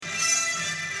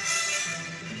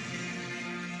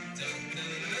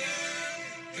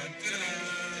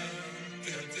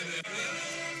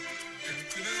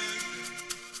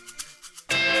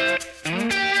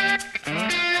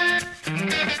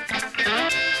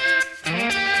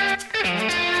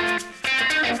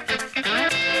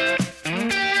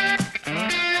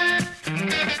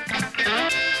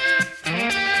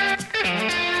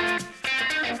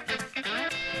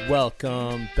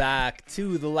Welcome back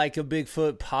to the Like a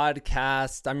Bigfoot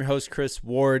podcast. I'm your host, Chris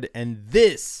Ward, and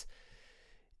this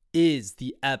is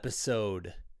the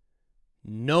episode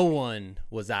no one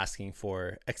was asking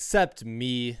for except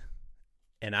me,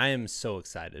 and I am so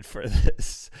excited for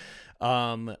this.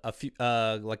 Like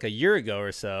a year ago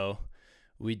or so,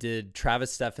 we did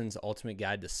Travis Steffen's Ultimate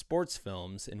Guide to Sports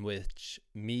Films, in which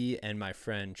me and my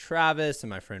friend Travis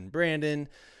and my friend Brandon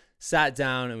sat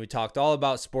down and we talked all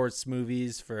about sports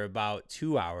movies for about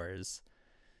 2 hours.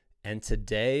 And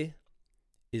today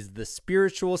is the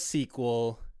spiritual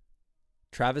sequel,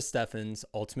 Travis Steffen's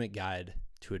Ultimate Guide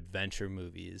to Adventure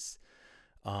Movies.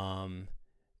 And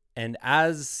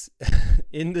as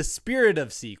in the spirit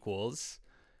of sequels,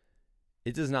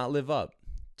 it does not live up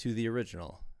to the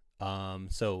original.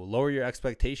 So lower your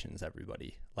expectations,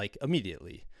 everybody, like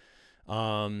immediately.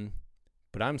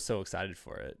 But I'm so excited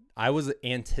for it. I was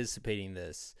anticipating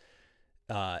this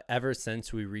ever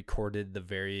since we recorded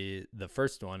the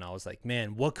first one. I was like,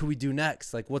 man, what could we do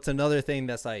next? Like, what's another thing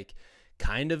that's like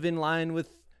kind of in line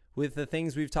with the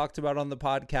things we've talked about on the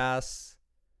podcast,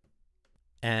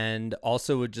 and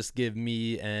also would just give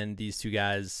me and these two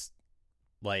guys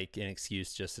like an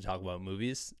excuse just to talk about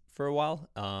movies for a while.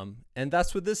 And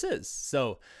that's what this is.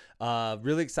 So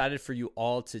really excited for you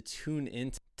all to tune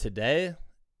in today.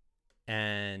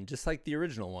 And just like the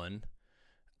original one,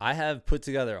 I have put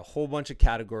together a whole bunch of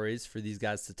categories for these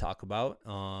guys to talk about.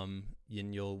 And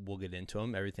we'll get into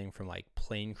them. Everything from like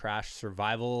plane crash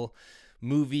survival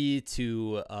movie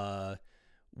to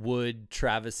would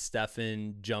Travis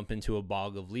Steffen jump into a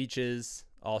bog of leeches?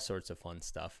 All sorts of fun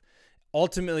stuff.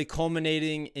 Ultimately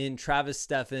culminating in Travis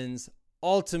Steffen's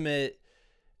ultimate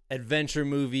adventure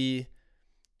movie,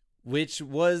 which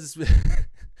was...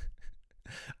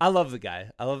 I love the guy.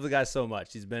 I love the guy so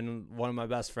much. He's been one of my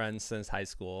best friends since high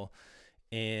school.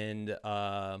 And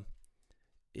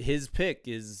his pick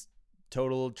is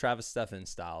total Travis Steffen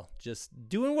style. Just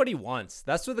doing what he wants.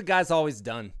 That's what the guy's always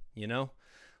done, you know?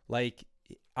 Like,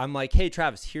 I'm like, hey,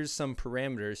 Travis, here's some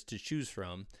parameters to choose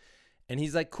from. And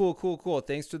he's like, cool.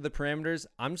 Thanks for the parameters.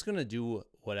 I'm just going to do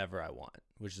whatever I want,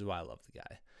 which is why I love the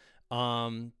guy.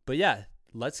 But yeah,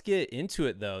 let's get into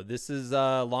it, though. This is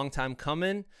a long time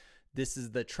coming. This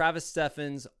is the Travis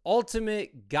Steffen's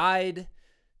Ultimate Guide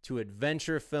to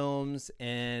Adventure Films,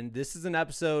 and this is an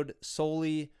episode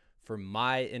solely for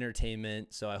my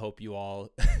entertainment, so I hope you all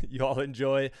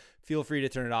enjoy. Feel free to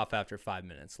turn it off after 5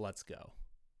 minutes. Let's go.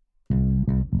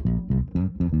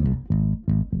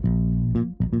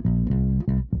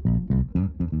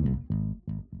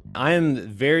 I am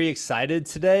very excited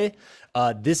today.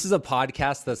 This is a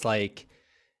podcast that's like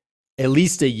at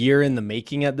least a year in the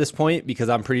making at this point, because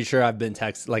I'm pretty sure I've been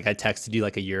I texted you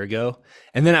like a year ago.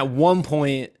 And then at one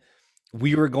point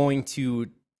we were going to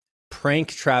prank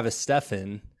Travis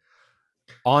Steffen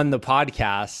on the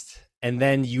podcast. And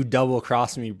then you double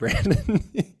crossed me, Brandon.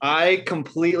 I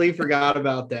completely forgot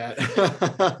about that.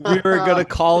 We were going to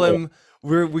call him.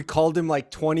 We called him like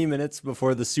 20 minutes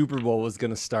before the Super Bowl was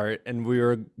going to start. And we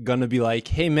were going to be like,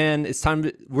 hey man, it's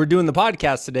time we're doing the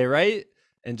podcast today, right?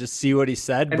 And just see what he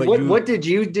said. And but what did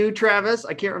you do, Travis?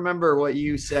 I can't remember what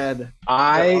you said.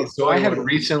 I had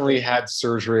recently had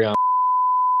surgery on,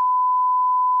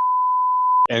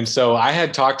 and so I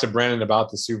had talked to Brandon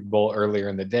about the Super Bowl earlier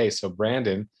in the day. So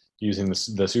Brandon, using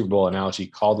the Super Bowl analogy,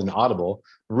 called an audible,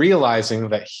 realizing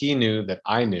that he knew that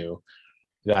I knew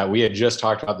that we had just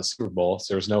talked about the Super Bowl,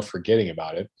 so there was no forgetting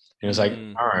about it. And he was like,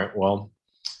 all right, well,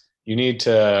 you need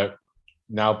to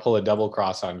now pull a double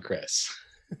cross on Chris.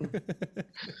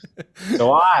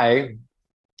 So I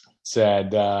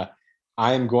said, I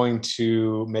am going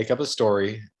to make up a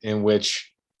story in which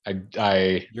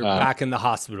you're back in the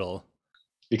hospital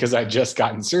because I just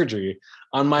gotten surgery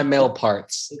on my male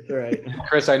parts. That's right.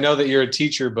 Chris, I know that you're a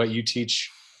teacher, but you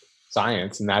teach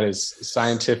science, and that is a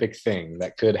scientific thing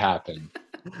that could happen.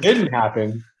 Didn't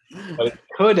happen, but it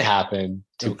could happen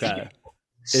to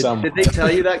someone. Did they tell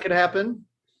you that could happen?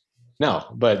 No,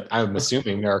 but I'm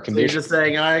assuming there are conditions. So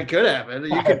you're just saying, it could happen.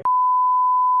 You could.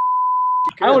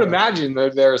 I would imagine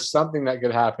that there's something that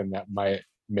could happen that might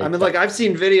make. Like I've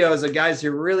seen videos of guys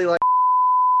who really like.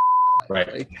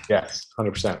 Right. Yes.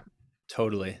 100%.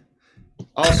 Totally.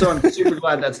 Also, I'm super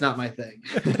glad that's not my thing.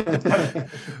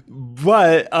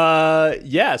 But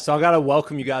yeah, so I gotta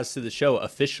welcome you guys to the show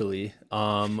officially.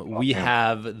 We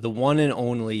have the one and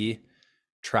only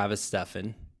Travis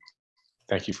Steffen.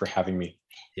 Thank you for having me.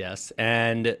 Yes,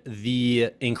 and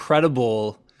the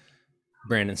incredible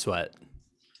Brandon Sweat.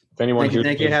 If anyone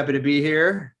thank you. Happy to be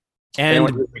here. And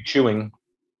chewing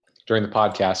during the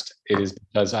podcast, it is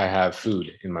because I have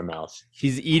food in my mouth.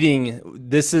 He's eating.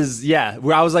 This is,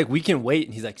 where I was like, we can wait.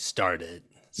 And he's like, start it.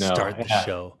 Start the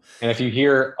show. And if you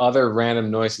hear other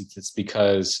random noises, it's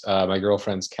because my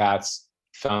girlfriend's cats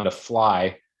found a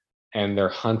fly and they're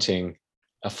hunting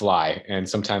a fly. And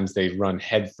sometimes they run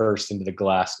headfirst into the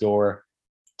glass door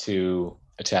to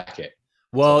attack it.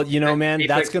 Well, man,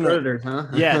 that's going predators, huh?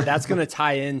 that's going to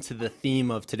tie into the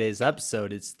theme of today's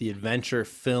episode. It's the adventure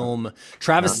film,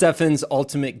 Travis Steffen's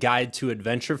Ultimate Guide to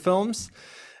Adventure Films.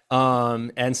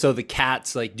 And so the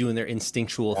cats like doing their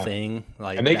instinctual thing.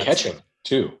 Like, and they catch him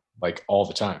too, like all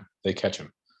the time. They catch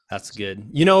him. That's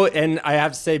good. And I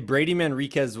have to say Brady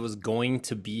Manriquez was going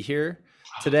to be here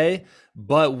today,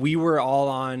 but we were all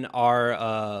on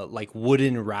our like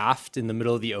wooden raft in the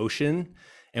middle of the ocean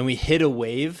and we hit a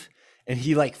wave. And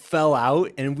he like fell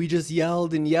out and we just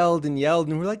yelled and yelled and yelled.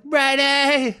 And we're like,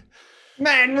 Brady!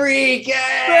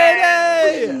 Manriquez!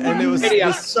 Brady! And it was Brady,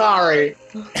 I'm sorry.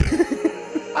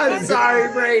 I'm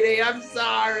sorry, Brady. I'm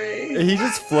sorry. He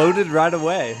just floated right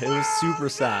away. It was super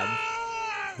sad.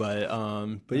 But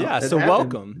yeah, so happened.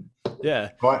 Welcome. Yeah.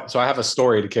 So I have a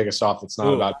story to kick us off that's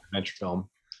not about an adventure film.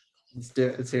 Let's do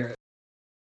it. Let's hear it.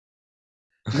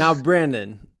 Now,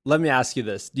 Brandon, let me ask you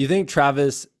this. Do you think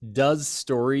Travis does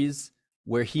stories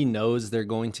where he knows they're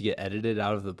going to get edited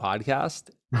out of the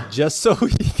podcast just so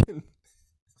he can?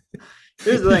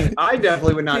 Here's the thing. I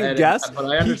definitely would not edit that, but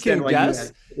I understand why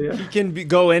guess. You guess. He can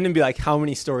go in and be like, how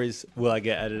many stories will I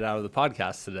get edited out of the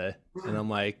podcast today? And I'm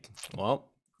like,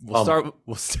 well,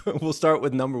 we'll start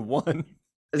with number one.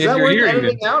 Is that worth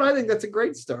editing out? I think that's a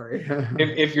great story.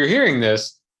 if you're hearing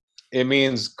this, it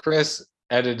means Chris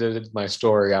edited my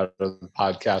story out of the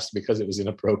podcast because it was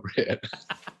inappropriate.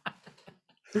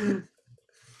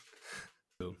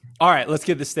 All right, let's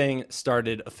get this thing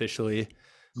started officially.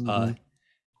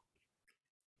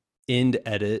 End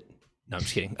edit. No, I'm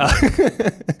just kidding.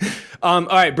 All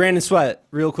right, Brandon Sweat,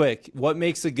 real quick. What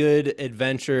makes a good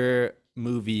adventure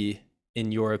movie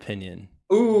in your opinion?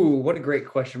 Ooh, what a great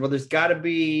question. Well, there's got to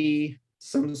be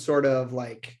some sort of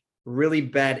like really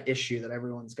bad issue that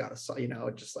everyone's got to solve,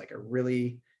 just like a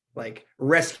really like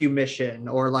rescue mission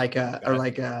or like an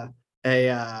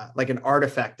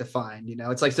artifact to find,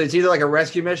 it's like, so it's either like a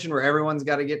rescue mission where everyone's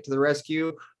got to get to the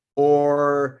rescue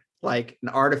or like an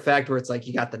artifact where it's like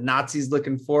you got the Nazis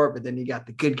looking for it, but then you got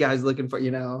the good guys looking for,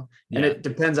 and it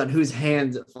depends on whose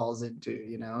hands it falls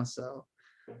into, so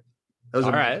those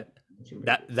all are right.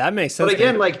 That makes sense. But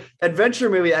again, like adventure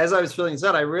movie, as I was feeling this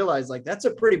out, I realized like that's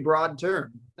a pretty broad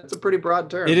term.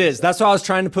 It is. That's why I was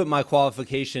trying to put my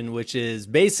qualification, which is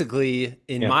basically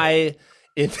in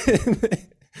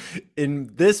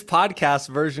this podcast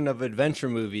version of adventure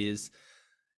movies,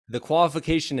 the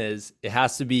qualification is it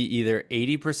has to be either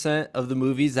 80% of the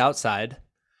movies outside.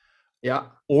 Yeah.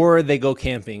 Or they go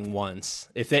camping once.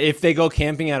 If they go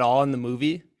camping at all in the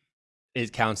movie,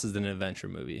 it counts as an adventure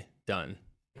movie. Done.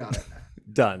 Got it.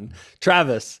 Done.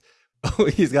 Travis,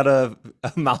 he's got a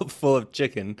mouthful of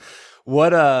chicken.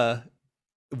 I'm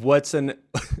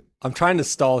trying to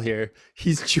stall here.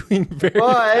 He's chewing very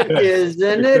What fast. is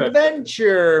an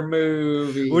adventure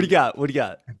movie? What do you got?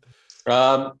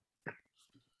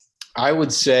 I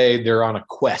would say they're on a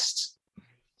quest,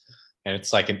 and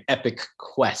it's like an epic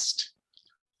quest.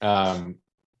 And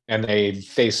they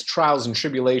face trials and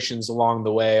tribulations along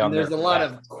the way. And there's a lot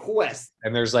of quests.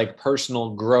 And there's like personal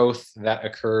growth that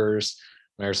occurs.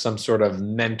 There's some sort of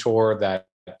mentor that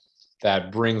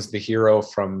brings the hero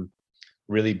from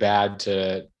really bad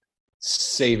to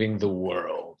saving the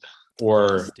world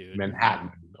or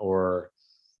Manhattan or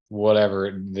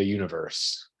whatever, the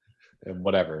universe,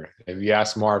 whatever. If you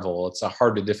ask Marvel, it's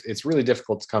really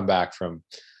difficult to come back from,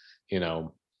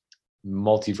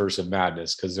 multiverse of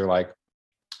madness, because they're like,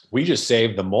 we just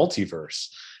saved the multiverse.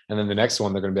 And then the next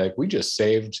one, they're going to be like, we just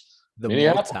saved the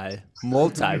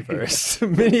multiverse.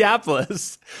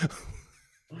 Minneapolis.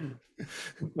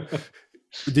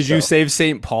 Did you save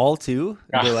St. Paul too?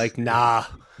 And they're like, nah,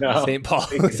 no. St. Paul's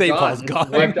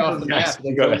gone. Wiped off the map.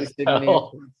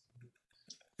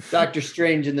 Doctor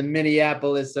Strange in the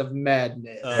Minneapolis of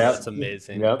madness. Oh, that's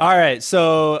amazing. Yep. All right.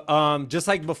 So just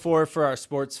like before for our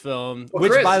sports film,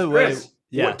 Chris, by the way,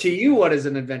 to you, what is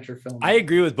an adventure film? I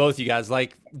agree with both you guys.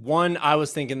 Like one, I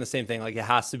was thinking the same thing. Like it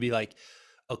has to be like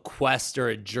a quest or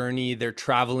a journey. They're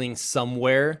traveling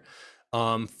somewhere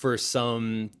for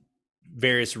some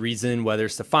various reason, whether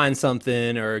it's to find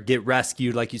something or get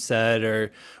rescued, like you said,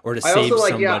 or to save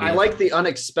somebody. Yeah, I like the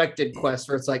unexpected quest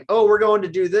where it's like, oh, we're going to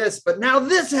do this, but now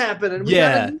this happened and we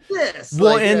gotta do this.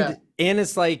 Well, and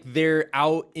it's like they're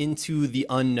out into the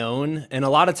unknown, and a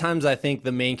lot of times I think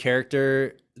the main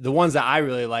character, the ones that I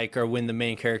really like are when the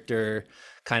main character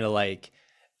kind of like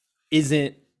is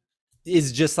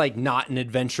just like not an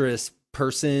adventurous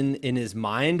person in his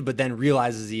mind, but then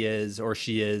realizes he is or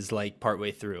she is like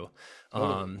partway through.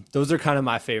 Those are kind of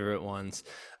my favorite ones.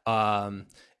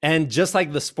 And just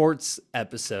like the sports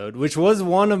episode, which was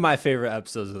one of my favorite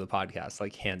episodes of the podcast,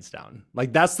 like hands down,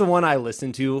 like that's the one I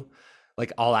listen to.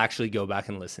 Like I'll actually go back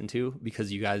and listen to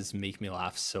because you guys make me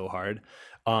laugh so hard.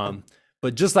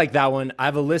 But just like that one, I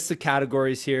have a list of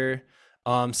categories here.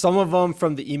 Some of them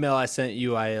from the email I sent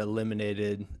you, I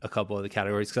eliminated a couple of the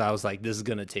categories because I was like, this is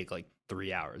going to take like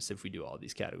 3 hours if we do all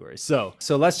these categories. So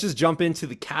let's just jump into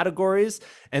the categories.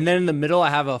 And then in the middle,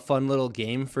 I have a fun little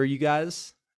game for you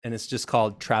guys. And it's just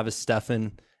called Travis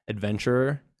Steffen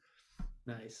Adventurer.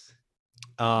 Nice.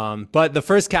 But the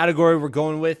first category we're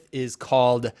going with is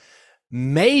called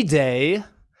Mayday.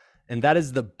 And that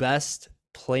is the best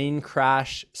plane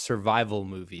crash survival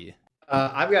movie.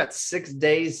 I've got 6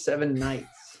 days, 7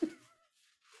 nights.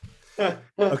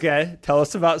 Okay, tell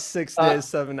us about 6 days,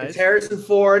 7 nights. It's Harrison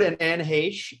Ford and Anne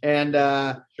Heche, and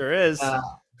sure is.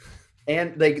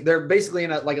 And they're basically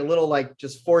in a little like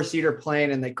just 4-seater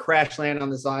plane, and they crash land on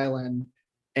this island,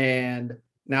 and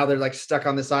now they're like stuck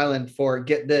on this island for,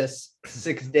 get this,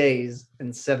 6 days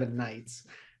and 7 nights,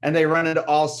 and they run into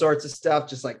all sorts of stuff,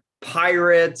 just like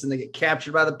pirates, and they get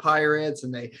captured by the pirates,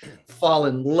 and they fall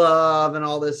in love and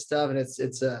all this stuff, and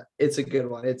it's a good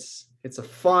one. It's a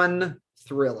fun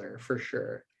thriller for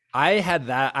sure. I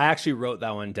actually wrote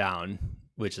that one down,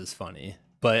 which is funny,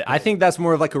 but I think that's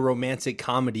more of like a romantic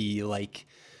comedy, like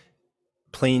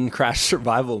plane crash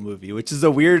survival movie, which is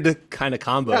a weird kind of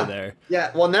combo there.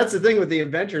 Yeah. Well, and that's the thing with the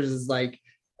adventures is like,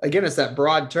 again, it's that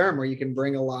broad term where you can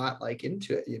bring a lot like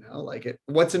into it, like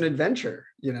what's an adventure,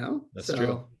 That's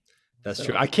true. That's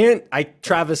true.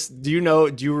 Travis, do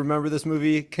you remember this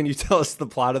movie? Can you tell us the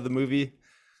plot of the movie?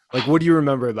 Like, what do you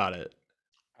remember about it?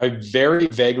 I very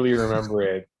vaguely remember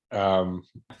it. All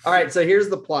right. So here's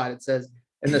the plot. It says,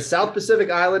 in the South Pacific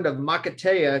island of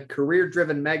Makatea,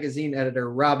 career-driven magazine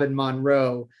editor Robin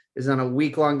Monroe is on a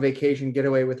week-long vacation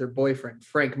getaway with her boyfriend,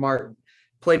 Frank Martin,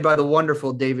 played by the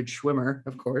wonderful David Schwimmer,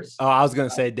 of course. Oh, I was going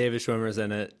to say David Schwimmer's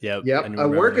in it. Yep. A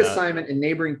work assignment in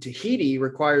neighboring Tahiti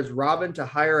requires Robin to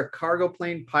hire a cargo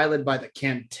plane piloted by the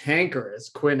cantankerous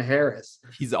Quinn Harris.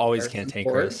 He's always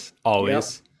cantankerous.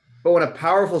 Always. Yep. But when a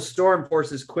powerful storm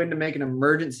forces Quinn to make an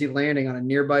emergency landing on a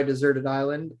nearby deserted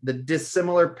island, the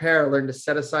dissimilar pair learn to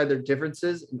set aside their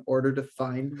differences in order to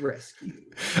find rescue.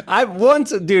 I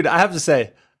have to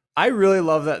say, I really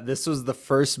love that this was the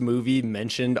first movie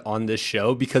mentioned on this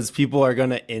show because people are going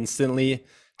to instantly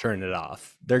turn it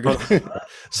off. They're going to.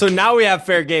 So now we have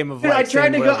fair game of. Dude, I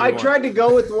tried to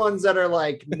go with ones that are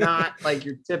like not like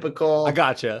your typical. I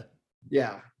gotcha.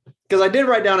 Yeah. Because I did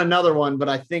write down another one, but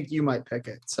I think you might pick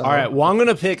it. So all right. Well, I'm going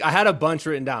to pick. I had a bunch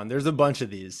written down. There's a bunch of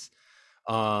these.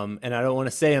 And I don't want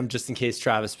to say them just in case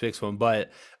Travis picks one,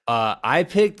 but I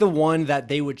picked the one that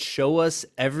they would show us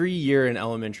every year in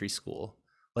elementary school.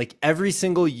 Like every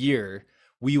single year,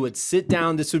 we would sit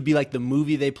down. This would be like the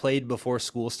movie they played before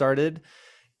school started,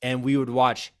 and we would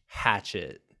watch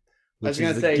Hatchet, which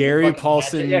is the Gary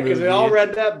Paulson movie. Yeah, because we all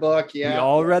read that book. Yeah, we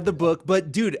all read the book.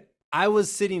 But dude, I was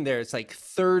sitting there. It's like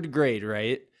 3rd grade,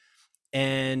 right?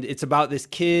 And it's about this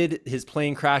kid. His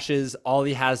plane crashes. All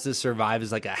he has to survive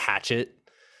is like a hatchet,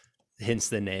 hence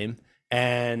the name.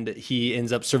 And he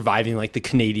ends up surviving like the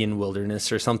Canadian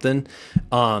wilderness or something.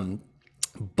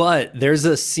 But there's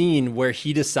a scene where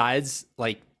he decides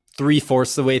like 3/4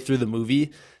 of the way through the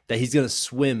movie that he's going to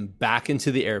swim back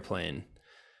into the airplane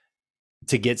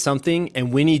to get something.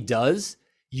 And when he does,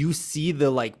 you see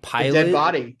the like pilot dead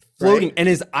body floating, right? And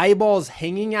his eyeballs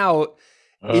hanging out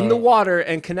in the water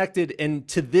and connected. And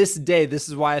to this day, this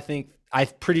is why I'm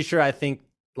pretty sure I think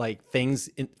like things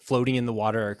floating in the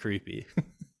water are creepy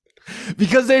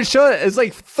because they show it. It's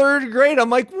like 3rd grade. I'm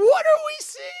like, what are we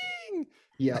seeing?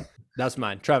 Yeah. That's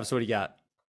mine. Travis, what do you got?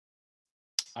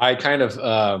 I kind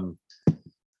of,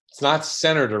 it's not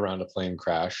centered around a plane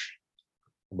crash,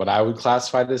 but I would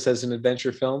classify this as an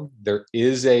adventure film. There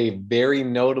is a very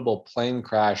notable plane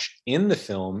crash in the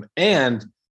film, and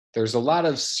there's a lot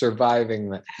of surviving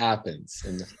that happens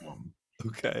in the film.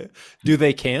 Okay. Do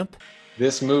they camp?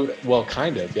 This movie, well,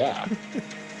 kind of, yeah.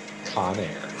 Con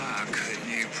Air. How could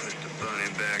you put the bunny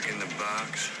back in the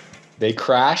box? They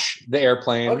crash the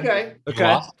airplane Okay. in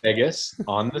Las Vegas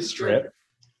on the strip,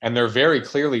 and they're very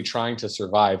clearly trying to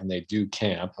survive, and they do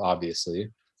camp,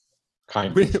 obviously.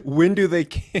 Kind of. When do they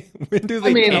camp? When do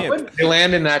they camp? They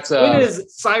land in that. When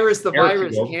is Cyrus the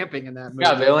airfield. Virus camping in that movie?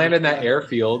 Yeah, they land in that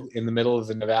airfield in the middle of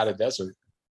the Nevada desert.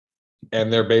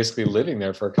 and they're basically living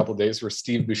there for a couple of days. Where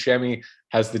Steve Buscemi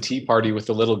has the tea party with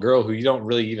the little girl who you don't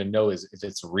really even know if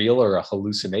it's real or a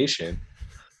hallucination.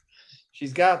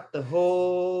 She's got the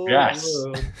whole Yes.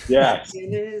 world Yes.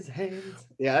 in his hands.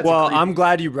 Yeah. That's Well, a creepy- I'm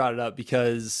glad you brought it up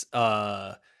because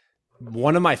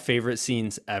one of my favorite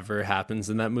scenes ever happens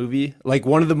in that movie. Like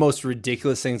one of the most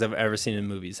ridiculous things I've ever seen in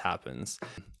movies happens.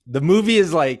 The movie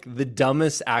is like the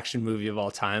dumbest action movie of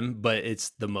all time, but it's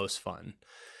the most fun.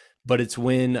 But it's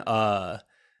when the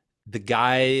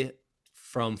guy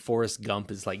from Forrest Gump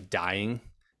is like dying,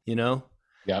 you know?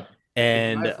 Yep. the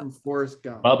And guy from Forrest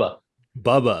Gump.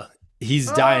 Bubba.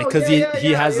 he's Oh, dying because yeah,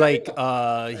 he has yeah, like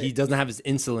yeah. he doesn't have his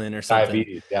insulin or something.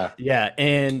 Diabetes. Yeah. Yeah,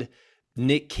 and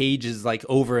Nick Cage is like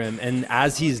over him, and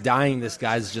as he's dying, this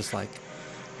guy's just like,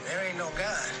 There ain't no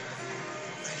God.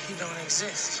 Like he don't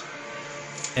exist.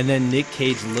 and then Nick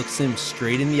Cage looks him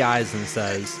straight in the eyes and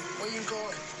says, Where you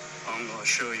going? I'm gonna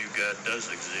show you God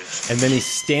does exist. and then he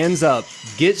stands up,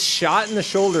 gets shot in the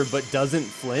shoulder, but doesn't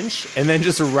flinch, and then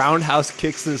just roundhouse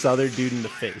kicks this other dude in the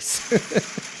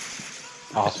face.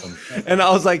 Awesome. And I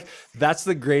was like, that's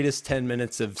the greatest 10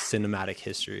 minutes of cinematic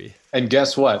history. And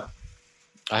guess what?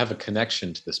 I have a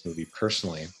connection to this movie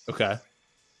personally, Okay.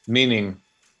 meaning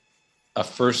a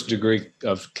first degree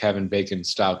of Kevin Bacon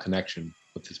style connection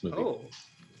with this movie. Oh,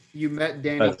 you met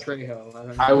Daniel But Trejo. don't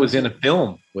know. I was in a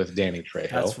film with Danny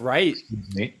Trejo. That's right.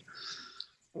 Excuse me.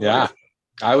 Yeah.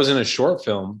 I was in a short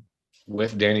film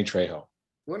with Danny Trejo.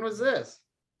 When was this?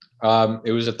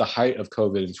 It was at the height of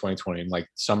COVID in 2020, like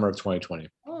summer of 2020.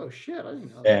 Oh shit, I didn't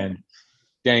know that. And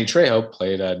Danny Trejo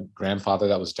played a grandfather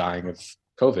that was dying of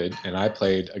COVID, and I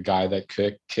played a guy that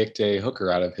kicked a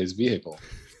hooker out of his vehicle.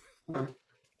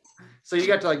 So you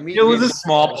got to like meet. It was a Danny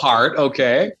small Trejo. part,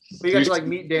 okay. So you got to like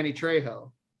meet Danny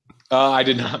Trejo. I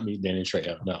did not meet Danny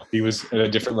Trejo. No, he was at a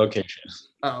different location,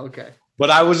 Oh, okay. but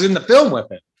I was in the film with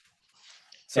him.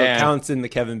 So it And- counts in the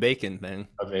Kevin Bacon thing.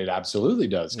 It absolutely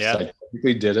does. 'Cause Yeah. I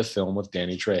technically did a film with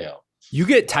Danny Trejo. You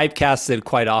get typecasted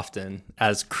quite often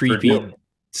as creepy, Purdue.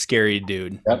 scary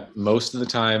dude. Yep. Most of the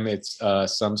time, it's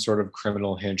some sort of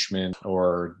criminal henchman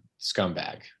or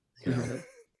scumbag. You know?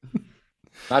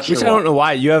 Not sure. Which I don't know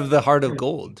why. You have the heart of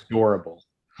gold. Adorable.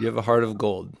 You have a heart of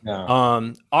gold.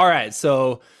 No. All right.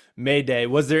 So Mayday.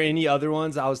 Was there any other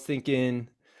ones? I was thinking.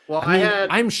 Well, I mean, had.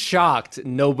 I'm shocked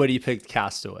nobody picked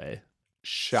Castaway.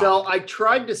 Shocked. So I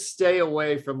tried to stay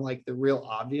away from like the real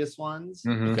obvious ones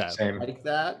Mhm, Okay. Same. like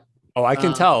that. Oh, I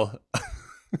can tell.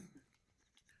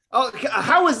 Oh,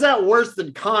 how is that worse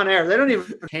than Con Air? They don't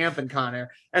even camp in Con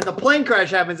Air, and the plane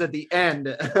crash happens at the end.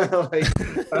 Like,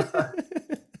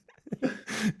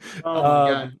 oh my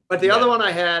god! But the other one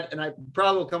I had, and I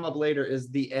probably will come up later, is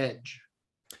The Edge.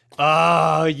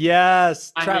 Oh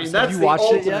yes. I Travis, mean, that's have you the watched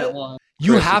it ultimate yet? one.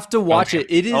 You Chris, have to watch okay.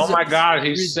 it. It is. Oh my God,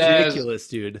 he says- ridiculous,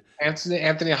 dude.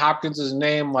 Anthony Hopkins'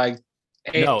 name like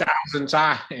 8,000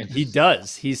 times. He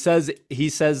does. He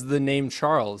says the name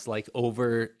Charles like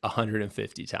over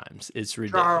 150 times. It's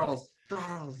ridiculous.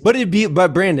 Charles.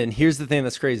 But Brandon, here's the thing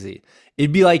that's crazy.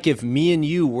 It'd be like if me and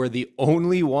you were the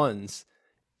only ones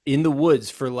in the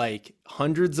woods for like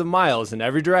hundreds of miles in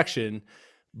every direction,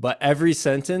 but every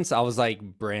sentence I was like,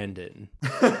 Brandon.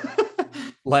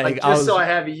 Like just I was, so I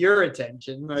have your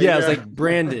attention. Like, yeah, I was like,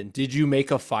 Brandon, did you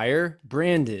make a fire?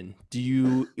 Brandon, do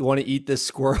you want to eat this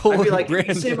squirrel? I'd be like, can you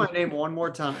Brandon. say my name one more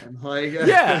time. Like,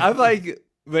 Yeah, I'm like,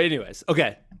 but anyways,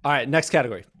 okay. All right, next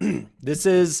category. This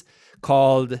is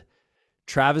called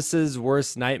Travis's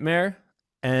Worst Nightmare,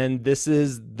 and this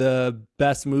is the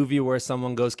best movie where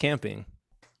someone goes camping.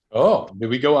 Oh, did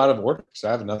we go out of order? Because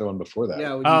I have another one before that.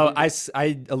 yeah. Oh,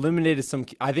 I eliminated some.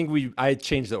 I think I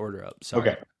changed the order up. Sorry.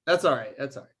 Okay. That's all right.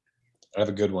 That's all right. I have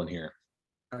a good one here.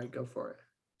 All right, go for it.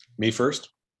 Me first?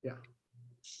 Yeah.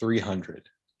 300.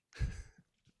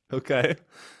 Okay.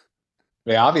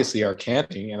 They obviously are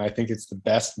camping, and I think it's the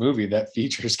best movie that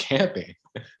features camping.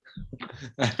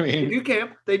 I They mean, do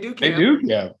camp. They do they camp. do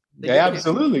camp. They They do camp.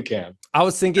 absolutely camp. I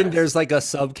was thinking there's like a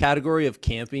subcategory of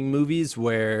camping movies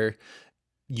where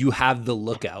you have the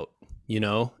lookout, you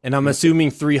know? And I'm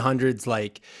assuming 300's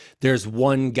like there's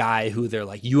one guy who they're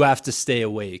like, you have to stay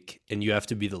awake and you have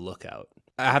to be the lookout.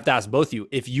 I have to ask both of you,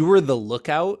 if you were the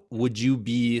lookout, would you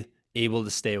be able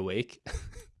to stay awake?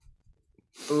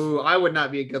 Ooh, I would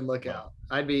not be a good lookout.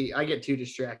 I get too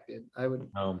distracted.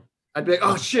 I'd be like,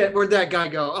 oh shit, where'd that guy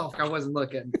go? Oh, I wasn't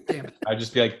looking. Damn it. I'd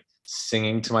just be like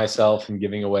singing to myself and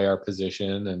giving away our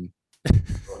position and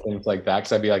things like that.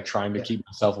 Because I'd be like trying to Yeah. keep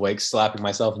myself awake, slapping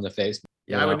myself in the face.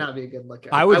 Yeah, you I would know? not be a good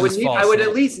lookout. I would just fall I would at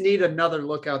asleep. least need another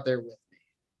lookout there with me.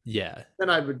 Yeah. Then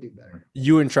I would do better.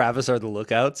 You and Travis are the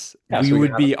lookouts. Yeah, we so we would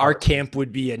have be, a our part. camp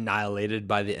would be annihilated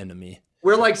by the enemy.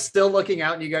 we're like still looking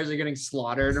out and you guys are getting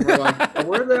slaughtered and we're like,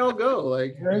 where did they all go?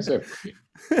 Like, Where is it?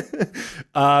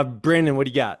 Brandon, what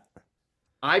do you got?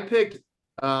 I picked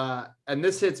and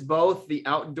this hits both the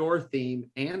outdoor theme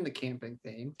and the camping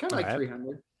theme, kind of like All right.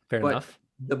 300. Fair But enough.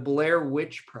 the Blair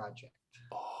Witch Project.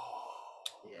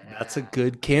 That's a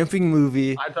good camping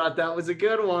movie. I thought that was a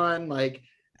good one. Like,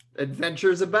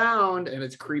 adventures abound and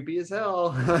it's creepy as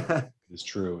hell. It's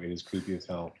true. It is creepy as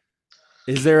hell.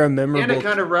 Is there a And memorable? it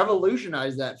kind of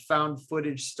revolutionized that found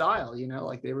footage style,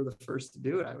 like they were the first to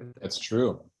do it, I would think, That's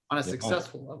true. on a Yeah.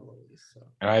 successful level at least. So.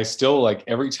 And I still like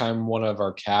every time one of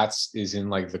our cats is in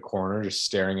like the corner just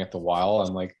staring at the wall,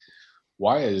 I'm like,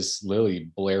 why is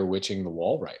Lily Blair Witching the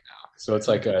wall right now? So it's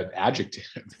like an adjective.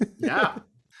 Yeah,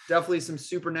 definitely some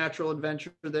supernatural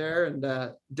adventure there, and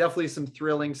definitely some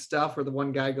thrilling stuff where the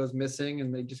one guy goes missing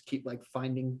and they just keep like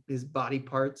finding his body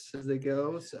parts as they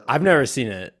go. So I've never seen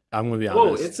it. I'm gonna be whoa,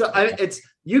 honest. it's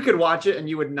you could watch it and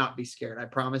you would not be scared, I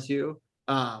promise you.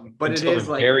 But Until it is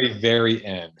the like very, very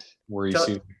end where you Tell-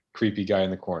 see the creepy guy in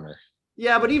the corner.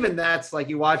 yeah, but even that's like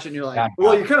you watch it and you're like, Yeah.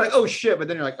 well, you're kind of like, oh shit, but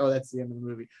then you're like, oh, that's the end of the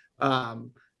movie.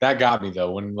 That got me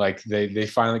though when like they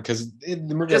finally because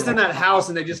Just in that house,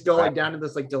 and they just go like down to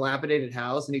this like dilapidated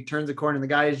house, and he turns the corner, and the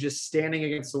guy is just standing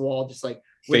against the wall, just like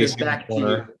with his facing the back to you,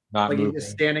 corner, not like he's moving.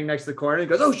 just standing next to the corner. He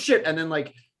goes, "Oh shit!" And then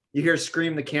like you hear a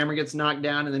scream, the camera gets knocked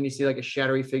down, and then you see like a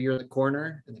shadowy figure in the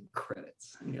corner, and then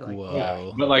credits, and you're like, Whoa.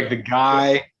 "Yeah." But like the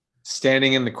guy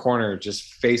standing in the corner,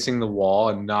 just facing the wall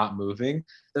and not moving.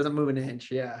 Doesn't move an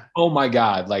inch. Yeah, Oh my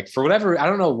god! Like for whatever I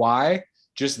don't know why,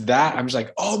 just that I'm just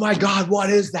like, oh my god, what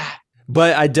is that?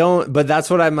 But that's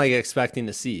what I'm like expecting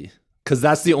to see, because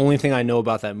that's the only thing I know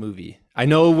about that movie. I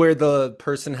know where the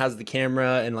person has the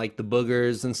camera and like the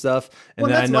boogers and stuff, and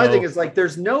well, then that's I know, my thing is like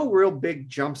there's no real big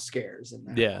jump scares in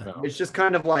that. yeah, No. It's just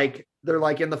kind of like they're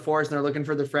like in the forest and they're looking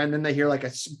for their friend, then they hear like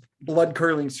a blood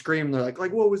curdling scream. They're like,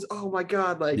 what was? Oh my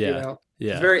god! Like Yeah. it's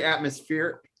yeah, very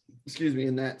atmospheric. Excuse me,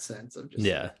 in that sense of just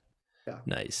yeah, Yeah.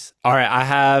 nice. All right,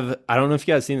 I don't know if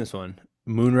you guys seen this one,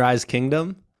 Moonrise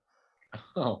Kingdom,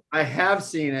 Oh, I have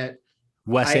seen it.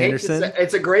 Wes I hate to Anderson. say-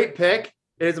 it's a great pick.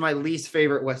 It is my least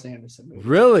favorite Wes Anderson movie.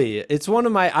 Really, it's one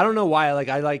of my. I don't know why.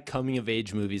 I like coming of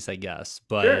age movies, I guess,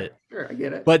 but Sure, I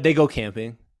get it. but they go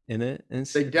camping in it, and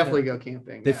They definitely go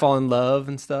camping. they yeah. fall in love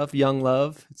and stuff, young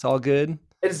love. It's all good.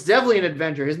 It's definitely an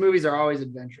adventure. His movies are always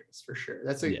adventurous for sure.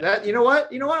 That's a Yeah. that. You know what?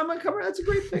 I'm gonna cover. That's a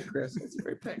great pick, Chris. That's a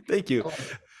great pick. Thank I you.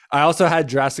 love it. I also had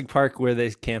Jurassic Park where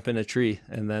they camp in a tree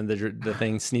and then the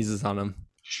thing sneezes on them.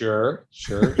 sure.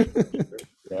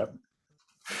 Yep.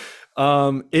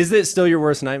 Is it still your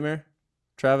worst nightmare,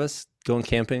 Travis? Going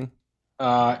camping?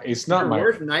 It's not Your my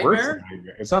worst worst nightmare?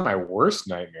 nightmare. It's not my worst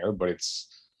nightmare, but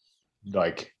it's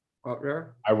like Oh, yeah.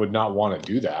 I would not want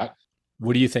to do that.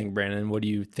 What do you think, Brandon? What do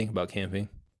you think about camping?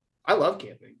 I love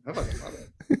camping. I fucking love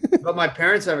it. But my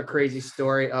parents have a crazy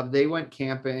story of they went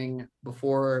camping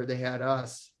before they had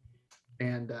us,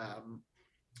 and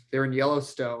they were in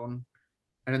Yellowstone,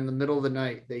 and in the middle of the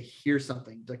night they hear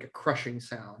something like a crushing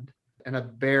sound, and a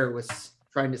bear was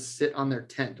trying to sit on their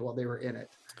tent while they were in it.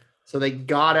 So they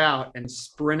got out and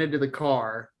sprinted to the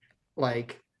car,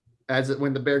 like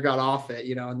when the bear got off it,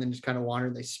 and then just kind of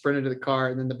wandered. They sprinted to the car,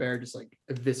 and then the bear just like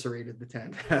eviscerated the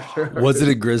tent. Was it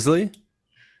a grizzly?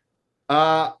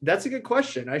 That's a good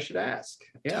question. I should ask.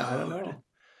 Yeah, I don't know.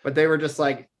 But they were just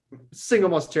like single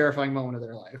most terrifying moment of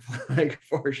their life, like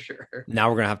for sure. Now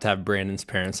we're gonna have Brandon's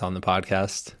parents on the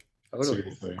podcast. Totally.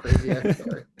 Seriously. Crazy ass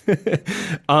story.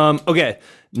 Okay,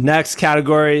 next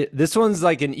category. This one's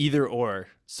like an either or.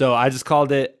 So I just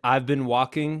called it I've Been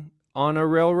Walking on a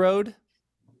Railroad,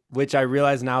 which I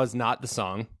realize now is not the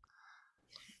song.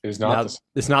 It's Now, not the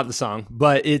it's not the song,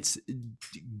 but it's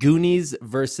Goonies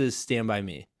versus Stand By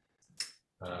Me.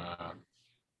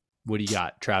 What do you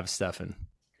got, Travis Steffen?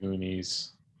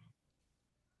 Goonies.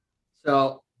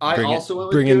 So I Bring it- also went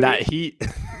with bringing Goonies. that heat.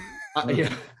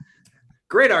 Yeah.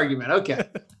 Great argument. Okay.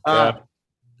 Yeah.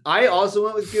 I also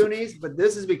went with Goonies, but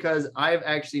this is because I've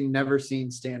actually never seen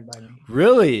Stand By Me.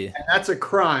 Really? And that's a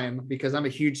crime because I'm a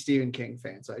huge Stephen King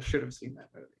fan, so I should have seen that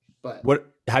movie. But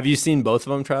What have you seen both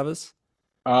of them, Travis?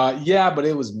 Yeah, but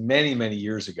it was many, many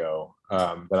years ago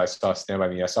that I saw Stand By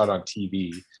Me. I saw it on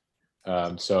TV.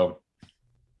 So,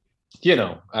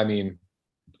 I mean,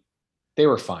 they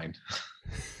were fine.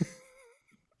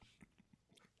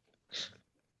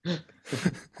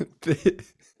 it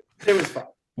was fun.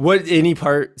 What any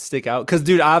part stick out? Because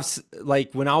dude,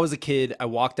 when I was a kid, I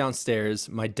walked downstairs.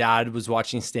 My dad was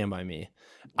watching Stand By Me.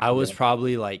 I was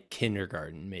probably like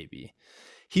kindergarten, maybe.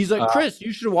 He's like, Chris,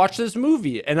 you should watch this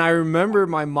movie. And I remember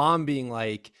my mom being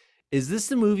like, is this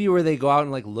the movie where they go out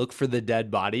and like look for the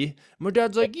dead body? And my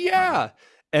dad's like, yeah.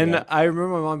 And Yeah. I remember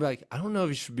my mom be like, I don't know if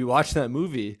you should be watching that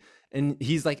movie. And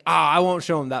he's like, I won't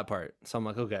show him that part. So I'm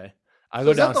like, okay. I So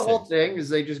go is that the downstairs. whole thing? Is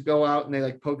they just go out and they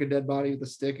like poke a dead body with a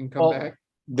stick and come Well, back?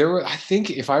 There were, I think,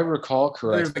 if I recall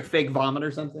There's correct, like fake vomit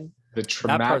or something. the That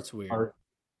traumatic part's weird. part.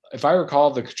 If I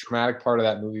recall, the traumatic part of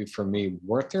that movie for me,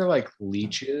 weren't there like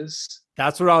leeches?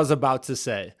 That's what I was about to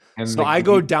say. And So the I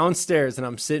go leech- downstairs and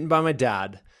I'm sitting by my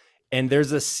dad, and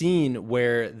there's a scene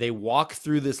where they walk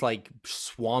through this like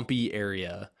swampy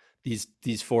area,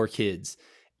 these four kids,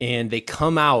 and they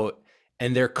come out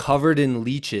and they're covered in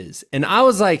leeches. And I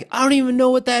was like, I don't even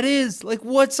know what that is. Like,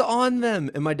 what's on them?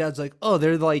 And my dad's like, oh,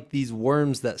 they're like these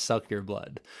worms that suck your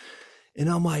blood. And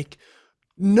I'm like,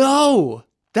 no,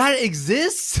 that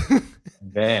exists.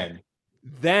 Then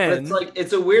But Then it's like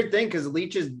it's a weird thing because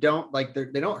leeches don't like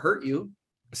they don't hurt you,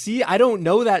 see, I don't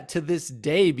know that to this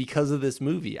day because of this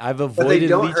movie. I've but avoided they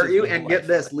don't leeches hurt you. my whole And get life.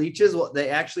 this, leeches, well, they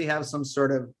actually have some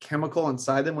sort of chemical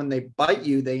inside them. When they bite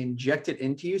you, they inject it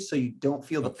into you so you don't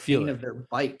feel the Don't feel pain it. of their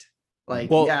bite. Like,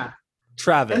 Well, yeah.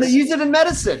 Travis. And they use it in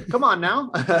medicine. Come on now.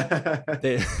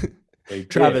 they- they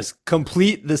Travis,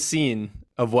 complete the scene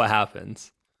of what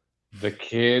happens. did. The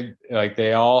kid, like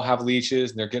they all have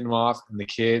leeches and they're getting them off, and the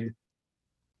kid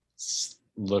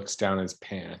looks down his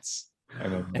pants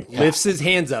and then And lifts his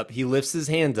hands up. He lifts his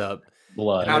hands up.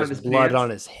 blood. Out And of there's his blood pants? on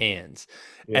his hands.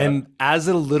 Yeah. And as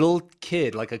a little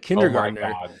kid, like a Oh my kindergartner,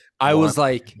 God. I was One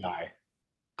like, guy.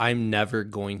 I'm never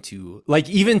going to like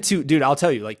dude, I'll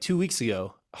tell you, like 2 weeks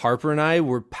ago, Harper and I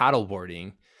were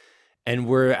paddleboarding and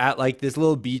we're at like this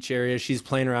little beach area. She's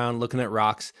playing around looking at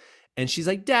rocks and she's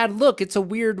like, Dad, look, it's a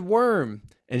weird worm.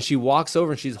 And she walks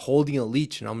over and she's holding a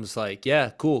leech. And I'm just like, yeah,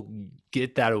 cool.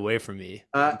 Get that away from me.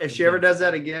 If she ever does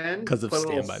that again, 'Cause put of a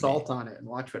little Stand By Me. salt on it and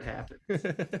watch what happens.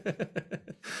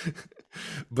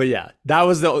 But yeah, that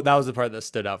was the part that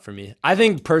stood out for me. I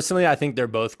think personally, I think they're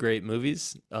both great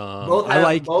movies.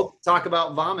 Both talk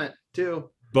about vomit too.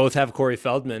 Both have Corey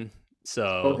Feldman.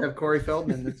 So Both have Corey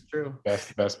Feldman. That's true.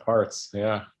 Best parts.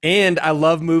 Yeah. and I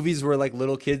love movies where like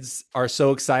little kids are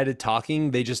so excited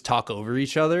talking, they just talk over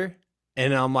each other.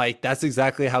 And I'm like, that's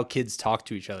exactly how kids talk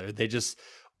to each other. They just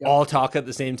all talk at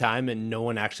the same time and no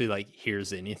one actually like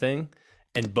hears anything.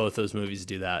 And both those movies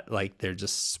do that. Like they're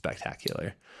just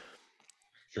spectacular.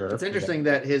 Sure. It's interesting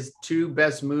that his two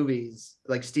best movies,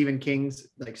 like Stephen King's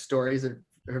like stories are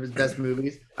his best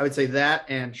movies. I would say that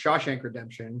and Shawshank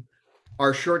Redemption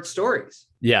are short stories.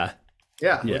 Yeah.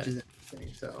 Yeah. Yeah. Which is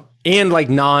interesting. So And like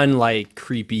non like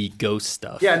creepy ghost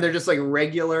stuff. yeah, and they're just like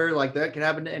regular, like that can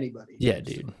happen to anybody. Yeah,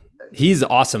 dude. He's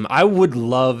awesome. I would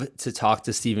love to talk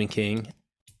to Stephen King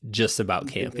just about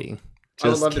camping. I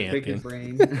would Just love to pick his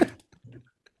camping. brain.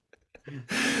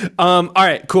 All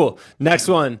right, cool. Next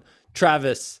one.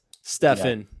 Travis,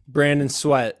 Stefan, Brandon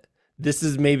Sweat. This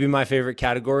is maybe my favorite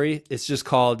category. It's just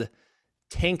called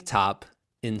Tank Top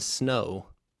in Snow.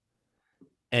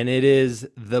 And it is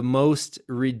the most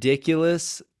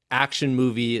ridiculous action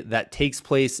movie that takes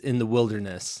place in the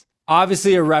wilderness.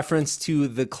 Obviously, a reference to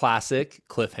the classic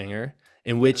Cliffhanger,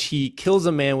 in which he kills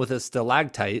a man with a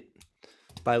stalactite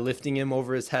by lifting him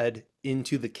over his head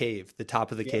into the cave, the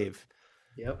top of the cave.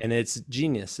 Yep. And it's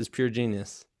genius. It's pure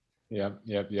genius. Yep.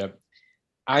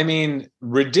 I mean,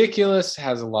 ridiculous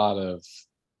has a lot of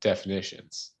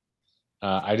definitions.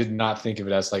 I did not think of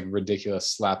it as like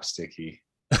ridiculous slapsticky.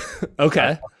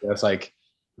 Okay. That's like,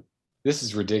 this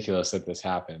is ridiculous that this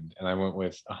happened. And I went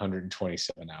with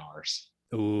 127 hours.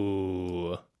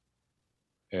 Ooh.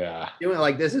 Yeah. Doing it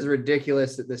like this is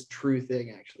ridiculous that this true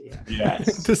thing actually happened.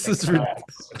 Yes. This is rid-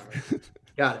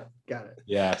 Got it.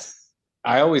 Yes.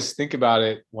 I always think about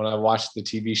it when I watch the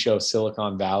TV show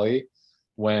Silicon Valley,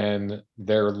 when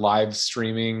they're live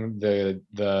streaming the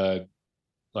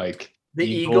like The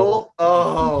eagle.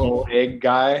 Oh, eagle egg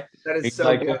guy. that is He's so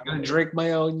like, good. I'm gonna drink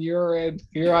my own urine.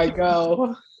 Here I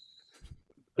go.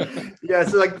 Yeah,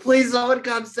 so like, please someone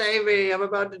come save me. I'm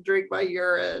about to drink my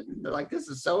urine. They're like, this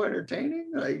is so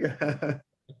entertaining. Like I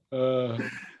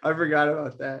forgot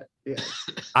about that. Yeah.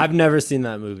 I've never seen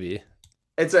that movie.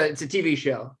 It's a TV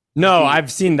show. No, I've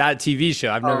seen that TV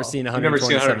show. I've never Oh. seen I've never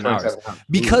seen 127 hours. 127 hours.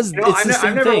 Because You know, it's the I've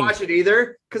same never thing. watched it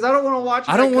either because I don't want to watch it.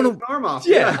 I don't want wanna- to arm off.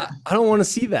 Yeah, I don't want to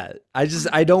see that. I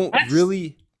don't That's-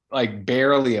 really. Like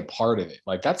barely a part of it.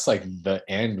 Like that's like the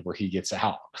end where he gets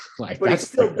out. Like But he that's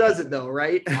still does it though,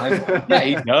 right? yeah,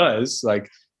 he does. Like,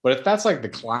 but if that's like the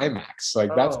climax,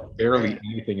 like that's Oh, barely man.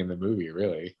 anything in the movie,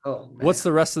 really. Oh, man. What's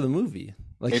the rest of the movie?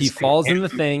 Like he It's- falls in the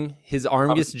thing, his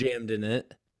arm gets jammed in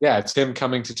it. Yeah, it's him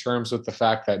coming to terms with the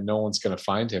fact that no one's gonna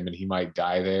find him and he might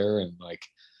die there, and like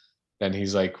then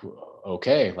he's like,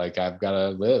 okay, like I've got to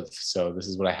live. So this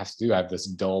is what I have to do. I have this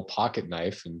dull pocket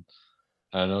knife and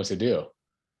I don't know what to do.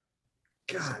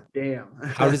 God damn.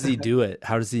 How does he do it?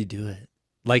 How does he do it?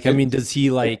 Like, I mean, does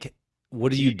he like,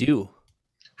 what do you do?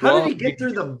 How Well, did he get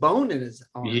through the bone in his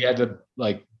arm? He had to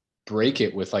like break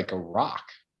it with like a rock.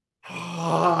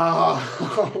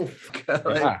 Oh, God.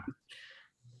 Yeah.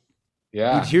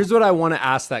 Yeah. Dude, here's what I want to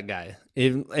ask that guy.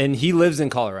 And he lives in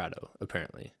Colorado,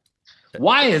 apparently.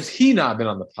 Why has he not been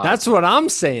on the podcast? That's what I'm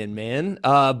saying, man.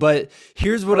 But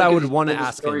here's what I would want to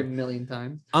ask story him. a million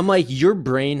times. I'm like, your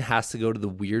brain has to go to the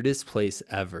weirdest place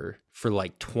ever for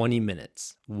like 20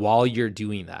 minutes while you're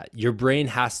doing that. Your brain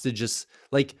has to just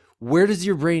like, where does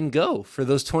your brain go for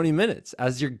those 20 minutes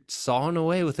as you're sawing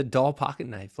away with a dull pocket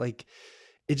knife? Like,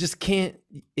 it just can't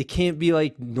be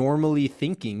like normally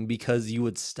thinking because you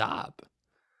would stop.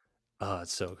 Oh,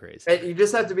 it's so crazy. And you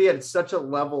just have to be at such a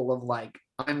level of like,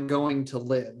 I'm going to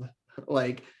live,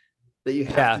 like that you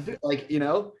have to do, like, you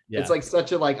know, it's like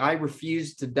such a like, I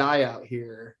refuse to die out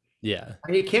here. Yeah.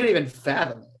 I mean, you can't even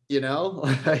fathom it, you know?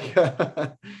 Like,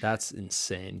 that's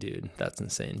insane, dude. That's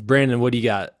insane. Brandon, what do you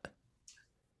got?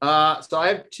 So I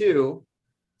have two.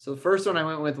 So the first one I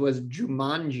went with was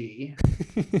Jumanji,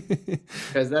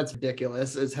 because that's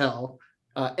ridiculous as hell.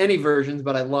 Any versions,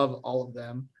 but I love all of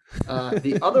them.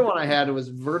 The other one I had was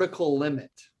Vertical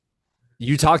Limit.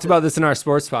 You talked about this in our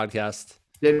sports podcast.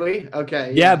 Did we?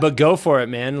 Okay. Yeah, but go for it,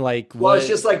 man. Like, well, it's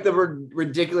just like the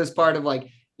ridiculous part of like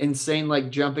insane, like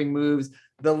jumping moves.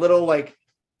 The little like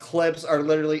clips are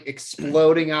literally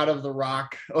exploding out of the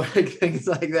rock, like things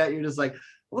like that. You're just like,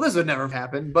 well, this would never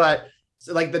happen. But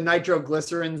so, like the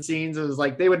nitroglycerin scenes, it was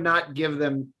like they would not give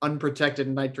them unprotected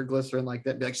nitroglycerin like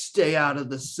that. Be like, stay out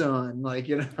of the sun, like,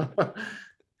 you know.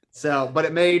 So, but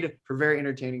it made for very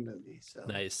entertaining movies. So.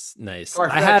 Nice.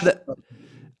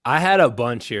 I had a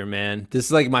bunch here, man. This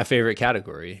is like my favorite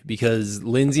category because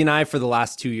Lindsay and I for the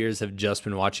last 2 years have just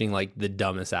been watching like the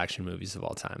dumbest action movies of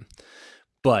all time.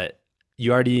 But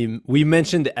we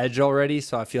mentioned The Edge already,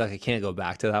 so I feel like I can't go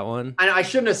back to that one. I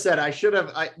shouldn't have said.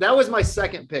 That was my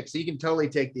second pick, so you can totally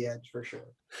take The Edge for sure.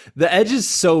 The Edge is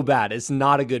so bad. It's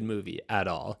not a good movie at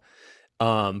all.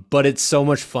 But it's so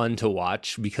much fun to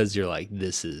watch because you're like,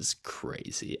 this is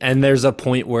crazy. And there's a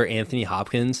point where Anthony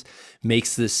Hopkins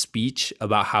makes this speech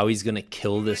about how he's going to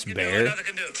kill this bear.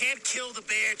 Can't kill the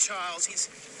bear, Charles. He's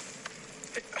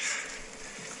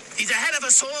ahead of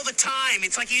us all the time.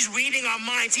 It's like he's reading our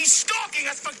minds. He's stalking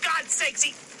us, for God's sakes.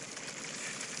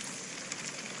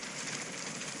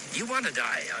 You want to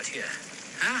die out here,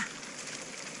 huh?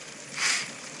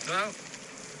 Well,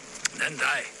 then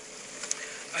die.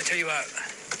 I tell you what,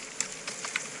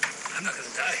 I'm not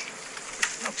gonna die.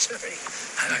 No, sorry,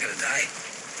 I'm not gonna die.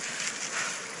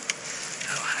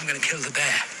 No, I'm gonna kill the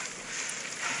bear.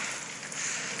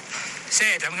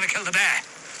 Say it, I'm gonna kill the bear.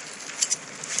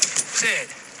 Say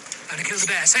it, I'm gonna kill the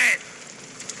bear. Say it.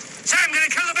 Say I'm gonna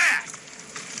kill the bear.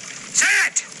 Say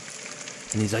it.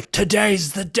 And he's like,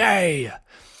 today's the day.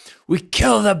 We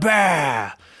kill the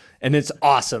bear. And it's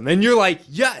awesome. And you're like,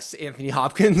 yes, Anthony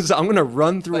Hopkins, I'm going to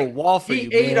run through a wall for you.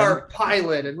 He ate man. our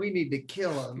pilot and we need to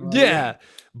kill him. Right? Yeah.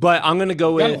 But I'm going to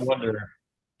go with. I wonder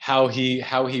how he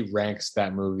ranks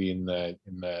that movie in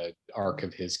the arc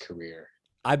of his career.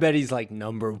 I bet he's like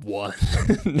number one.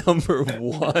 Number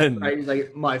one. Right? He's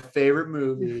like, my favorite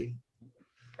movie.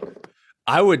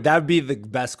 That'd be the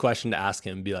best question to ask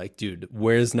him. Be like, dude,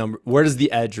 where does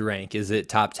The Edge rank? Is it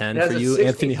top 10 for you,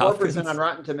 Anthony Hopkins? On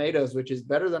Rotten Tomatoes, which is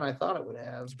better than I thought it would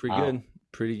have. It's pretty good.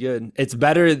 Pretty good. It's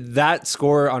better. That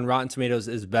score on Rotten Tomatoes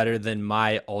is better than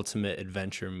my Ultimate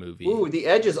Adventure movie. Ooh, The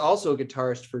Edge is also a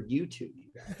guitarist for U2.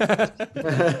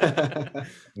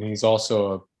 And he's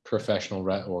also a professional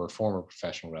or former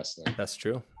professional wrestler. That's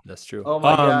true. That's true. Oh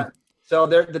my God. So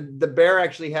the bear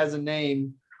actually has a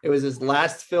name. It was his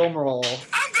last film role.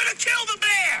 I'm gonna kill the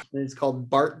bear. And it's called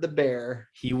Bart the Bear.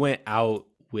 He went out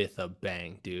with a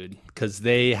bang, dude, because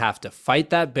they have to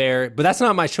fight that bear. But that's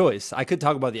not my choice. I could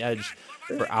talk about The Edge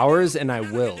for hours, and I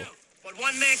will. What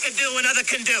one man can do, another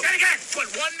can do.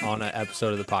 On an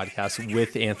episode of the podcast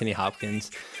with Anthony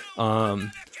Hopkins. You're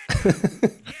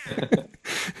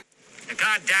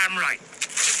goddamn right.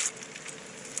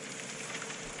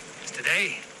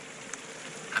 Today,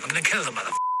 I'm gonna kill the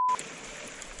motherfucker.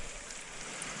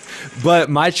 But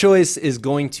my choice is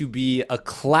going to be a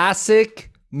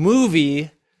classic movie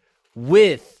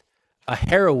with a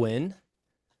heroine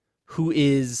who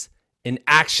is an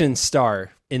action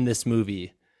star in this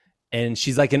movie. And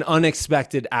she's like an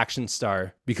unexpected action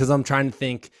star because I'm trying to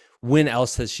think, when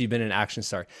else has she been an action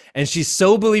star? And she's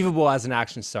so believable as an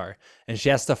action star. And she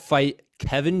has to fight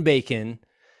Kevin Bacon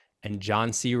and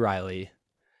John C. Reilly.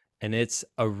 and it's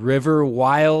A River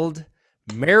Wild.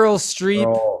 Meryl Streep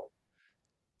Oh,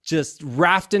 just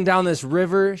rafting down this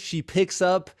river. She picks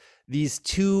up these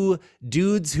two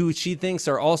dudes who she thinks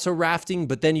are also rafting,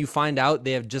 but then you find out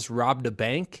they have just robbed a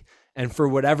bank. And for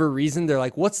whatever reason, they're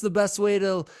like, what's the best way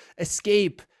to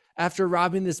escape after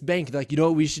robbing this bank? They're like, you know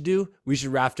what we should do? We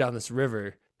should raft down this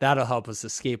river. That'll help us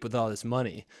escape with all this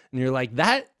money. And you're like,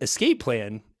 that escape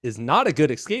plan is not a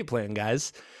good escape plan,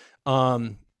 guys.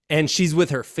 And she's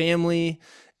with her family,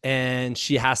 and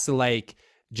she has to like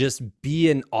just be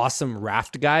an awesome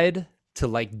raft guide to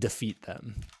like defeat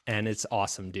them. And it's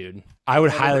awesome, dude. I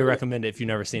would highly recommend it if you've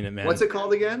never seen it, man. What's it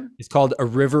called again? It's called A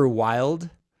River Wild.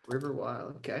 River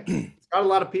Wild. Okay. It's got a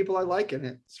lot of people I like in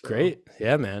it. So Great.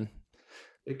 Yeah, man.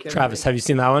 it can Travis, be. have you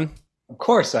seen that one? of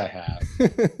course I have.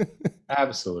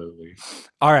 Absolutely.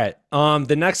 All right.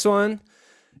 The next one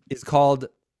is called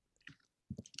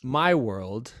My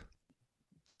World.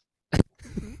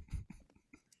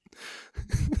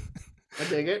 I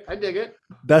dig it. I dig it.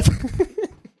 That's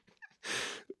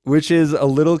which is a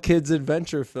little kid's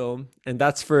adventure film, and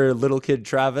that's for little kid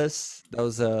Travis. That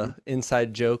was a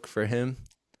inside joke for him,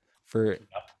 for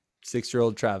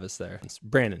 6-year-old Travis. There,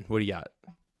 Brandon, what do you got?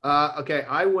 Okay,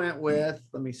 I went with.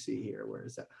 Let me see here. Where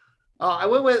is that? I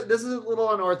went with. This is a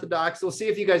little unorthodox. We'll see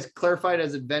if you guys clarify it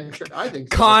as adventure. I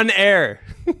think so. Con Air.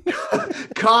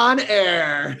 Con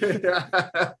Air.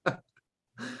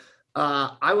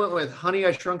 I went with Honey,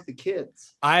 I Shrunk the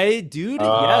Kids.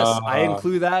 Yes, I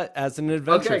include that as an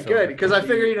adventure. Okay, film. good, because I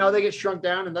figure they get shrunk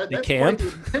down and that's camp? quite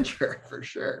the adventure for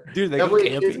sure. Dude, they go Definitely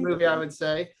a kids camping. movie, I would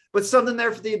say, but something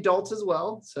there for the adults as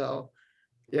well. So,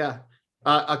 yeah,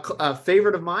 a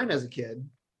favorite of mine as a kid.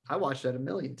 I watched that a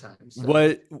million times. So.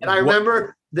 What? And I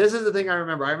remember, this is the thing I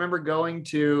remember. I remember going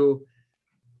to,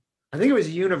 I think it was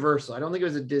Universal. I don't think it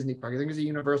was a Disney park. I think it was a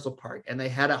Universal park. And they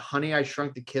had a Honey, I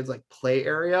Shrunk the Kids like play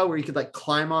area where you could like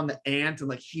climb on the ant and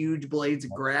like huge blades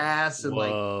of grass. And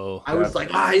Whoa. like, I was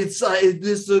like,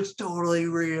 this looks totally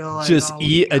real. Like, Just oh my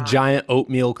eat a God. giant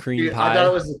oatmeal cream Dude, pie. I thought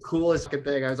it was the coolest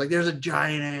thing. I was like, there's a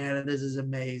giant ant and this is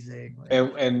amazing. Like,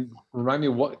 And remind me,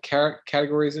 what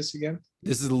category is this again?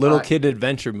 This is a little kid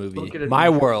adventure movie. Little kid My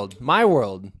adventure. World. My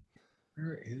World.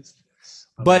 Where is this?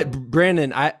 But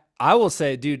Brandon, I will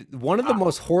say, dude, one of the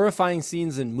most horrifying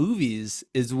scenes in movies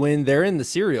is when they're in the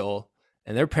cereal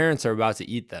and their parents are about to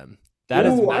eat them. That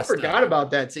is ooh, I messed forot up.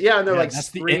 about that. Yeah, and they're Yeah, like that's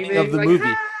the screaming ending of the like, movie.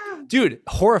 "Ah!" Dude,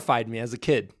 horrified me as a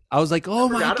kid. I was like, oh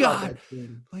my Forgot about God. that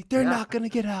scene. Like, they're Yeah. not going to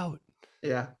get out.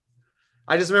 Yeah.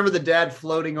 I just remember the dad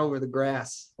floating over the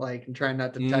grass, like, and trying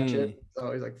not to touch it.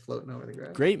 So he's like floating over the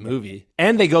grass. Great movie.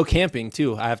 And they go camping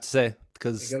too, I have to say,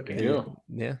 because They go camping.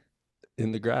 yeah,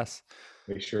 in the grass.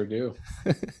 They sure do.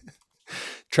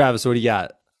 Travis, what do you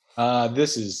got?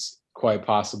 This is quite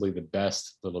possibly the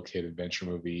best little kid adventure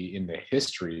movie in the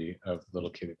history of little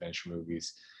kid adventure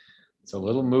movies. It's a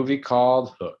little movie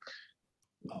called Hook.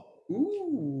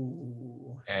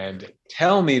 Ooh. And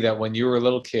tell me that when you were a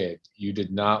little kid, you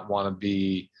did not want to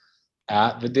be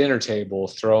at the dinner table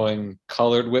throwing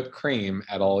colored whipped cream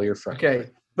at all your friends. Okay.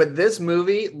 But this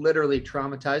movie literally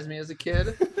traumatized me as a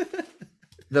kid.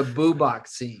 The boo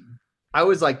box scene. I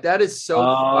was like, that is so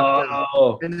fucked up.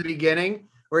 Oh, In the beginning,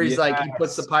 where he's like, he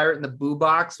puts the Yes. pirate in the boo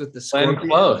box with the Glenn scorpion.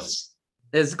 Close.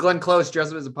 It's Glenn Close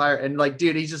dressed up as a pirate. And like,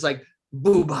 dude, he's just like,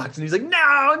 boo box. And he's like, no.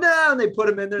 And they put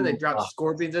him in there and they Boo drop box.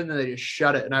 scorpions in and they just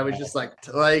shut it. And I was just like,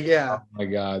 yeah. Oh my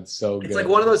God, so good. It's like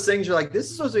one of those things you're like, this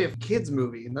is supposed to be a kid's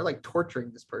movie. And they're like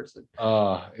torturing this person.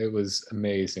 Oh, it was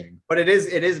amazing. But it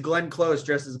is Glenn Close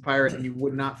dressed as a pirate and you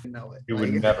would not know it. You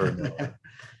would never know it.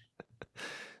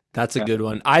 That's a good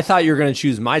one. I thought you were going to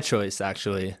choose my choice,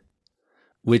 actually,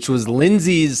 which was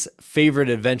Lindsay's favorite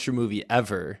adventure movie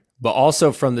ever, but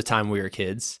also from the time we were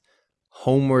kids,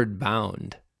 Homeward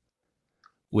Bound,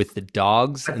 with the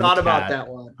dogs. I and thought the about cat. that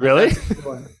one. Really? That's a good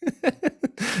one.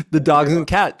 The dogs and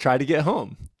cat try to get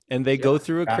home, and they go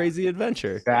through a Yeah. crazy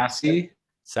adventure. Sassy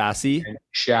Sassy and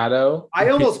Shadow. I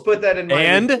almost put that in my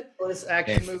and ridiculous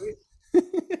action movie.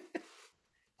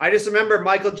 I just remember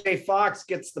Michael J. Fox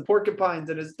gets the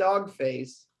porcupines in his dog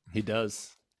face. he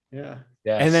does. Yeah.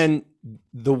 Yes. And then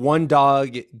the one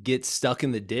dog gets stuck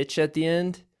in the ditch at the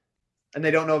end. And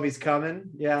they don't know if he's coming.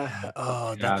 Yeah.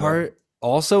 Oh, that Shadow. part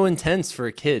also intense for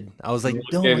a kid. I was like, The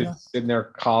no, kid no. is sitting there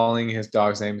calling his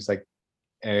dog's name. It's like,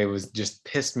 and it was just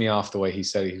pissed me off the way he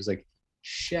said it. He was like,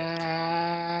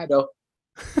 Shadow.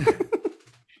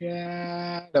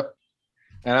 Shadow.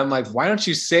 And I'm like, why don't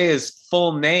you say his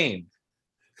full name?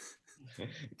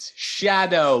 It's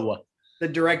Shadow. The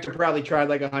director probably tried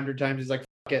like 100 times. He's like,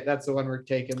 fuck it. That's the one we're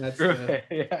taking. That's the,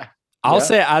 Yeah. I'll Yeah.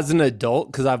 say as an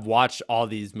adult, because I've watched all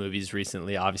these movies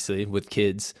recently, obviously with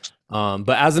kids.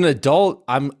 But as an adult,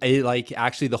 like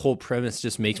actually the whole premise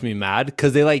just makes me mad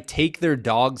because they like take their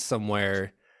dog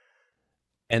somewhere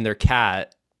and their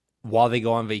cat while they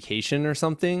go on vacation or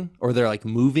something, or they're like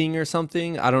moving or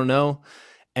something. I don't know.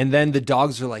 And then the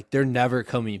dogs are like, they're never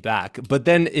coming back. But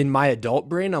then in my adult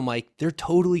brain, I'm like, they're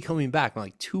totally coming back in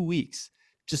like 2 weeks.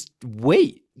 Just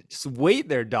wait. Just wait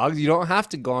there, dogs. You don't have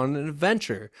to go on an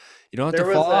adventure. You don't have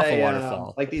to fall off a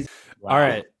waterfall. Like these. All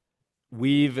right.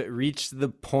 We've reached the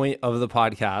point of the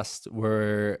podcast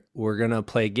where we're going to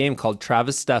play a game called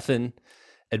Travis Steffen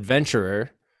Adventurer.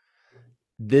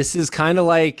 This is kind of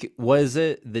like, what is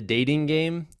it? The dating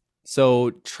game.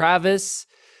 So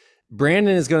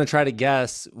Brandon is going to try to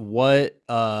guess what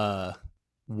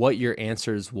your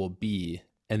answers will be.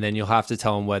 And then you'll have to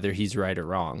tell him whether he's right or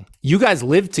wrong. You guys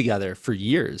lived together for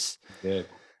years. Good.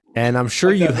 And I'm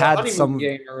sure Like you've the had honeymoon some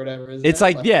game or whatever. Isn't it's it?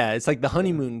 like, yeah, it's like the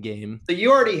honeymoon game. So you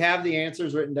already have the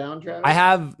answers written down, Travis? I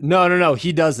have no,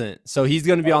 he doesn't. So he's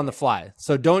going to be on the fly.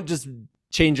 So don't just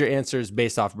change your answers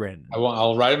based off Brandon.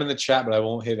 I'll write them in the chat, but I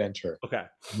won't hit enter. Okay.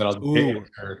 And then I'll Ooh. hit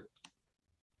enter.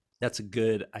 That's a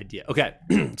good idea. Okay.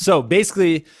 So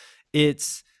basically,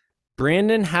 it's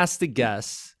Brandon has to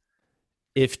guess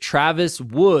if Travis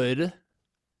would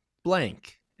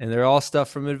blank. And they're all stuff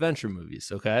from adventure movies.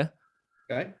 Okay.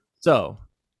 Okay. So,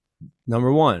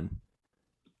 number one,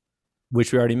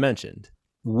 which we already mentioned,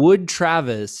 would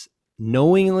Travis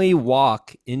knowingly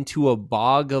walk into a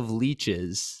bog of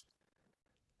leeches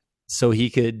so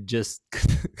he could just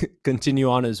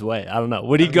continue on his way? I don't know.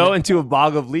 Would he go into a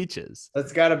bog of leeches?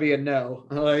 That's got to be a no.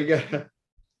 Like,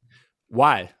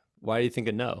 Why? Why do you think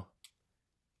a no?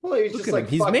 well, he was Look just at like, him.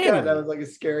 He's fuck manly. that. That was like a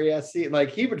scary ass scene.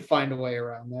 Like, he would find a way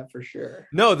around that for sure.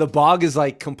 No, the bog is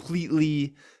like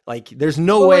completely like there's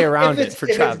no Well, way like, around if it for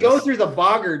if Travis. It's go through the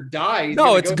bog or die. he's No,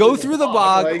 gonna it's go through the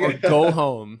bog like- or go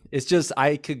home. It's just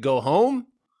I could go home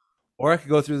or I could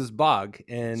go through this bog.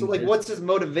 And So, like, what's his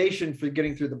motivation for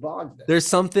getting through the bog then? there's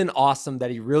something awesome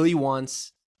that he really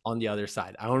wants on the other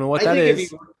side. I don't know what I that think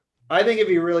is. I think if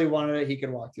he really wanted it, he could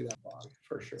walk through that bog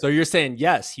for sure. So you're saying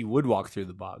yes, he would walk through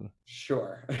the bog.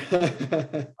 Sure.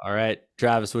 All right,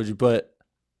 Travis, what'd you put?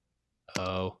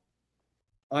 Oh,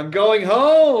 I'm going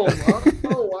home.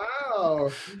 Oh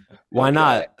wow. why Okay.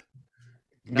 not?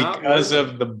 Not Because worth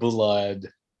of the blood.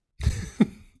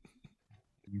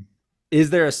 Is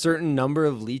there a certain number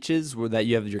of leeches where that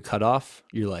you have your cutoff?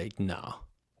 You're like, no.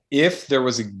 If there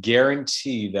was a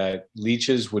guarantee that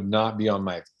leeches would not be on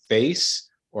my face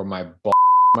or my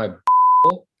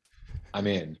ball, I'm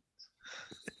in.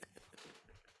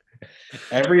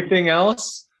 Everything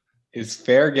else is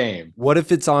fair game. What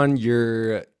if it's on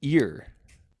your ear?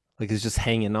 Like it's just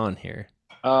hanging on here.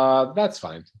 That's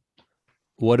fine.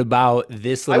 What about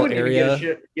this I little wouldn't even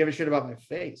area? give a shit about my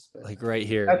face. But Like right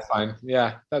here. That's fine.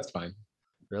 Yeah, that's fine.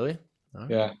 Really? All right.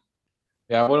 Yeah.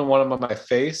 Yeah, I wouldn't want them on my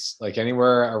face, like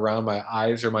anywhere around my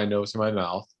eyes or my nose or my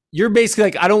mouth. You're basically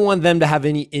like, I don't want them to have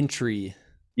any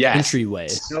Yes. entryway.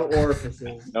 no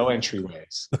orifices. No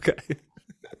entryways. Okay.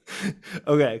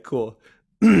 Okay, cool.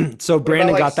 So What Brandon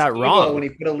about, got that Steve-O wrong. when he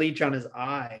put a leech on his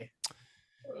eye.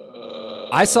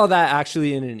 I saw that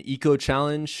actually in an eco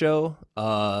challenge show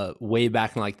way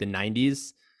back in like the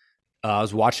 90s. I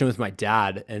was watching with my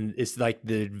dad, and it's like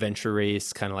the adventure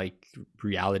race, kind of like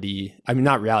reality. I mean,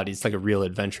 not reality, it's like a real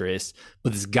adventure race.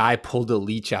 But this guy pulled a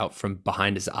leech out from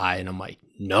behind his eye, and I'm like,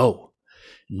 no.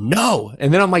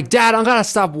 And then I'm like, Dad, I'm gonna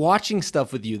stop watching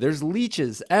stuff with you. There's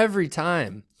leeches every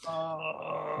time.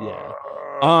 Yeah.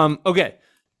 Okay.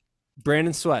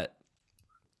 Brandon Sweat.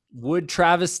 Would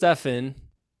Travis Steffen,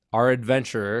 our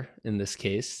adventurer in this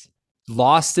case,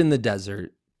 lost in the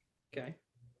desert, Okay.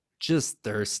 just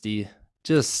thirsty,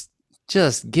 just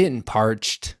getting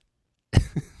parched,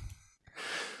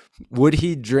 would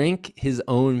he drink his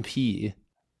own pee?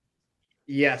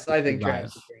 Yes, I think Right.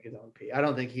 Travis would drink his own pee. I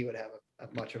don't think he would have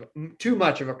too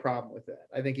much of a problem with that.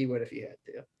 I think he would if he had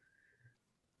to.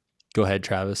 Go ahead,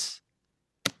 Travis.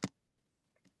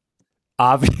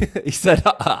 He said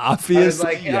I obviously. was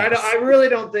like, yes. I really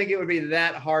don't think it would be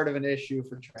that hard of an issue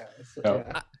for Travis. So, No.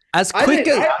 yeah. As I quick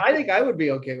think, as I think I would be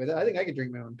okay with it. I think I could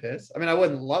drink my own piss. I mean, I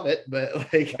wouldn't love it, but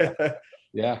like,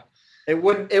 Yeah. it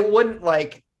wouldn't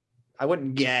like, I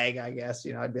wouldn't gag. I guess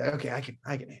I'd be like, okay, I can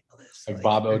handle this. Like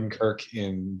Bob Odenkirk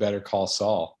in Better Call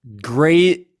Saul.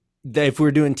 great, if we're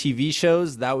doing TV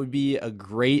shows, that would be a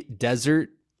great desert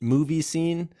movie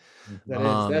scene.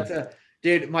 That's a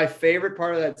dude. My favorite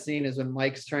part of that scene is when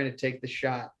Mike's trying to take the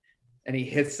shot and he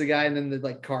hits the guy, and then the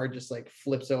like car just like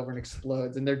flips over and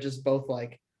explodes, and they're just both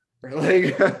like.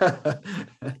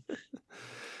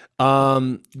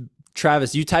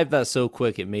 Travis, you typed that so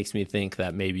quick it makes me think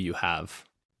that maybe you have.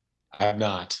 I've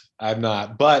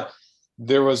not. But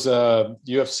there was a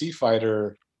UFC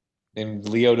fighter named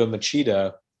Lyoto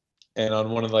Machida, and on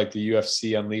one of like the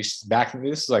UFC Unleashed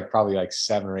this is like probably like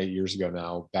 7 or 8 years ago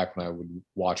now, back when I would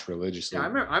watch religiously. Yeah,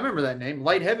 I remember that name.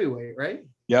 Light heavyweight, right?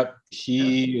 Yep.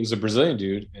 He was a Brazilian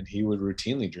dude, and he would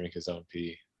routinely drink his own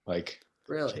pee, like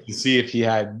Really? to see if he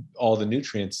had all the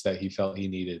nutrients that he felt he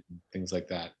needed, and things like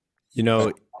that. You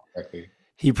know, Correctly.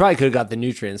 he probably could have got the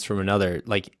nutrients from another,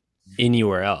 like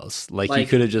anywhere else. Like he Like-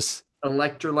 could have just,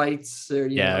 Electrolytes or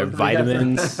yeah,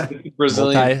 vitamins,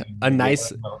 Brazilian, a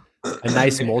nice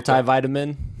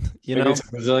multivitamin, you Maybe know? it's a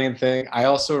Brazilian thing. I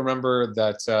also remember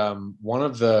that one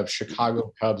of the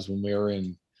Chicago Cubs, when we were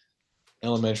in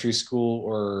elementary school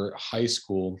or high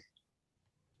school,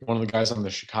 one of the guys on the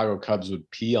Chicago Cubs would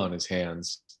pee on his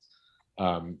hands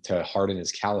to harden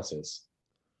his calluses.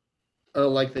 Oh,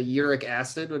 like the uric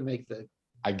acid would make the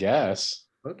I guess.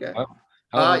 okay.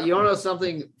 I don't You want to know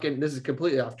something? Again, this is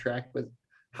completely off track, but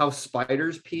how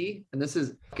spiders pee, and this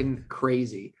is fucking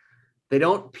crazy. They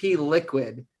don't pee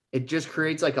liquid. It just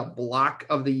creates like a block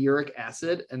of the uric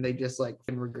acid, and they just like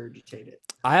can regurgitate it.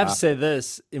 I have to say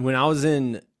this. When I was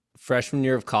in freshman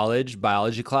year of college,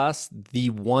 biology class, the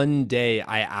one day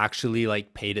I actually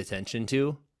like paid attention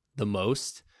to the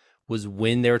most was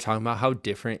when they were talking about how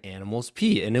different animals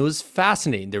pee. And it was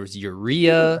fascinating. There was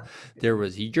urea, there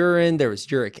was urine, there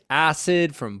was uric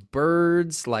acid from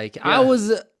birds. Like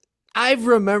I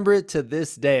remember it to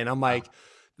this day. And I'm like,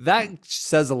 that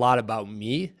says a lot about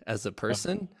me as a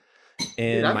person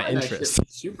and Dude, I my find that shit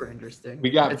interests. super interesting. We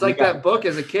It's like that book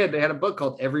as a kid. They had a book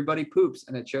called Everybody Poops,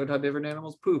 and it showed how different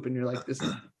animals poop. And you're like, this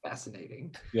is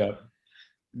fascinating. Yeah.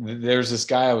 There's this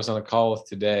guy I was on a call with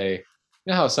today.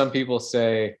 You know how some people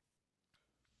say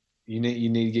you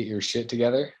need to get your shit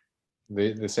together?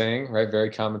 The saying, right?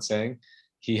 Very common saying.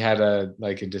 He had a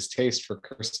distaste for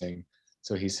cursing.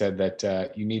 So he said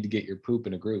that you need to get your poop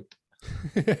in a group.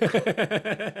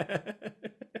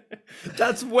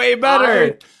 That's way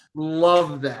better. I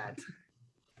love that.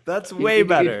 That's You way need to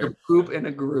get better. your poop in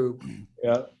a group.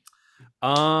 Yeah.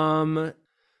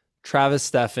 Travis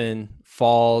Steffen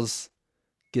falls,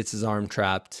 gets his arm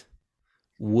trapped.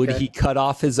 Would Okay. he cut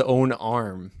off his own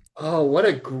arm? Oh, what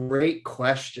a great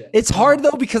question. It's hard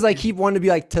though because I keep wanting to be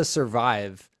like to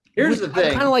survive. Here's the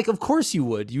thing. Kind of like, of course you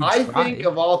would. You I try. think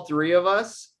of all three of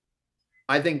us,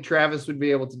 I think Travis would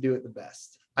be able to do it the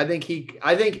best. I think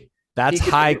That's he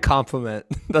could high do- compliment.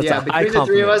 That's yeah, a high between the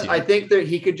three of compliment us, to you. I think that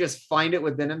he could just find it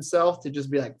within himself to just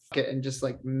be like, fuck it, and just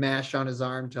like mash on his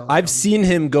arm till I've seen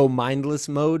him go mindless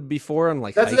mode before on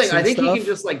like that's the hikes thing. I and think he stuff. can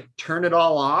just like turn it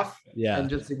all off Yeah. and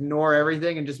just ignore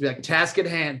everything and just be like task at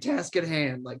hand.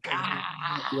 Like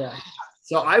yeah.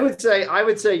 So I would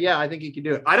say, yeah, I think he could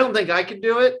do it. I don't think I could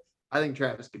do it. I think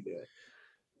Travis could do it.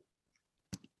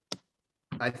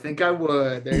 I think I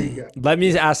would. There you go. Let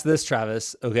me ask this,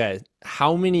 Travis. Okay.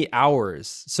 How many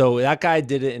hours? So that guy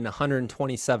did it in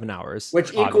 127 hours.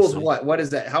 Which equals obviously. what? What is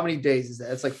that? How many days is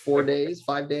that? It's like 4 days,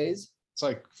 5 days. It's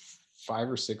like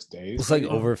 5 or 6 days. It's like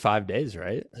over 5 days,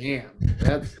 right? Damn.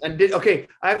 Okay,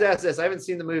 I have to ask this. I haven't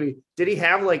seen the movie. Did he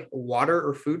have like water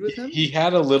or food with him? He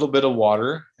had a little bit of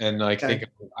water, and I Okay. think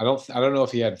I don't know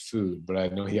if he had food, but I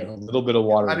know he had a little bit of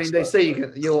water. I mean, they say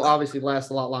you'll obviously last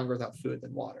a lot longer without food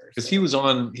than water. because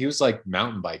so. he was like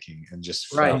mountain biking and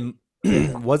just Right.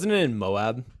 fell. Wasn't it in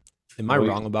Moab? Am I Oh, yeah.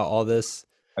 wrong about all this?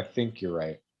 I think you're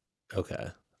right. Okay.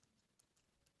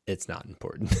 It's not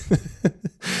important.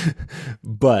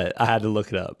 But I had to look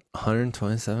it up.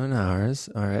 127 hours.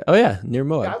 All right. Oh yeah, near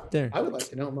Moab. There. I would like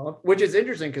to know more, which is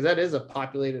interesting because that is a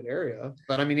populated area.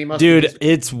 But I mean, he must. Dude, it's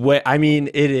it's way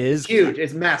it is huge.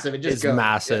 It's massive. It just it's goes.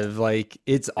 massive. Like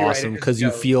it's You're right, awesome it just because you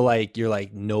goes. feel like you're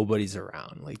like nobody's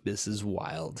around. Like this is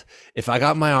wild. If I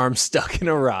got my arm stuck in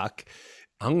a rock,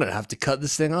 I'm gonna have to cut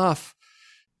this thing off.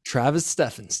 Travis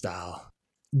Steffen style.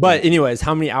 But anyways,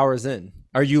 how many hours in?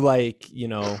 Are you like,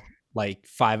 like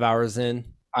 5 hours in?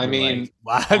 I You're mean, like,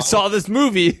 wow, I saw this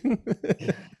movie.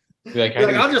 like, You're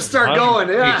like, I'll just start going.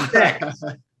 Yeah.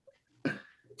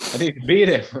 I need to beat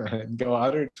it and go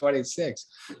 126.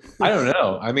 I don't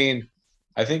know. I mean,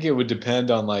 I think it would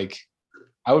depend on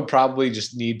I would probably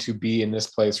just need to be in this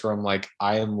place where I'm like,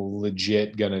 I am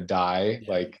legit gonna die,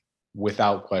 Yeah. like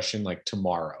without question, like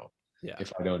tomorrow, Yeah.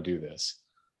 if I don't do this.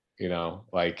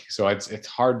 So it's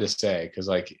hard to say because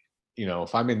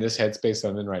if I'm in this headspace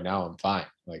I'm in right now, I'm fine.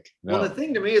 Like, no. Well, the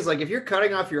thing to me is like if you're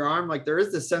cutting off your arm, like there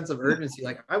is this sense of urgency.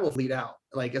 Like I will bleed out.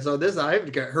 Like so, I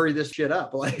have to hurry this shit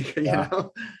up. Like Yeah.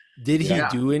 Did he Yeah.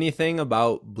 do anything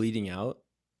about bleeding out?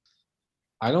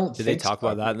 I don't. Did they think talk so.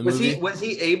 about that in the was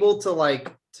movie? he able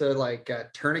to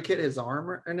tourniquet his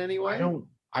arm in any way?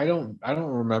 I don't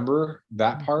remember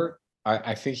that part.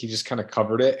 I think he just kind of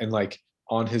covered it, and like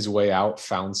on his way out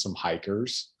found some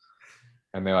hikers,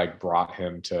 and they like brought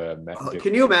him to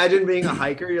Can you imagine being a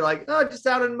hiker? You're like, oh, just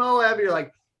out in Moab. You're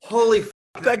like, holy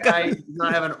that guy does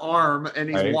not have an arm, and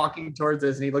he's walking towards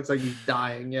us, and he looks like he's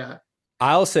dying. Yeah.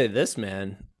 I'll say this,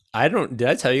 man. Did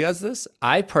I tell you guys this?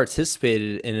 I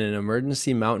participated in an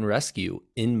emergency mountain rescue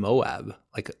in Moab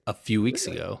like a few weeks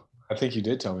ago. I think you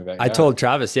did tell me that. I told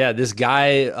Travis, this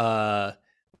guy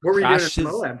what were you doing in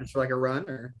Moab? Just for like a run,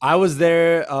 or? I was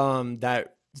there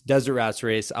that Desert Rats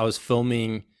race. I was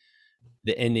filming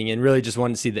the ending and really just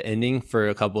wanted to see the ending for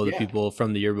a couple of the people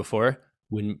from the year before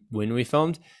when we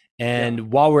filmed.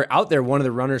 And while we're out there, one of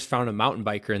the runners found a mountain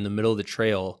biker in the middle of the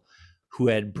trail who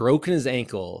had broken his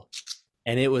ankle,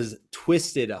 and it was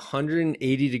twisted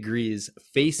 180 degrees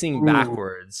facing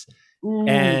backwards.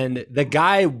 And the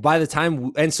guy, by the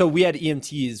time, and so we had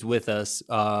EMTs with us,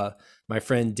 my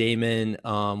friend Damon,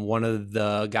 one of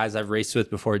the guys I've raced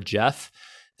with before, Jeff,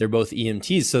 they're both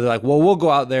EMTs. So they're like, well, we'll go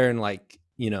out there and like,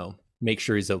 make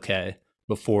sure he's okay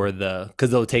before because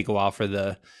they'll take a while for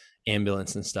the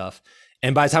ambulance and stuff.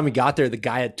 And by the time we got there, the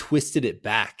guy had twisted it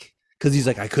back because he's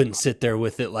like, I couldn't sit there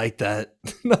with it like that.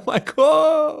 And I'm like,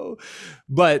 whoa.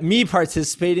 But me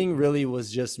participating really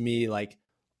was just me like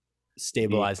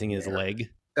stabilizing his leg.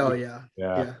 Oh, yeah.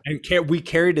 And we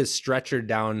carried his stretcher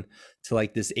down to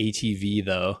like this ATV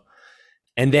though.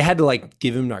 And they had to like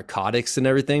give him narcotics and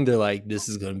everything. They're like, this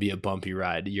is going to be a bumpy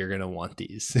ride. You're going to want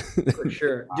these. For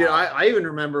sure. Dude, I even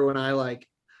remember when I like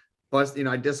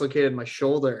I dislocated my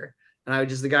shoulder. And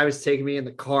the guy was taking me in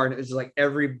the car, and it was just like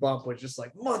every bump was just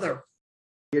like, mother,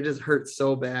 it just hurt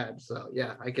so bad. So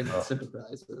yeah, I can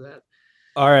sympathize with that.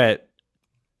 All right.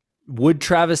 Would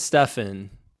Travis Steffen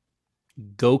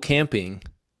go camping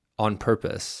on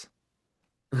purpose?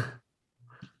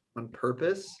 On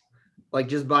purpose? Like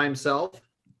just by himself?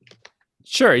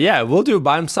 Sure. Yeah. We'll do it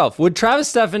by himself. Would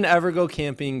Travis Steffen ever go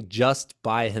camping just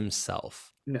by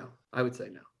himself? No, I would say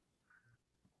no.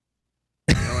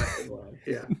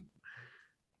 Yeah.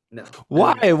 No.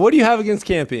 Why? What do you have against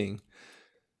camping?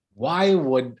 Why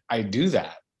would I do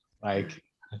that? Like,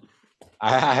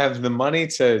 I have the money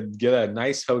to get a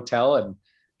nice hotel and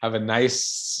have a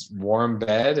nice warm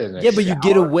bed and but you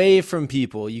get away from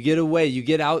people. You get away. You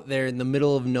get out there in the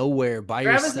middle of nowhere by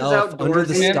yourself under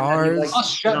the stars. I'll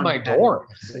shut my door.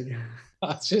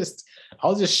 I'll just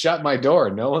shut my door.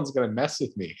 No one's gonna mess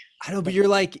with me. I know, but you're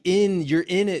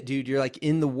in it, dude. You're like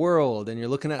in the world and you're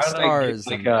looking at stars.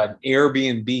 Like an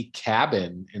Airbnb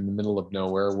cabin in the middle of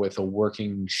nowhere with a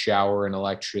working shower and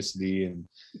electricity and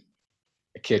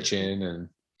a kitchen and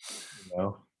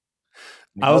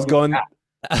I was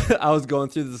going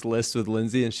through this list with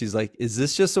Lindsay, and she's like, is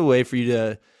this just a way for you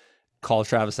to call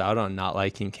Travis out on not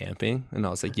liking camping? And I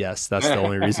was like, yes, that's the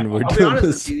only reason we're doing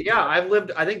this. Yeah,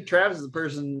 I think Travis is the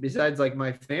person, besides like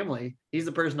my family, he's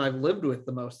the person I've lived with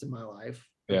the most in my life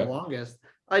for the longest.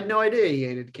 I had no idea he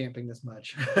hated camping this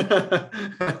much. I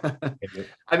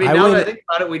mean, now that I think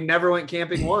about it, we never went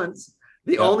camping once.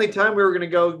 The only time we were going to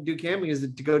go do camping is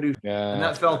to go do, and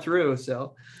that fell through.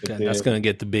 So that's going to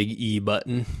get the big E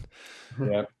button.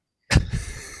 Yeah.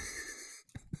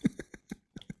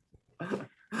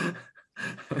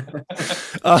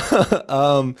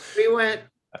 We went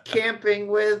camping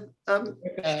with a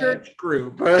church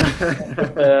group.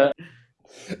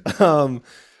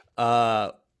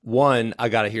 One, I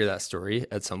got to hear that story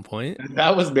at some point.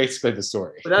 That was basically the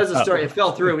story. But that was the story. It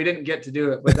fell through. We didn't get to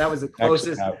do it, but that was the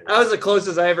closest. That was the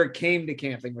closest I ever came to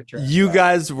camping with Travis. You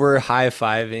guys were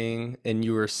high-fiving, and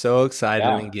you were so excited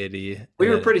and giddy. We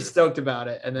were pretty stoked about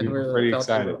it, and then we were pretty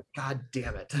excited. God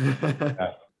damn it!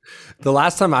 The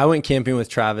last time I went camping with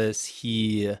Travis,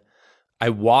 I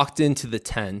walked into the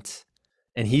tent,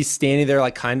 and he's standing there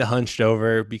like kind of hunched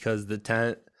over because the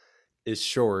tent is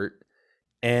short.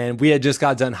 And we had just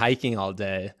got done hiking all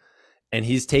day, and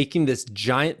he's taking this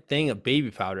giant thing of baby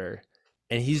powder,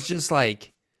 and he's just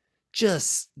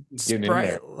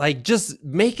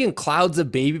making clouds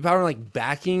of baby powder, like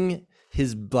backing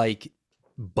his like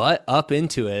butt up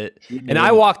into it. And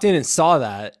I walked in and saw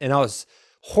that, and I was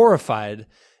horrified.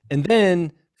 And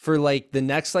then for like the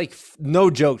next, like,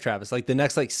 no joke, Travis, like the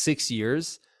next like 6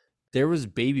 years, there was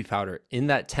baby powder in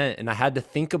that tent. And I had to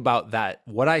think about that,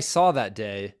 what I saw that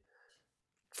day,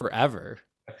 forever.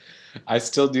 I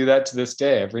still do that to this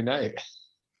day every night.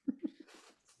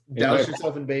 Douse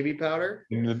yourself in baby powder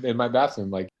in my bathroom.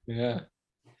 Like,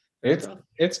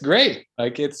 it's great.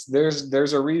 Like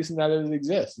there's a reason that it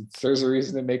exists. There's a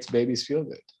reason it makes babies feel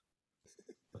good.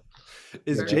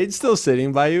 Is Jade still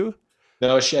sitting by you?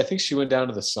 No, I think she went down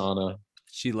to the sauna.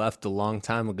 She left a long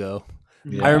time ago.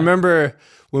 Yeah. I remember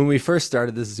when we first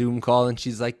started this Zoom call, and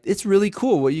she's like, "It's really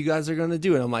cool what you guys are gonna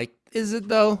do," and I'm like, "Is it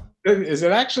though?" Is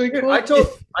it actually Dude, cool?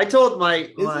 I told my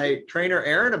Is trainer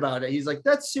Aaron about it. He's like,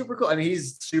 that's super cool. I mean,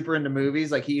 he's super into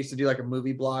movies. Like he used to do like a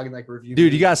movie blog and like review. Dude, you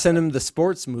movies. gotta send him the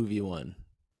sports movie one.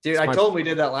 Dude, it's I my- told him we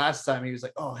did that last time. He was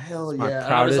like, "Oh hell my yeah!"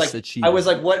 And I was proudest like,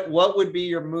 achievement. what would be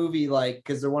your movie like?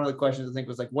 Because one of the questions I think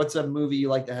was like, what's a movie you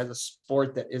like that has a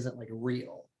sport that isn't like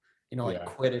real? You know, like Yeah.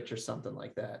 Quidditch or something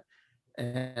like that.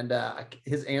 And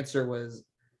his answer was,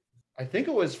 I think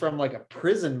it was from like a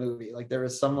prison movie. Like there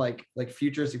was some like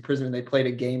futuristic prison and they played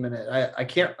a game in it. I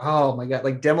can't. Oh my god,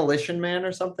 like Demolition Man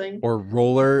or something. Or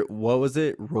roller, what was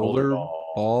it? Roller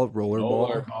ball, roller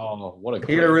ball. Oh, what a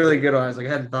He had a great- really good one. I was like,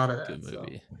 I hadn't thought of that. Good so.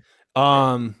 movie.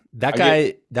 That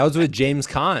guy, that was with James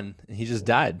Caan, and he just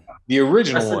died. the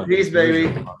original Rest in one. peace, the original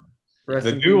baby. one. Rest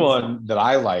The in new peace. one that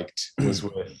I liked was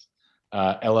with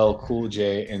LL Cool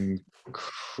J and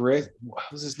Chris. What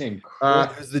was his name?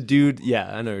 It was the dude.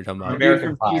 Yeah, I know what you're talking The about. dude American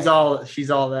from Pie. she's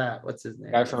all that. What's his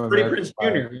name? Guy from Freddie American Prinze Pie.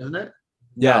 Jr., isn't it?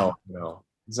 Yeah. No,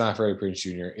 it's not Freddie Prinze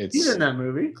Jr. It's He's in that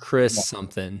movie. Chris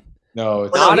something. no,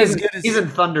 it's Not he's as in- good as- he's in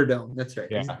Thunderdome. That's right.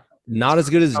 yeah. Not as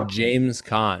good as James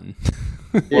Caan.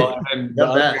 Well, and the The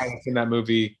other best. guy that's in that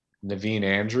movie, Naveen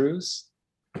Andrews,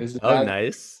 is the Oh, guy.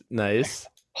 nice, nice.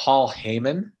 Paul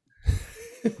Heyman,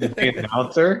 the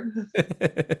announcer.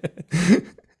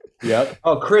 Yep,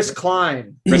 Oh, Chris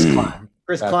Klein. Chris Klein,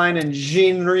 Chris That's- Klein and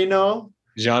Jean Reno.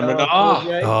 Jean Uh, Reno.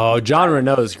 OJ, Oh, John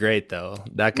Renault is great though.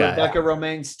 That guy. Rebecca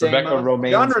Romaine Stamos. Rebecca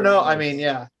Romaine John Reno. Stamos. I mean,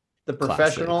 yeah, The Classic.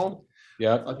 Professional.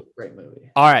 Yep. Fucking great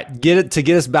movie. All right, get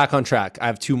us back on track. I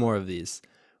have two more of these.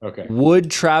 Okay.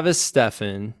 Would Travis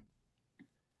Steffen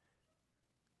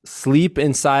sleep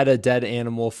inside a dead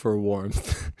animal for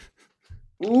warmth?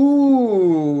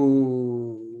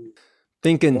 Ooh.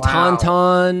 Thinking Wow.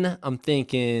 Tauntaun. I'm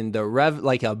thinking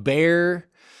like a bear.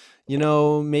 You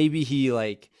know, maybe he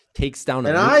like takes down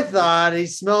And a I thought he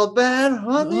smelled bad on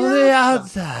on the the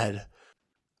outside. outside.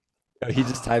 He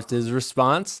just typed his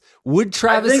response. Would I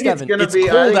Travis think it's Steffen? gonna It's be.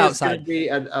 I cold think it's outside. gonna be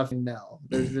a no.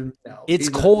 There's no. It's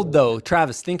He's not cold doing though,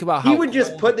 Travis. Think about He how would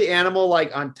just cold- put the animal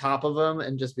like on top of him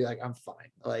and just be like, I'm fine.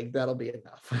 Like that'll be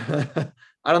enough.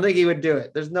 I don't think he would do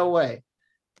it. There's no way.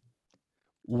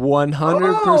 100%.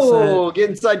 Oh, get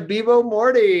inside Bebo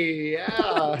Morty.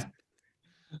 Yeah.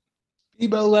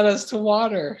 Ebo led us to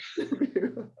water.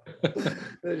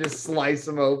 They just slice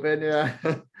him open. Yeah.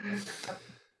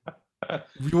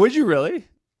 Would you really?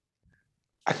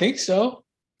 I think so.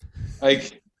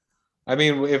 Like, I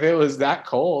mean, if it was that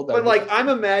cold, But like I'm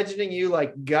imagining you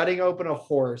like gutting open a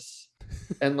horse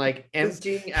and like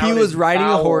emptying out. He was its riding a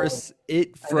bowels horse. It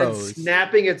and then froze.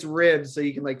 snapping its ribs so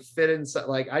you can like fit inside.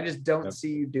 Like I just don't Yep. see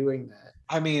you doing that.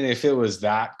 I mean, if it was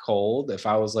that cold, if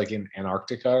I was like in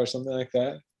Antarctica or something like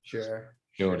that, Sure.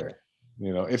 doing Sure. it.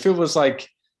 You know, if it was like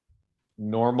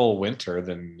normal winter,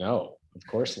 then no, of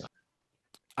course not.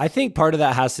 I think part of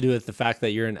that has to do with the fact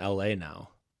that you're in LA now.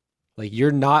 Like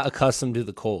you're not accustomed to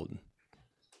the cold.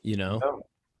 You know? No,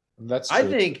 that's true.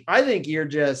 I think you're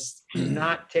just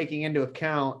not taking into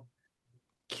account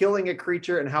killing a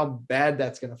creature and how bad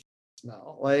that's gonna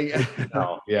smell. Like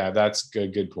No, yeah, that's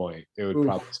good point. It would Oof.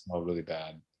 probably smell really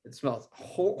bad. it smells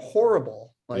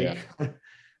horrible. Like Yeah.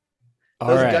 All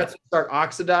those right. guts would start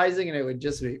oxidizing and it would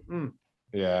just be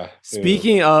Yeah.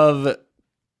 Speaking of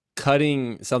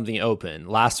cutting something open,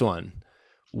 last one.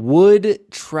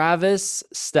 Would Travis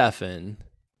Steffen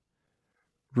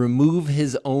remove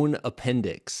his own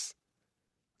appendix?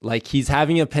 Like he's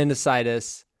having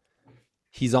appendicitis.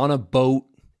 He's on a boat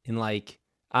in like,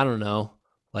 I don't know,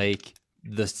 like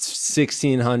the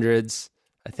 1600s,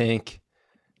 I think,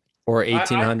 or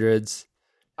 1800s.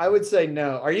 I would say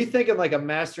no. Are you thinking like a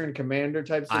master and commander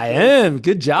type I situation? am.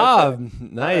 Good job.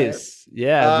 Nice.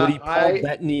 Yeah. Would he Paul I-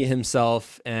 Bettany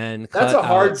himself and That's cut a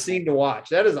hard out- scene to watch.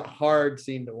 That is a hard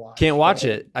scene to watch. Can't watch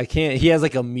it. I can't. He has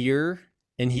like a mirror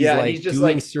and he's Yeah, like he's just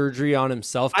doing like- surgery on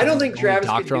himself. I don't 'cause think he's the only Travis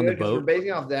could doctor do on it the because we're boat.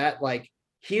 basing off that. Like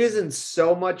he is in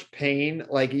so much pain,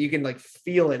 like you can like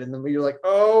feel it, and then you're like,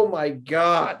 oh my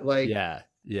god, like Yeah.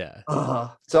 Yeah.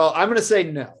 So I'm gonna say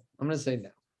no. I'm gonna say no.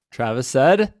 Travis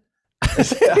said,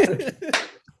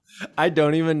 I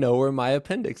don't even know where my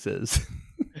appendix is.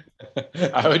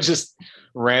 I would just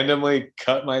randomly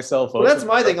cut myself Well, open. that's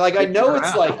my thing. Like I know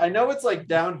it's Around. like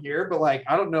down here, but like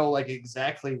I don't know like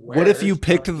exactly where. What if you It's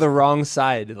picked not- the wrong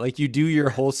side? Like you do your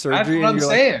whole That's surgery what and I'm you're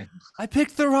saying. like, I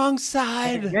picked the wrong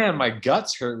side. Man, my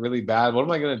guts hurt really bad. What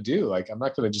am I gonna do? Like, I'm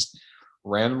not gonna just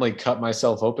randomly cut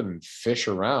myself open and fish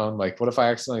around. Like, what if I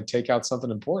accidentally take out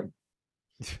something important?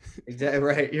 Exactly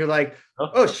right? You're like,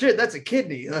 oh shit, that's a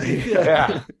kidney. Like,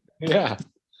 Yeah, yeah.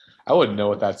 I wouldn't know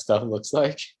what that stuff looks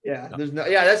like. Yeah, there's no.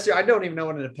 Yeah, that's. I don't even know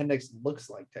what an appendix looks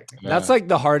like technically. That's like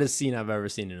the hardest scene I've ever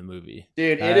seen in a movie.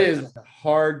 Dude, That- it is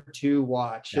hard to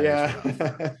watch. That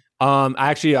is Yeah.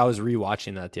 Actually, I was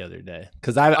rewatching that the other day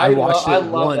because I watched I it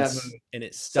love that once movie. and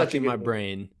it stuck Such a in good my movie.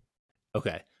 brain.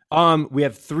 Okay. We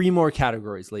have 3 more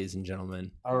categories, ladies and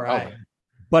gentlemen. All right.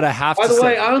 But I have By to the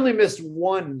way, say, I only missed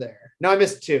 1 there. No, I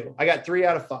missed 2. I got 3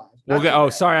 out of 5. Not okay. too Oh,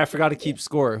 bad. sorry, I forgot to keep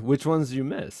score. Which ones did you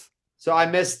miss? So I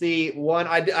missed the one.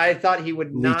 I thought he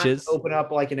would not Leeches? open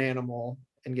up like an animal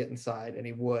and get inside, and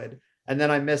he would. And then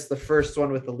I missed the first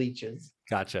one with the leeches.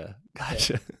 Gotcha.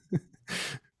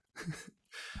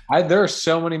 There are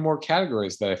so many more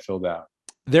categories that I filled out.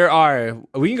 There are.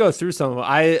 We can go through some of them.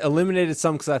 I eliminated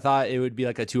some because I thought it would be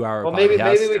like a 2-hour. Well, maybe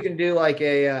podcast. we can do like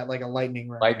a lightning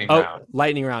round. Lightning Oh, round.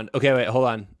 lightning round. Okay, wait, hold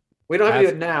on. We don't have to do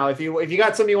I've- it now. If you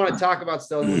got something you want to talk about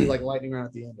still, we'll do like lightning round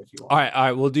at the end if you want. All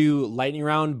right. We'll do lightning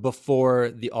round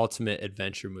before the ultimate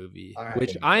adventure movie, All right.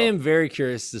 which I am very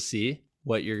curious to see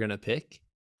what you're gonna pick.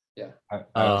 I don't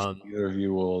Um, think either of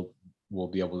you will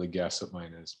be able to guess what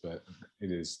mine is, but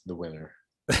it is the winner.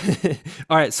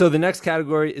 All right. So the next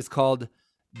category is called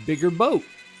Bigger Boat,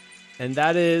 and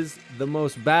that is the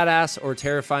most badass or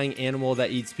terrifying animal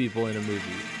that eats people in a movie.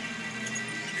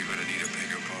 You're gonna need a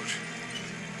bigger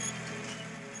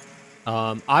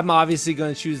boat. I'm obviously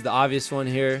going to choose the obvious one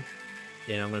here,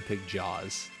 and I'm going to pick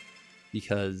Jaws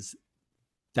because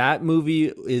that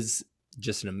movie is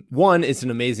just one, it's an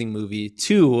amazing movie.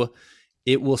 2,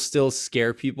 it will still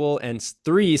scare people. And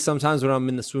 3, sometimes when I'm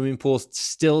in the swimming pool,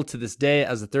 still to this day,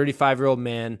 as a 35-year-old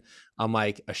man, I'm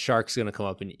like, a shark's going to come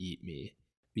up and eat me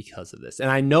because of this. And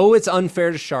I know it's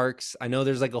unfair to sharks. I know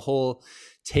there's like a whole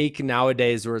take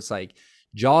nowadays where it's like,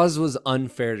 Jaws was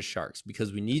unfair to sharks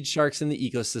because we need sharks in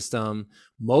the ecosystem.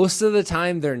 Most of the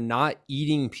time, they're not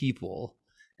eating people.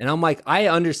 And I'm like, I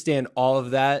understand all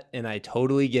of that and I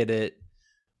totally get it.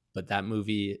 But that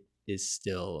movie is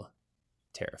still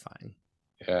terrifying.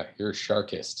 Yeah, you're a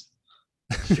sharkist.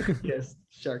 Sharkist.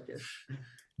 Sharkist.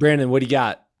 Brandon, what do you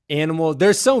got? Animal.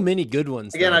 There's so many good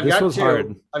ones. Again, though. I've This got was 2.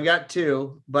 hard. I've got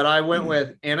 2, but I went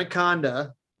with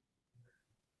Anaconda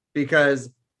because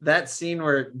that scene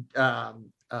where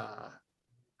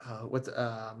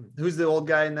who's the old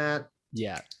guy in that?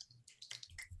 Yeah.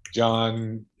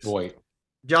 John Voight.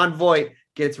 John Voight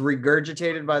gets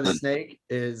regurgitated by the snake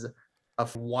is a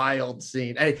wild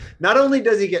scene. And not only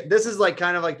does he get, this is like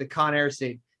kind of like the Con Air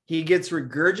scene. He gets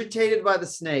regurgitated by the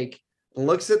snake,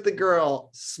 looks at the girl,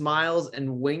 smiles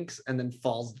and winks, and then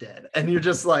falls dead. And you're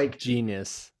just like,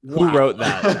 Genius. Wow. Who wrote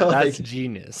that? That's Like,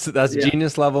 genius. That's yeah.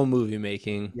 genius level movie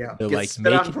making. yeah, To gets like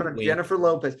spit out in make front of wink. Jennifer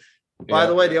Lopez. By Yeah.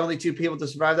 the way, the only 2 people to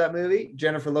survive that movie,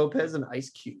 Jennifer Lopez and Ice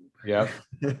Cube. Yep.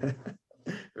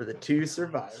 Are the 2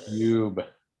 survivors. Cube.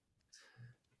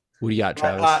 What do you got,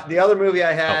 Travis? The other movie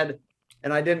I had,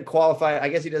 and I didn't qualify. I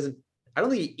guess he doesn't. I don't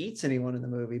think he eats anyone in the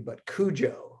movie, but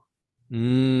Cujo.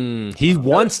 He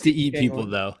wants to eat King people,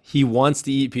 one. though. He wants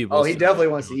to eat people. Oh, he so- definitely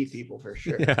wants to eat people for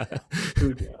sure. Yeah.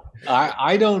 Cujo.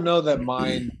 I don't know that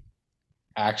mine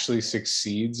actually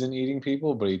succeeds in eating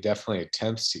people, but he definitely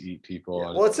attempts to eat people.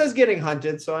 Yeah. Well, it says getting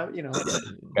hunted, so I'm,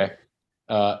 Okay.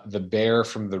 The bear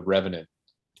from The Revenant.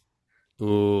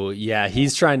 Ooh, yeah,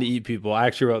 he's trying to eat people. I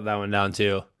actually wrote that one down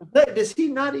too. Does he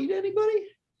not eat anybody?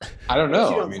 I don't You know.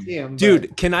 I don't mean, see him, but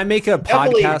Dude, can I make a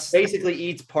definitely podcast? basically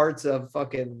eats parts of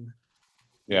fucking.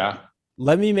 yeah.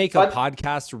 Let me make a But-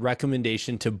 podcast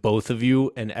recommendation to both of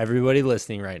you and everybody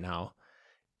listening right now.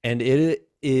 And it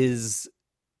is,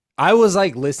 I was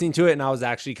like listening to it and I was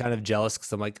actually kind of jealous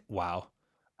because I'm like, wow,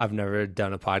 I've never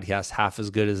done a podcast half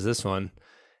as good as this one.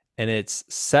 And it's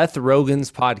Seth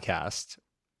Rogen's podcast.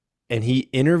 And he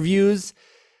interviews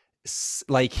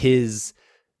like his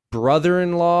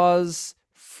brother-in-law's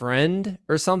friend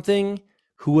or something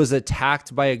who was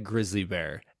attacked by a grizzly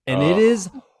bear. And it is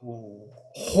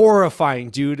horrifying,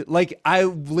 dude. Like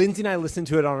Lindsay and I listened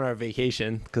to it on our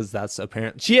vacation because that's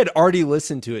apparent. She had already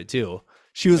listened to it too.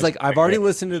 She was like, I've already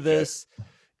listened to this.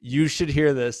 You should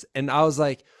hear this. And I was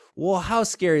like, well, how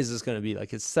scary is this going to be?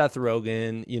 Like, it's Seth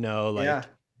Rogen, like Yeah.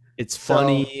 it's So-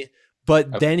 funny.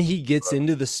 But then he gets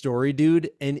into the story,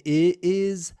 dude, and it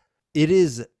is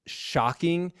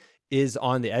shocking. Is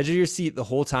on the edge of your seat the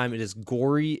whole time. It is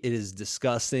gory. It is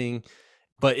disgusting,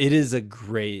 but it is a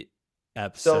great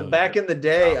episode. So back in the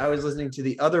day, I was listening to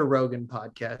the other Rogan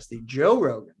podcast, the Joe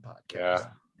Rogan podcast, Yeah.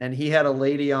 and he had a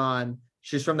lady on.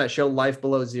 She's from that show Life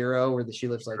Below Zero, where she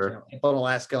lives like Sure. up in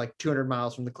Alaska, like 200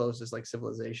 miles from the closest like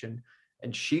civilization,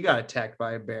 and she got attacked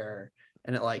by a bear,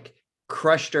 and it like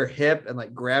crushed her hip and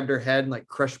like grabbed her head and like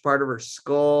crushed part of her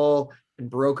skull and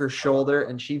broke her shoulder,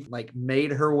 and she like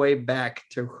made her way back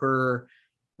to her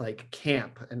like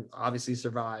camp and obviously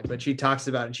survived, but she talks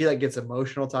about it and she like gets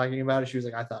emotional talking about it. She was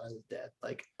like, I thought I was dead.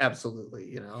 Like, absolutely,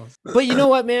 you know. But you know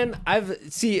what, man?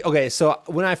 Okay, so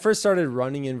when I first started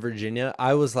running in Virginia,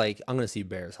 I was like, I'm gonna see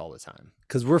bears all the time.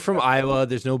 Because we're from Iowa.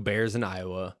 There's no bears in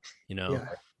Iowa, you know. Yeah.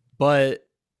 But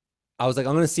I was like,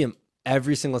 I'm gonna see them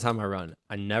every single time I run.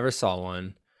 I never saw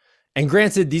one. And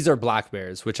granted, these are black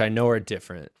bears, which I know are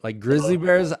different. Like grizzly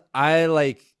bears, I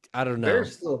don't know.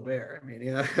 Bear's still a bear. I mean,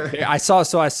 yeah. I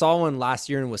saw one last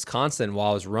year in Wisconsin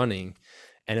while I was running,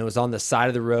 and it was on the side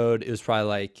of the road. It was probably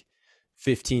like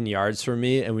 15 yards from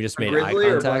me, and we just made eye grizzly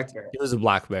or contact. black bear? It was a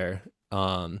black bear.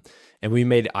 And we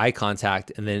made eye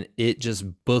contact, and then it just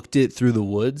booked it through the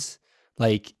woods.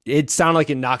 Like it sounded like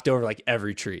it knocked over like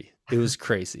every tree. It was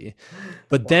crazy.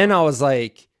 But then I was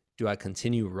like, do I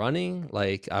continue running?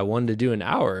 Like I wanted to do an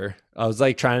hour. I was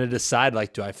like trying to decide,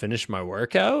 like, do I finish my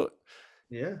workout?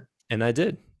 Yeah. And I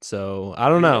did. So I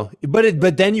don't know.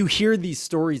 But then you hear these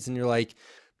stories and you're like,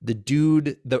 the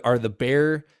dude the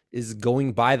bear is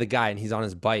going by the guy and he's on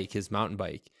his bike, his mountain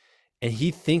bike, and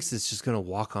he thinks it's just gonna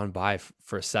walk on by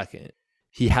for a second.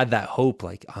 He had that hope,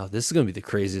 like, oh, this is gonna be the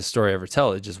craziest story I ever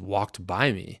tell. It just walked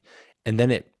by me, and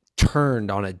then it turned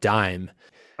on a dime.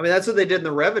 I mean, that's what they did in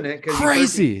The Revenant.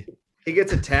 Crazy. He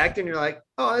gets attacked and you're like,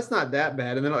 oh, that's not that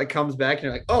bad. And then it like comes back and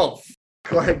you're like, oh,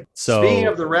 like, So speaking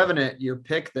of The Revenant, your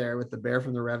pick there with the bear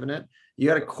from The Revenant, you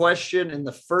had a question in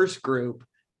the first group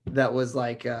that was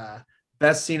like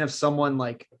best scene of someone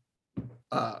like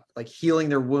healing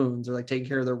their wounds or like taking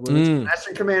care of their wounds.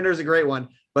 Master Commander is a great one,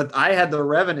 but I had The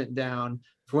Revenant down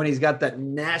for when he's got that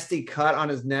nasty cut on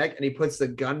his neck and he puts the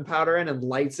gunpowder in and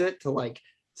lights it to like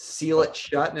seal it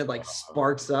shut, and it like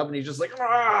sparks up and he's just like,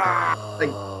 like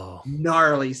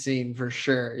gnarly scene for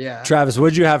sure. Yeah. Travis,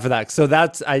 what'd you have for that? So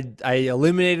that's I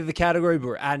eliminated the category, but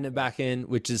we're adding it back in,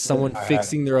 which is someone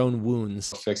fixing their own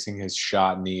wounds. Fixing his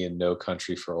shot knee in No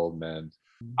Country for Old Men.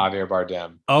 Javier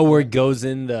Bardem. Oh, where it goes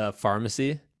in the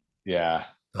pharmacy. Yeah.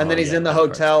 And then Oh, he's yeah, in the that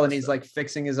part's hotel and messed he's up. like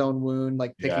fixing his own wound,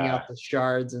 like picking Yeah. out the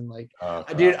shards and like, Oh,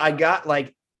 dude,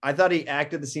 God. I thought he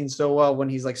acted the scene so well when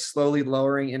he's like slowly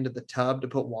lowering into the tub to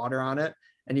put water on it.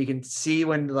 And you can see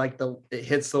when like it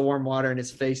hits the warm water and his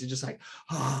face is just like,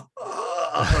 yeah.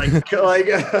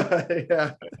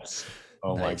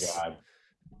 Oh Nice. my God.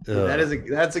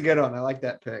 That's a good one. I like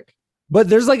that pick. But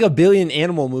there's like a billion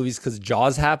animal movies because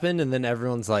Jaws happened, and then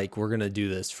everyone's like, we're gonna do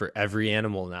this for every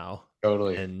animal now.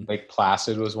 Totally. And Lake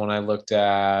Placid was one I looked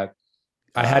at.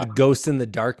 I had Ghost in the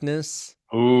Darkness.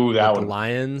 Ooh, that with the one.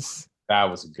 lions. That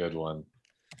was a good one.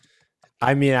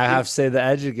 I mean, I have to say The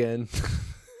Edge again.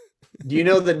 Do you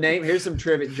know the name? Here's some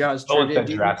trivia, Jaws Oh, trivia. it's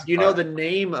Do Jurassic you know Park. the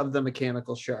name of the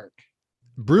mechanical shark?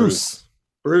 Bruce.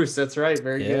 Bruce, that's right.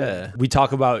 Very good. Yeah. We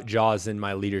talk about Jaws in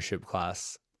my leadership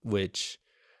class, which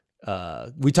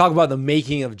we talk about the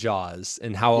making of Jaws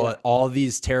and how all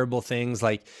these terrible things,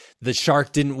 like the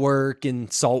shark didn't work in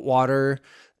salt water.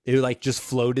 It like just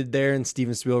floated there, and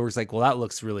Steven Spielberg's like, well, that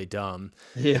looks really dumb.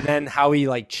 Yeah. And then how he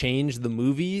like changed the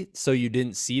movie so you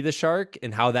didn't see the shark,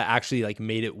 and how that actually like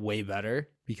made it way better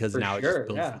because For now it sure, just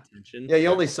builds yeah. the tension. Yeah, you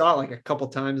only saw it like a couple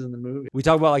times in the movie. We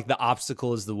talk about like the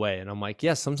obstacle is the way, and I'm like,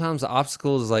 yeah, sometimes the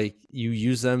obstacles like you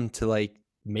use them to like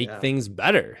make Yeah. things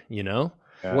better, you know?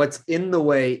 Yeah. What's in the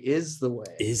way is the way.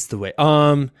 Is the way.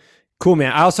 Cool,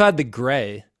 man. I also had the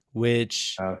Gray,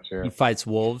 which Oh, sure. he fights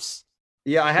wolves.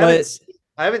 Yeah, I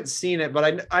haven't seen it,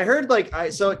 but I heard like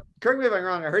so correct me if I'm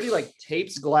wrong. I heard he like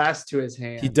tapes glass to his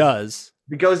hand. He does.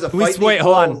 He goes to Can we fight. wait, these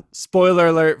hold on. wolves. Spoiler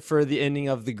alert for the ending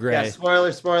of the Gray. Yeah,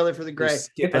 spoiler for the Gray.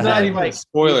 skip And It's ahead. not then, even like, a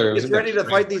spoiler. It was He's in the ready to trailer.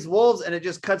 fight these wolves, and it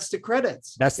just cuts to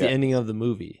credits. That's the Yeah. ending of the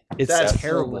movie. It's That's so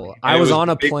terrible. lame. I And it was on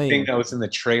a the big plane. thing that was in the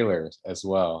trailer as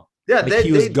well. Yeah, Like,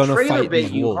 he was gonna trailer fight bait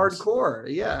these you wolves. hardcore.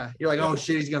 Yeah, you're like, oh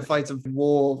shit, he's gonna fight some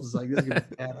wolves. Like this is gonna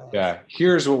be badass. Yeah.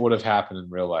 Here's what would have happened in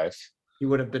real life. He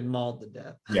would have been mauled to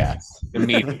death. Yes.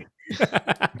 Immediately.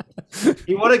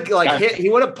 He would have like Yeah. He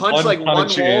would have punched One like one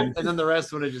punch wolf, in. and then the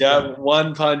rest would have just. Yeah, gone.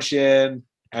 one punch in,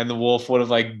 and the wolf would have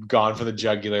like gone for the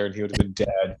jugular, and he would have been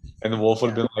dead. And the wolf would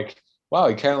have been like, "Wow,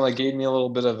 he kind of like gave me a little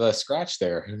bit of a scratch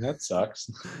there, and that sucks."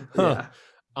 Huh. Yeah.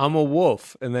 I'm a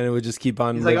wolf, and then it would just keep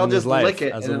on He's living like, I'll his just life lick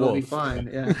it, as and a it'll wolf. be fine.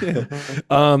 Yeah.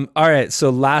 All right, so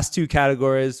last two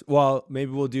categories. Well,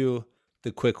 maybe we'll do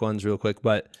the quick ones real quick,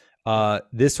 but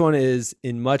this one is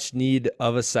in much need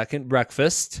of a second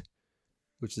breakfast,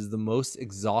 which is the most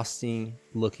exhausting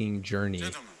looking journey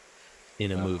Gentlemen,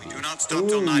 in a movie. do not stop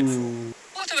till nightfall. Ooh.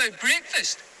 What about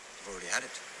breakfast? I've already had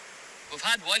it. We've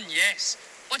had one, yes.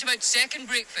 What about second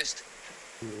breakfast?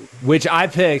 Which I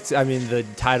picked. I mean, the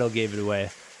title gave it away.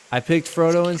 I picked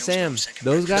Frodo and Sam.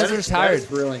 Those guys That are is tired.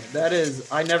 brilliant. That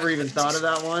is, I never even thought of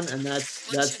that one, and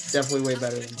that's definitely way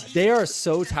better than mine. They are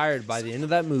so tired by the end of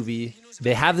that movie.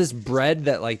 They have this bread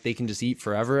that like they can just eat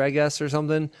forever, I guess, or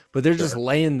something. But they're just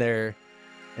laying there,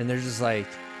 and they're just like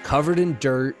covered in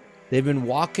dirt. They've been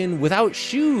walking without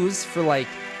shoes for like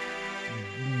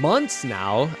months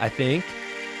now, I think.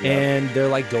 Yeah. And they're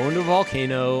like going to a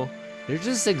volcano. They're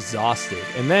just exhausted.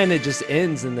 And then it just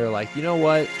ends and they're like, you know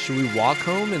what? Should we walk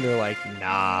home? And they're like,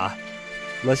 nah,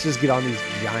 let's just get on these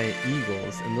giant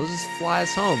eagles and they'll just fly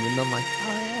us home. And I'm like,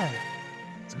 oh yeah,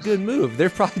 it's a good move.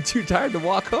 They're probably too tired to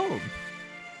walk home.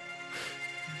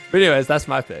 But anyways, that's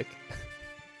my pick.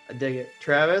 I dig it.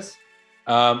 Travis?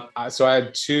 So I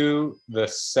had two. The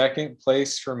second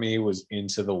place for me was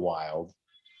Into the Wild,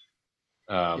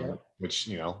 which,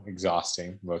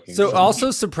 exhausting looking. So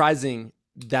also surprising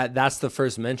that that's the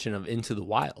first mention of Into the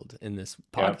Wild in this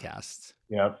podcast.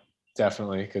 Yep,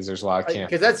 definitely, because there's a lot of camp.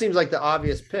 Because that seems like the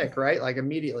obvious pick, right? Like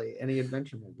immediately, any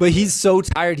adventure movie. But he's so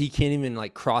tired he can't even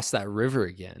like cross that river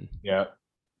again. Yep.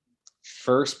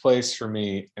 First place for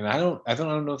me, and I don't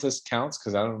know if this counts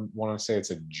because I don't want to say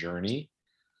it's a journey,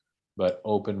 but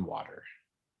Open Water.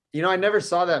 I never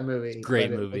saw that movie. Great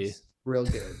but movie. It's real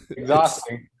good.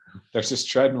 Exhausting. They're just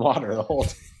treading water the whole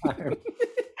time.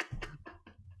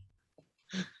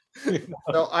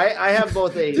 So I have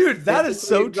both a Dude, that is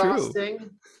so physically true. exhausting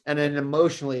and an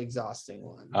emotionally exhausting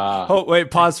one. Oh, wait,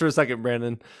 pause for a second,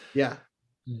 Brandon. Yeah.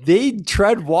 They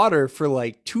tread water for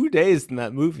like 2 days in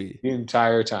that movie. The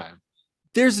entire time.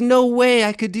 There's no way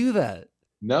I could do that.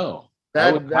 No.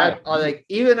 That like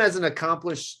even as the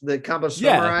accomplished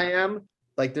swimmer I am,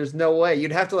 like there's no way.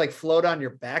 You'd have to like float on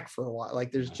your back for a while.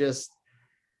 Like there's just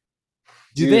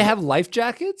Do they have life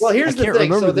jackets? Well, here's I the can't thing.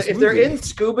 remember So this if they're movie. in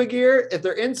scuba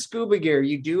gear,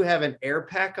 you do have an air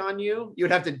pack on you. You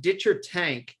would have to ditch your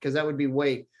tank because that would be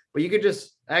weight. But you could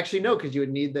just actually no, because you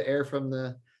would need the air from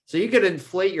so you could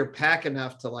inflate your pack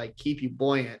enough to like keep you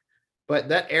buoyant. But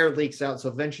that air leaks out, so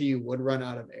eventually you would run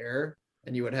out of air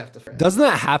and you would have to. Doesn't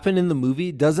that happen in the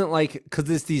movie? Doesn't like because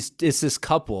it's this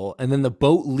couple and then the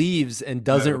boat leaves and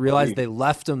doesn't realize they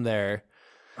left them there.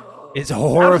 It's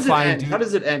horrifying. How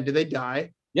does it end? Do they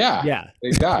die? Yeah.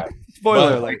 They die.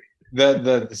 Spoiler But,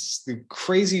 alert. the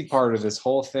crazy part of this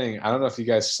whole thing, I don't know if you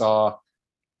guys saw,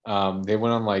 they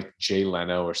went on like Jay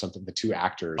Leno or something, the two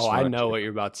actors. Oh, I went know to- what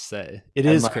you're about to say. It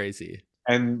And is like- crazy.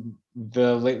 And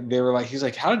they were like, he's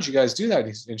like, how did you guys do that?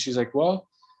 And she's like, well,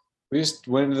 we just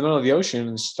went into the middle of the ocean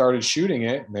and started shooting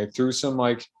it. And they threw some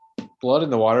like blood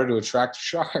in the water to attract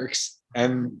sharks.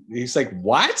 And he's like,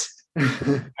 what?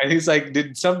 And he's like,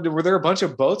 were there a bunch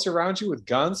of boats around you with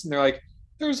guns? And they're like,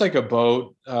 there's like a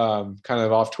boat kind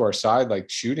of off to our side, like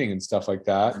shooting and stuff like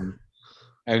that.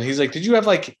 And he's like, did you have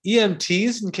like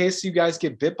EMTs in case you guys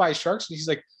get bit by sharks? And he's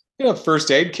like,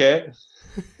 first aid kit.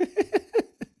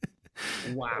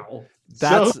 Wow.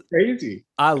 That's so crazy.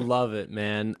 I love it,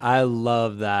 man. I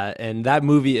love that. And that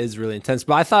movie is really intense.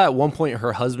 But I thought at one point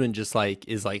her husband just like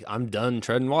is like, I'm done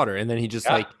treading water. And then he just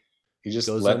he just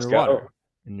goes lets underwater. go.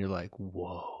 And you're like,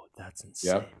 whoa, that's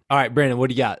insane. Yep. All right, Brandon, what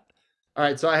do you got? All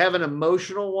right, so I have an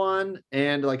emotional one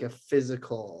and like a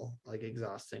physical, like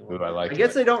exhausting one. Ooh, I like I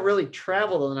guess it. they don't really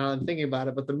travel though now I'm thinking about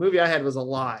it, but the movie I had was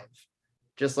Alive.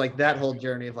 Just like that whole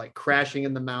journey of like crashing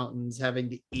in the mountains, having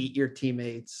to eat your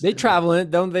teammates. They travel in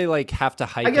it. Don't they like have to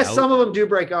hike I guess out? some of them do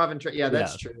break off and yeah,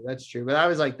 that's true. That's true. But I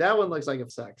was like, that one looks like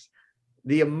it sucks.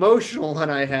 The emotional one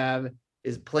I have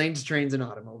is Planes, Trains, and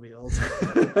Automobiles.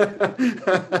 Because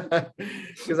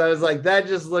I was like, that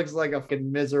just looks like a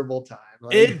fucking miserable time.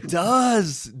 Like, It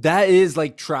does. That is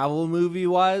like travel movie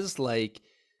wise, like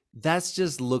that's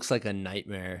just looks like a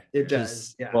nightmare. it Just-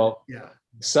 does. Yeah. Well, yeah.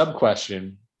 sub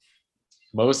question: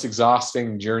 most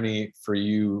exhausting journey for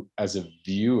you as a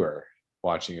viewer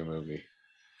watching a movie?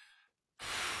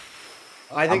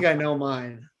 I think I know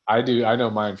mine. I do. I know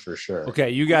mine for sure. Okay,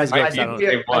 you guys I get I that think, on. we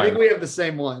have, Same I think one. we have the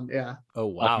same one. Yeah. Oh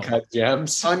wow. Uncut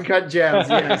Gems. Uncut Gems.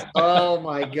 Yes. Oh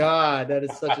my God. That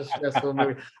is such a stressful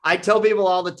movie. I tell people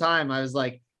all the time, I was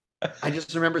like, I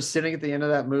just remember sitting at the end of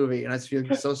that movie and I was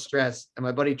feeling so stressed. And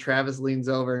my buddy Travis leans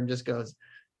over and just goes,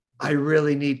 I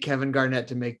really need Kevin Garnett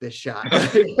to make this shot.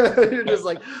 You're just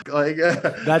like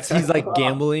That's he's like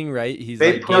gambling, right? He's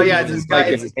They like put Oh, yeah, gambling. it's this guy-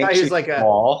 an it's this guy who's ancient like a-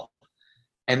 wall,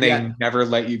 and they Yeah. never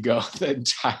let you go the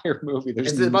entire movie.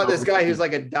 There's It's about no- this guy who's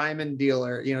like a diamond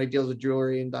dealer. He deals with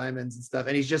jewelry and diamonds and stuff.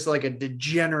 And he's just like a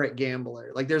degenerate gambler.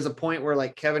 Like there's a point where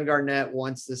like Kevin Garnett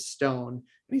wants this stone.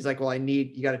 And he's like, well,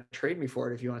 you got to trade me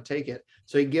for it if you want to take it.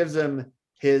 So he gives him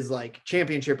his like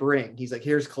championship ring. He's like,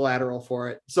 here's collateral for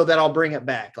it so that I'll bring it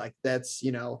back. Like that's,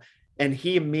 and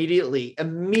he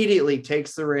immediately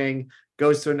takes the ring,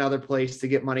 goes to another place to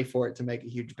get money for it to make a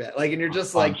huge bet. Like, and you're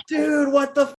just like, dude,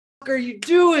 what the fuck are you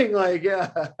doing? Like, yeah,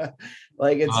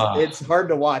 like it's hard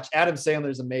to watch. Adam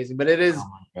Sandler's amazing, but it is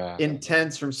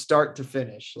intense from start to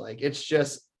finish. Like, it's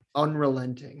just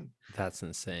unrelenting. That's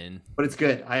insane. But it's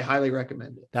good. I highly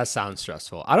recommend it. That sounds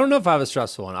stressful. I don't know if I have a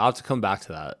stressful one. I'll have to come back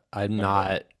to that. I'm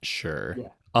not sure. Yeah.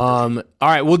 All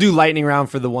right, we'll do lightning round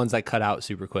for the ones that cut out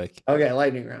super quick. Okay,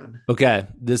 lightning round. Okay,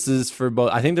 this is for both.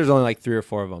 I think there's only like 3 or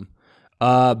 4 of them.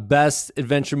 Best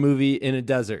adventure movie in a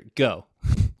desert. Go.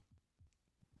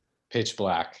 Pitch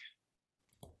Black.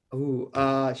 Ooh,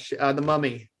 The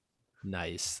Mummy.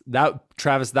 Nice.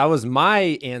 Travis, that was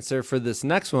my answer for this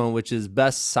next one, which is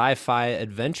best sci-fi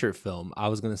adventure film. I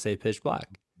was going to say Pitch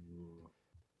Black.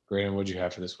 Graham, what'd you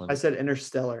have for this one? I said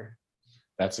Interstellar.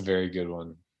 That's a very good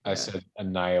one. I said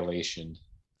Annihilation.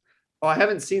 Oh, I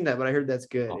haven't seen that, but I heard that's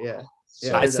good. Yeah.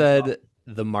 So I said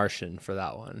The Martian for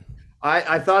that one.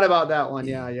 I thought about that one.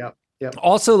 Yeah.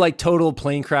 Also, like total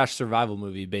plane crash survival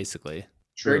movie, basically.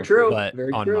 Very true. But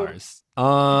Very on true.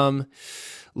 Mars.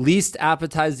 Least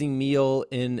appetizing meal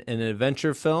in an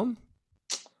adventure film.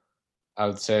 I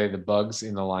would say the bugs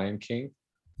in The Lion King.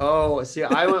 Oh, see,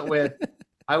 I went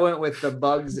with the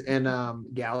bugs in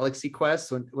Galaxy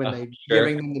Quest when they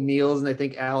giving them the meals and they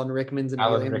think Alan Rickman's an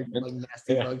alien with like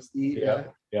nasty bugs to eat.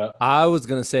 Yeah. I was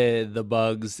gonna say the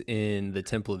bugs in the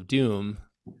Temple of Doom.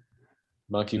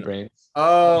 Monkey brains.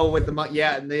 Oh, with the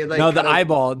and they like No, the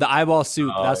eyeball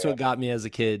soup. That's what got me as a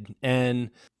kid.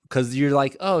 And because you're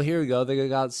like, oh, here we go, they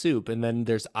got soup, and then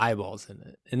there's eyeballs in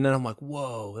it, and then I'm like,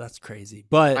 whoa, that's crazy.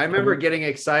 But I remember getting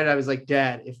excited. I was like,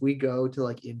 Dad, if we go to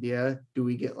like India, do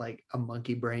we get like a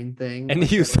monkey brain thing? And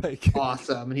he was like,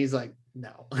 awesome. And he's like,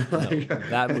 no. No,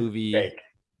 that movie Fake.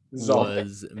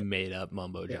 was made up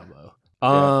mumbo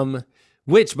jumbo.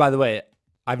 Which, by the way,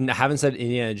 I haven't said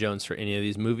Indiana Jones for any of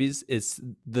these movies. It's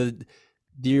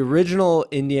the original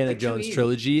Indiana Jones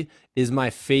trilogy is my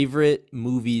favorite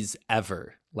movies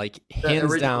ever. Like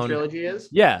hands down. Trilogy is?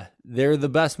 Yeah, they're the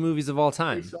best movies of all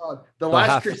time. The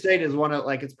Last Crusade is one of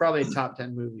it's probably a top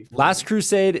 10 movie. Last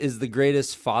Crusade is the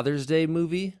greatest Father's Day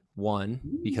movie. One,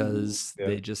 because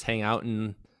they just hang out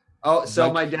and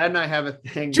my dad and I have a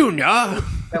thing Junior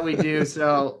that we do.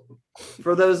 So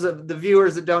for those of the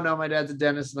viewers that don't know, my dad's a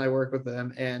dentist and I work with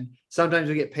them. And sometimes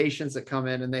we get patients that come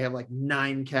in and they have like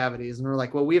 9 cavities. And we're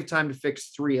like, well, we have time to fix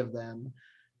 3 of them.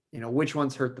 You know, which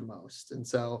ones hurt the most? And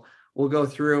so we'll go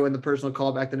through and the person will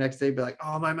call back the next day, be like,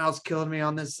 oh, my mouth's killing me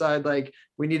on this side. Like,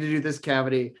 we need to do this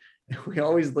cavity. And we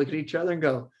always look at each other and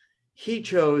go, he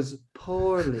chose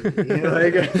poorly.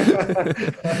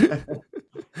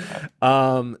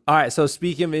 All right. So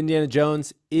speaking of Indiana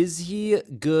Jones, is he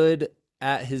good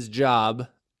at his job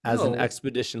as an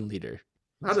expedition leader?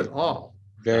 Not at all.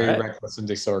 Very reckless and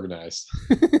disorganized.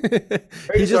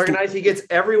 Very disorganized. He gets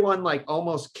everyone like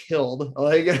almost killed.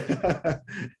 Like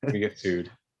we get sued.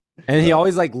 And he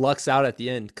always like lucks out at the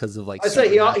end because of like. I say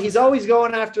he's always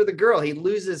going after the girl. He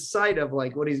loses sight of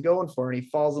like what he's going for, and he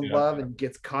falls in love and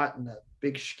gets caught in a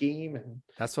big scheme. And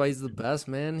that's why he's the best,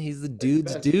 man. He's the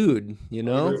dude's dude. You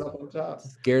know,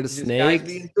 scared of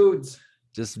snakes.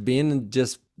 Just being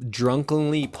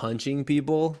drunkenly punching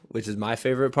people, which is my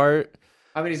favorite part.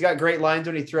 I mean, he's got great lines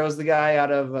when he throws the guy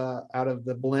out of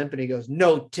the blimp, and he goes,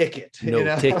 "No ticket." No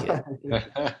ticket.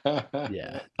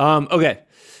 Yeah. Okay.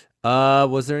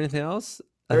 Was there anything else?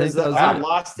 I think that was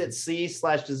Lost at Sea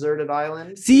 / Deserted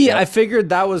Island. See, I figured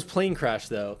that was plane crash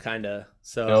though, kind of.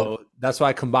 So that's why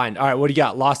I combined. All right, what do you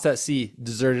got? Lost at Sea,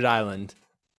 Deserted Island.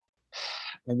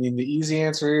 I mean, the easy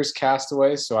answer here is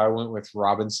Castaway, so I went with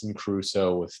Robinson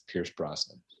Crusoe with Pierce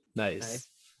Brosnan. Nice.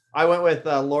 I went with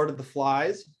Lord of the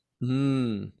Flies.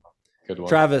 Good one.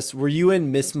 Travis, were you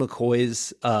in Miss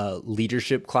McCoy's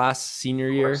leadership class senior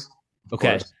year?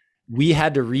 Okay. We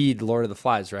had to read Lord of the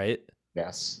Flies, right?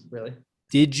 Yes. Really?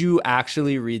 Did you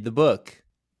actually read the book?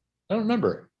 I don't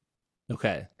remember.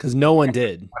 Okay. Because no one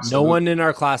did. No one in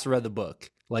our class read the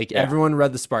book. Like everyone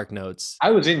read the Spark Notes.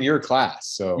 I was in your class,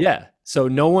 so yeah. So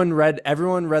everyone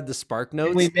read the Spark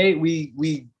Notes.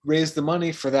 We raised the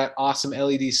money for that awesome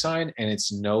LED sign and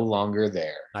it's no longer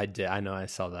there. I did. I know I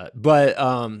saw that. But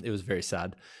it was very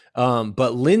sad.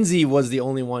 But Lindsay was the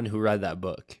only one who read that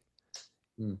book.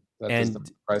 That doesn't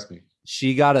surprise me.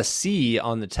 She got a C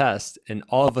on the test and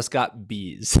all of us got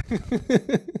B's.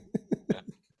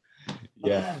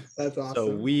 Yeah. That's awesome.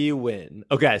 So we win.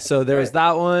 Okay, so there was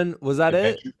that one. Was that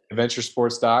Adventure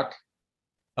Sports Doc.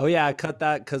 Oh yeah, I cut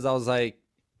that because I was like,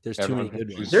 there's too many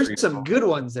good ones. There's some good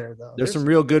ones there though. There's some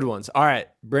real good ones. All right,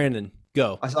 Brandon,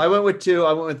 go. So I went with 2.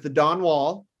 I went with The Dawn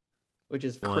Wall, which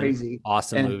is crazy.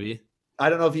 Awesome movie. I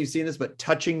don't know if you've seen this, but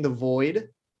Touching the Void.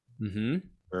 Mm-hmm.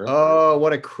 Oh,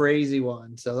 what a crazy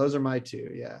one. So those are my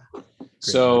two. Yeah.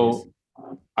 So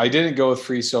I didn't go with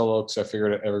Free Solo because I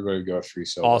figured everybody would go with Free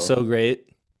Solo. Also great.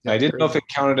 And I didn't know if it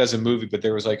counted as a movie, but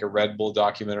there was like a Red Bull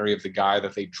documentary of the guy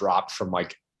that they dropped from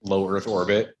like low Earth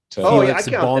orbit to. Oh, yeah, I Felix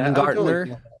count that. I would Baumgartner. totally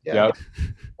count that. Yeah. Yep.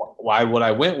 Why? What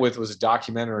I went with was a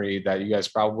documentary that you guys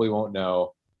probably won't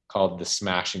know called The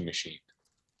Smashing Machine.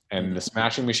 And The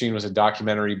Smashing Machine was a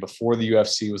documentary before the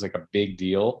UFC was like a big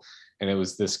deal. And it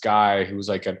was this guy who was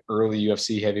like an early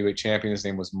UFC heavyweight champion. His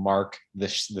name was Mark the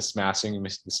Smashing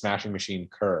Machine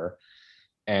Kerr.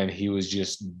 And he was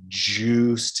just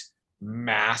juiced,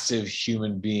 massive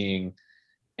human being.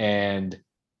 And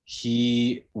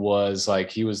he was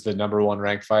the number one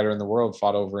ranked fighter in the world,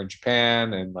 fought over in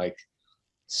Japan, and like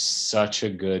such a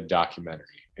good documentary.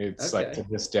 It's like to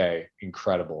this day,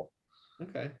 incredible.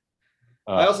 Okay.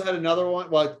 I also had another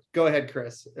one. Well, go ahead,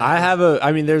 Chris.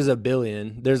 There's a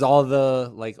billion. There's all the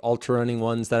like ultra running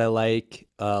ones that I like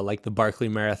the Barkley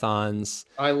marathons.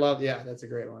 I love, that's a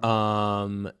great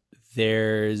one.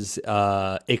 There's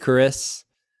Icarus,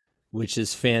 which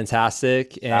is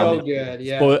fantastic. And so good,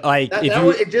 yeah.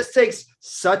 It just takes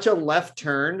such a left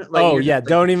turn. Like,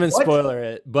 don't even what? Spoiler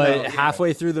it. But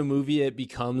halfway through the movie, it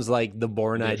becomes like the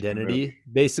Bourne Identity,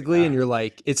 basically. And you're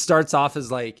like, it starts off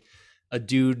as like a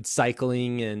dude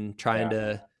cycling and trying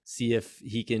to see if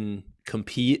he can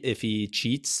compete if he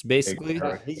cheats, basically.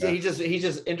 He's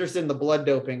just interested in the blood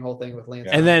doping whole thing with Lance.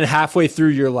 And then halfway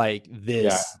through, you're like,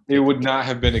 this. It would not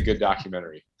have been a good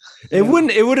documentary. It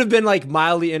wouldn't. It would have been like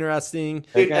mildly interesting.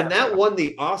 Dude, and that won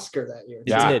the Oscar that year.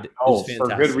 Yeah. It did. For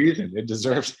good reason. It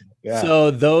deserves it. Yeah.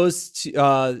 So those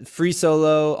two, Free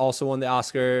Solo also won the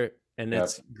Oscar, and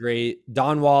it's great.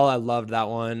 Don Wall, I loved that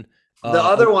one. The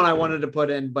other one I wanted to put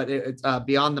in, but it's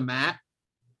Beyond the Mat.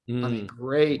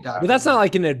 Great documentary. But that's not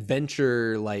like an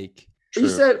adventure, like. True. You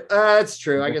said that's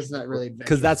true. I guess not really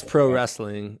because that's pro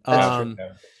wrestling. That's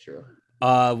true.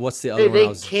 What's the other one?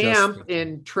 They camp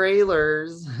in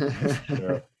trailers.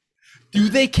 Do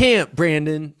they camp,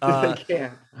 Brandon? They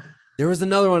camp. There was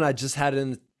another one I just had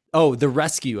in. Oh, The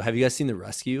Rescue. Have you guys seen The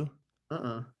Rescue?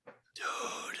 Dude.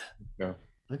 No.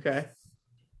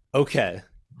 Okay.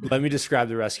 Let me describe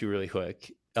The Rescue really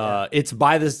quick. It's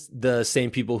by the same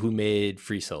people who made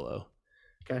Free Solo.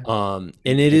 Okay.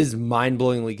 And it is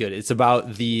mind-blowingly good. It's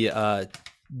about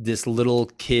this little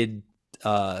kid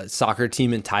soccer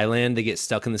team in Thailand. They get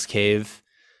stuck in this cave.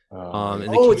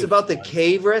 It's about the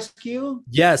cave rescue?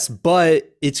 Yes,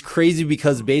 but it's crazy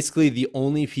because basically the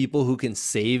only people who can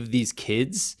save these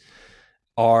kids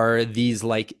are these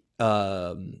like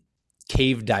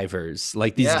cave divers,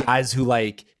 like these guys who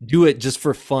like do it just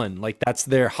for fun. Like that's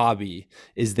their hobby,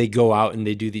 is they go out and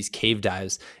they do these cave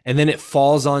dives, and then it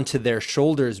falls onto their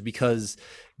shoulders because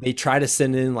they try to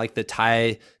send in like the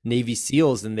Thai Navy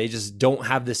SEALs, and they just don't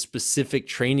have this specific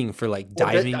training for like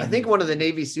diving. I think one of the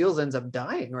Navy SEAls ends up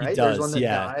dying, right? There's one that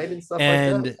died and stuff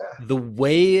and like that. The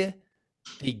way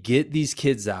they get these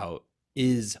kids out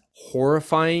is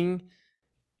horrifying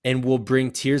and will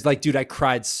bring tears. Like, dude, I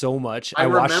cried so much. I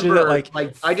watched it at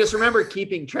like I just remember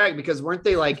keeping track because weren't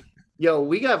they like, yo,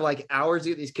 we got like hours to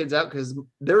get these kids out because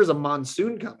there was a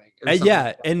monsoon coming.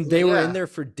 And they were in there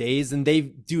for days, and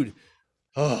I'm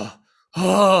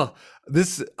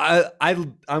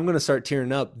gonna start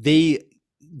tearing up. They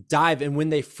dive, and when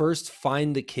they first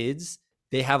find the kids,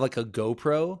 they have like a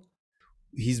GoPro.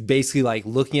 He's basically like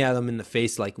looking at them in the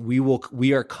face, like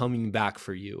we are coming back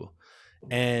for you.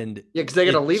 And because they're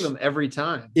gonna leave them every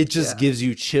time. It just gives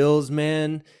you chills,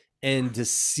 man. And to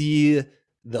see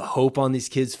the hope on these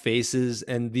kids' faces,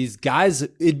 and these guys,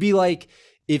 it'd be like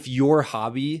if your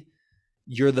hobby,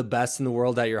 you're the best in the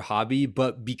world at your hobby,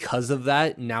 but because of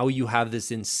that, now you have this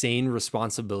insane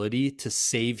responsibility to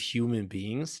save human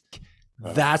beings.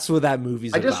 That's what that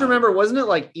movie's about. I just remember, wasn't it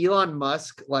like Elon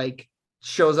Musk like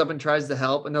shows up and tries to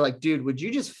help, and they're like, dude, would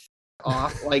you just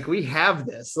off? Like, we have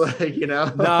this, like, you know?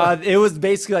 Nah, it was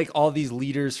basically like all these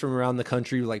leaders from around the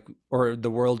country, like, or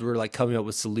the world, were like coming up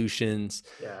with solutions.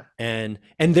 Yeah. And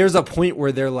there's a point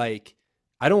where they're like,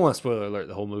 I don't want to spoiler alert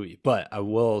the whole movie, but I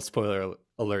will spoiler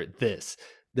alert this.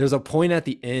 There's a point at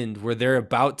the end where they're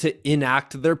about to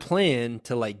enact their plan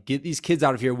to like get these kids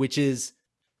out of here, which is,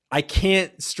 I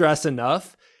can't stress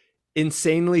enough,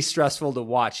 insanely stressful to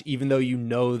watch, even though you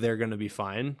know they're going to be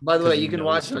fine. By the way, you can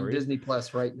watch it on Disney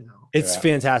Plus right now. It's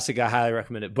fantastic. I highly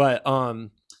recommend it. But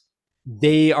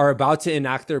they are about to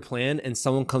enact their plan, and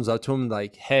someone comes up to them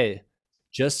like, hey,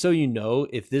 just so you know,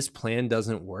 if this plan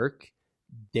doesn't work,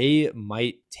 they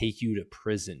might take you to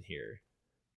prison here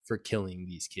for killing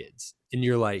these kids. And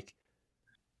you're like,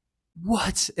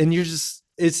 what? And you're just,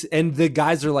 and the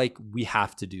guys are like, we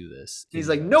have to do this. He's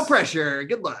like, no pressure.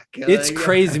 Good luck. It's Like,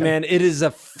 crazy, man. It is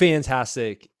a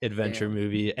fantastic adventure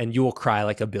movie, and you will cry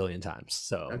like a billion times.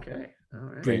 So Okay. All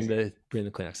right. bring the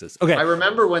Kleenexes. Okay. I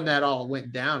remember when that all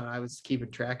went down, and I was keeping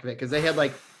track of it because they had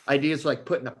like ideas for like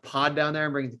putting a pod down there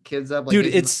and bringing the kids up. Like, Dude,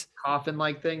 using it's a coffin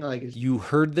like thing. Like, you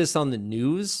heard this on the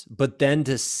news, but then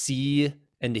to see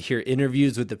and to hear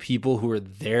interviews with the people who were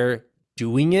there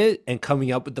doing it and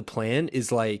coming up with the plan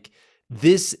is like,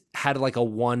 this had like a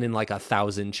 1 in like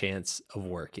 1,000 chance of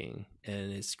working,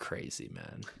 and it's crazy,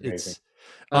 man. It's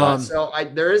so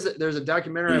there's a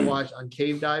documentary I watched on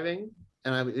cave diving,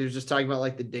 and it was just talking about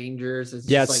like the dangers. It's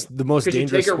yeah, just it's like, the most because you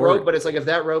dangerous take a sport. rope, but it's like if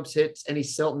that rope hits any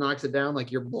silt knocks it down,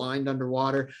 like you're blind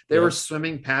underwater. They Yeah. were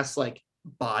swimming past like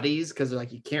bodies because they're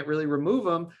like you can't really remove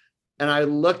them. And I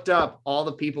looked up all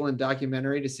the people in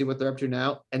documentary to see what they're up to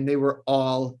now, and they were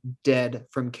all dead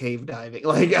from cave diving.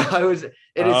 Like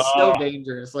it is so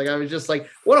dangerous. Like I was just like,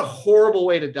 what a horrible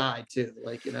way to die too.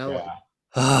 Like, you know,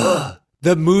 Yeah.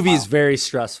 The movie is very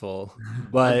stressful,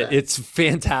 but bet. it's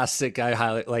fantastic. I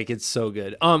highlight, like, it's so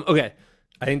good. Okay,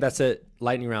 I think that's it.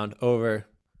 Lightning round over.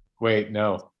 Wait,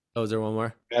 no. Oh, is there one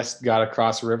more? Best got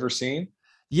across river scene.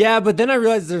 Yeah, but then I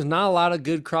realized there's not a lot of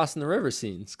good crossing the river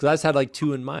scenes because I just had like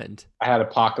 2 in mind. I had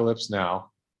Apocalypse Now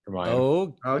for mine.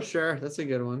 Oh, oh sure, that's a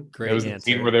good one. great It was the answer.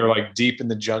 scene where they were like deep in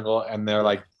the jungle and they're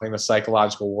like playing the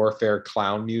psychological warfare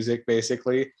clown music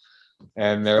basically,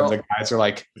 and the guys are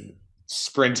like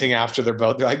sprinting after their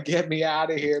boat. They're like, "Get me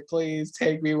out of here, please!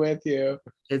 Take me with you."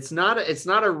 It's not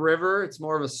a river, it's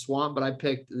more of a swamp, but I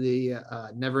picked the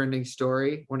Never Ending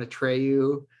Story when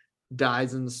Atreyu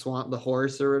dies in the swamp, the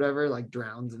horse or whatever, like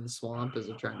drowns in the swamp as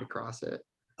they're trying to cross it.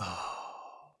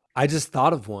 Oh, I just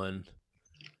thought of one,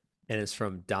 and it's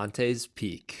from Dante's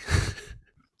Peak.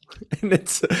 And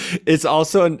it's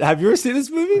also have you ever seen this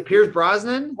movie? Pierce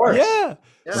Brosnan? Yeah.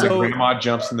 Yeah. So So- grandma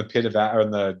jumps in the pit of or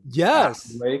in the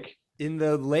Yes. lake. In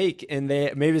the lake, and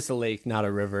maybe it's a lake, not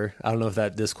a river. I don't know if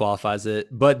that disqualifies it,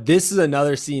 but this is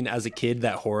another scene as a kid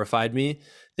that horrified me.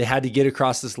 They had to get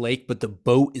across this lake, but the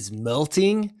boat is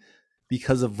melting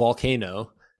because of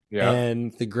volcano, Yeah.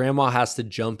 and the grandma has to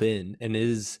jump in, and it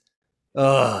is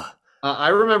I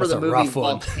remember That's the a movie rough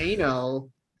one. Volcano,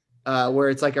 where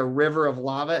it's like a river of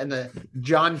lava, and the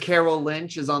John Carroll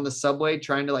Lynch is on the subway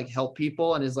trying to like help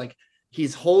people, and is like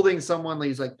he's holding someone,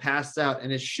 he's like passed out,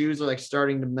 and his shoes are like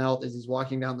starting to melt as he's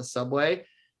walking down the subway,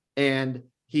 and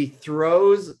he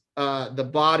throws the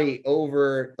body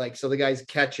over, like, so the guys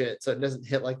catch it so it doesn't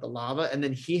hit like the lava, and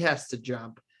then he has to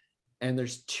jump, and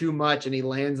there's too much, and he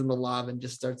lands in the lava and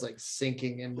just starts like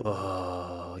sinking into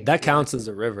that counts as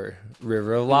a river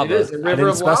of lava. is a river I didn't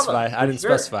of lava, specify. for I didn't sure.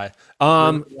 specify. river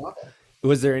of lava.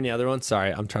 Was there any other one?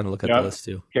 Sorry, I'm trying to look at the Yep. list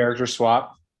too. Character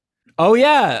swap. Oh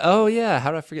yeah.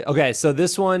 How did I forget? Okay, so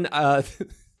this one,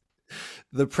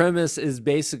 the premise is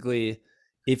basically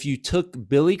if you took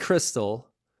Billy Crystal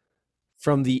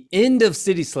from the end of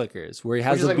City Slickers, where he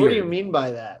has Which is a like, beard. what do you mean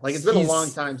by that? Like, it's been a He's- long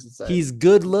time since I. He's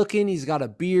good looking. He's got a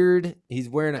beard. He's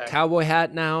wearing a Okay. cowboy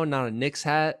hat now, not a Knicks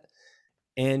hat.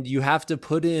 And you have to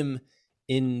put him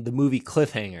in the movie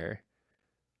Cliffhanger.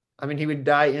 I mean, he would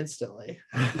die instantly.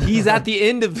 He's at the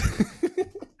end of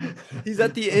he's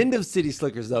at the end of City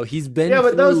Slickers though. He's been Yeah, but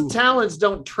through- those talents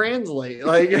don't translate.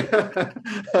 Like,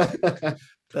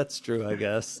 That's true, I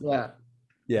guess. yeah,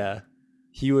 Yeah.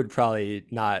 He would probably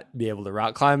not be able to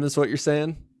rock climb, is what you're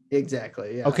saying?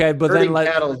 exactly. Yeah. Okay, but Herding then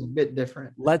cattle is a bit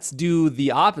different. let's do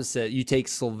the opposite. You take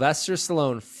Sylvester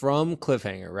Stallone from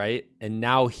Cliffhanger, right? And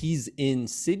now he's in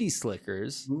City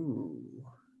Slickers, Ooh.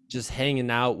 just hanging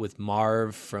out with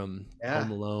Marv from Yeah.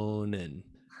 Home Alone and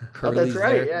Oh, Curly's that's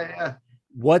right. there. Yeah.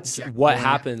 What Black.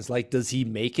 happens? Like, does he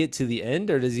make it to the end,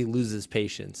 or does he lose his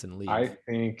patience and leave? I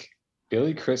think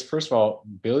first of all,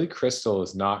 Billy Crystal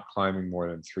is not climbing more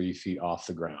than 3 feet off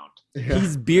the ground. Yeah.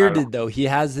 He's bearded though. He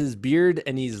has his beard,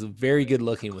 and he's very good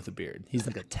looking with a beard. He's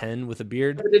like a 10 with a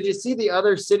beard. Did you see the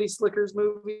other City Slickers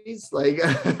movies? Like,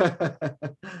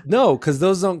 No, because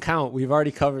those don't count. We've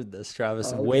already covered this,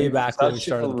 Travis, Oh, way okay. back when we Such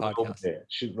started a the little podcast.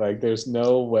 bitch. Like, there's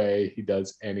no way he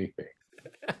does anything.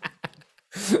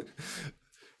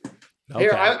 Okay.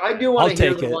 Here, I do want I'll to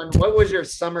hear take the it. one. What was your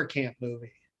summer camp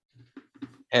movie?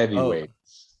 Heavyweight.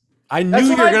 I knew That's you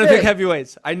what were I gonna pick picked.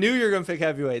 heavyweights. I knew you were gonna pick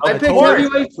heavyweights. I I picked told you.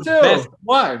 heavyweights too. Best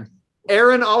one.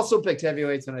 Aaron also picked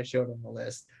heavyweights when I showed him the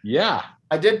list. Yeah.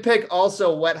 I did pick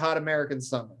also Wet Hot American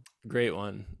Summer. Great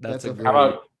one. That's That's a a- great, How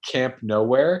about Camp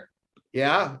Nowhere?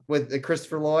 Yeah, with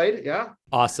Christopher Lloyd. Yeah.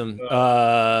 awesome.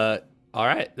 All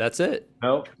right, that's it.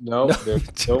 No,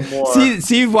 there's no more.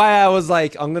 See why I was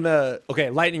like, I'm gonna. Okay,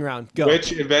 lightning round. Go.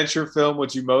 Which adventure film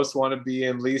would you most want to be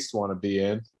in, least want to be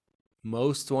in?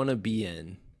 most want to be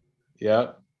in.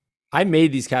 Yep. I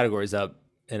made these categories up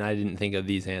and I didn't think of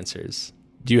these answers.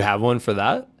 Do you have one for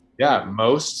that? Yeah.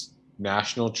 Most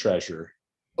national treasure.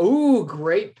 Ooh,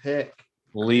 great pick.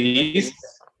 Least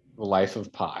Life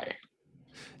of Pi.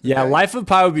 Yeah, Okay. Life of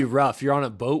Pi would be rough. You're on a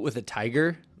boat with a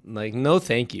tiger. Like, no,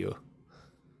 thank you.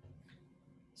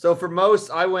 So for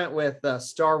most, I went with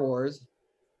Star Wars.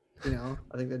 I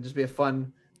think that'd just be a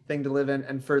fun thing to live in.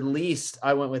 And for least,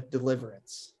 I went with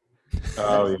Deliverance.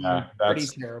 Oh yeah, Pretty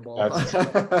that's terrible.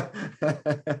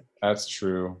 that's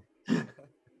true.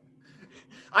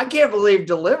 I can't believe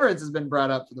Deliverance has been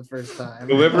brought up for the first time.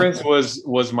 Deliverance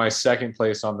was my second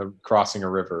place on the crossing a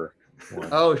river one.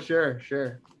 Oh, sure.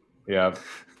 Yeah.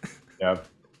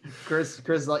 Chris,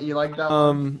 you like that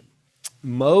one?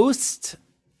 Most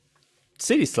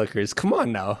City Slickers. Come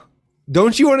on now.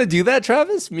 Don't you want to do that,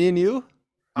 Travis? Me and you?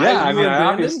 Yeah, I You mean,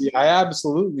 and Brandon? I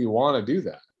absolutely want to do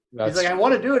that. He's like, I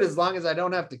want to do it as long as I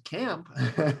don't have to camp.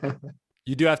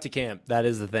 You do have to camp. That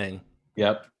is the thing.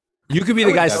 Yep. You could be I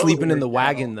the would guy totally sleeping in the work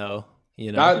that wagon, out. though.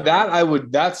 You know, That I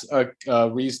would. That's a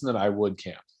reason that I would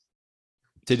camp.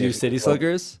 to do City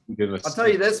Slickers. Goodness. I'll tell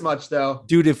you this much though.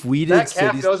 Dude, if we did That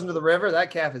calf City, goes into the river,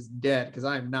 that calf is dead because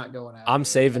I am not going out. I'm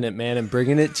saving it, man, and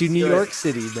bringing it to New do it. York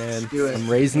City, man. Do it. I'm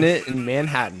raising it in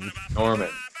Manhattan. Norman.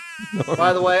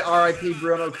 By the way, R.I.P.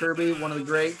 Bruno Kirby, one of the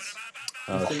greats.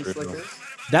 Oh, City true. Slickers.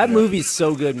 That Yeah. movie's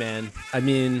so good, man. I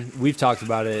mean, we've talked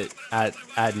about it ad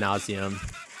nauseum,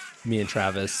 me and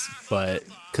Travis, but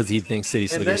because he thinks City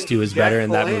And Slickers then 2 is Jack better,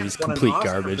 and that Palance movie's won an complete Oscar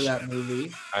garbage. For that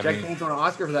movie. I Jack mean- Palance won an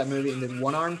Oscar for that movie and did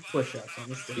one-armed push-ups on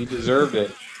the stage. He deserved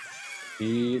it.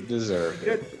 He deserved it.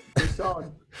 Good. Pretty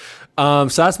solid. So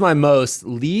that's my most.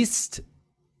 Least,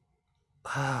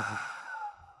 I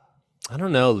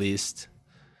don't know. Least,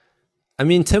 I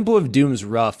mean, Temple of Doom's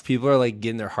rough. People are like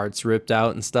getting their hearts ripped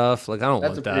out and stuff. Like, I don't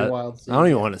That's a want pretty that. wild scene. I don't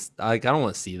even want to. Like, I don't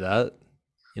want to see that.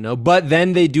 You know. But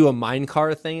then they do a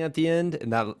minecart thing at the end,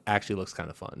 and that actually looks kind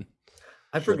of fun.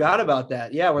 I forgot about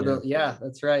that. Yeah,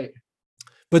 that's right.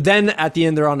 But then at the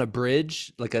end, they're on a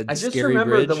bridge, like a I just scary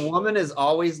remember bridge. the woman is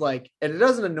always like, and it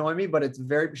doesn't annoy me, but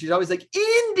she's always like,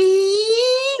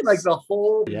 Indy, like the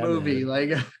whole Yeah, movie. man.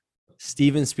 Like,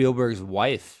 Steven Spielberg's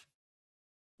wife.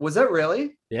 was that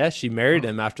really? Yeah, she married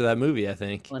him after that movie, I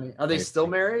think. Funny. Are they still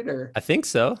married or? I think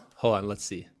so. Hold on, let's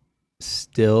see.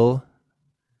 Still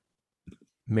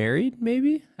married,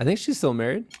 maybe? I think she's still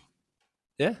married.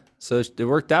 Yeah, so it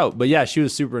worked out. But yeah, she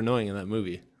was super annoying in that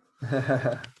movie.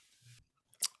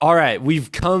 All right,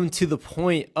 we've come to the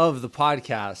point of the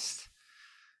podcast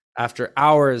after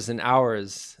hours and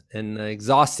hours, an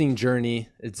exhausting journey,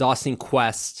 exhausting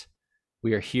quest.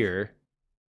 We are here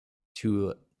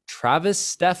to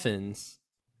Travis Steffen's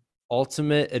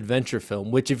ultimate adventure film,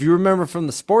 which, if you remember from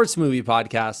the sports movie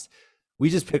podcast,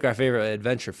 we just pick our favorite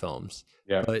adventure films.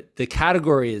 Yeah. But the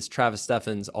category is Travis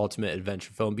Steffen's ultimate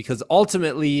adventure film because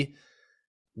ultimately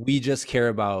we just care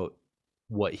about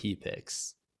what he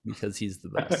picks because he's the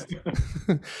best.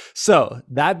 So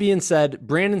that being said,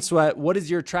 Brandon Sweat, what is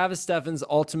your Travis Steffen's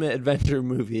ultimate adventure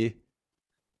movie?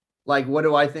 Like, what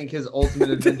do I think his ultimate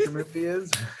adventure movie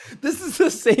is? This is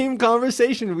the same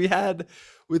conversation we had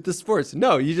with the sports.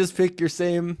 No, you just pick your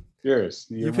same. Yours.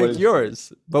 You pick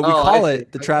yours, but we Oh, call I see.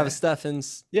 it the Okay. Travis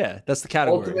Steffen's. Yeah, that's the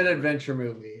category. Ultimate adventure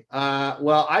movie.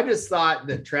 Well, I just thought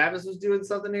that Travis was doing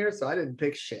something here, so I didn't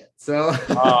pick shit. So,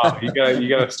 Oh, you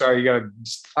gotta start. You gotta.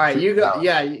 all right, you go.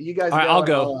 Yeah, you guys. All right, go I'll and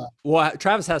go. Well,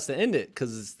 Travis has to end it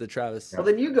because it's the Travis. Well,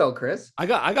 then you go, Chris. I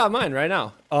got mine right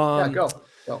now. Yeah,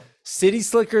 go. City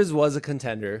Slickers was a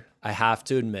contender, I have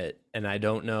to admit, and I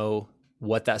don't know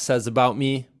what that says about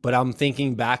me, but I'm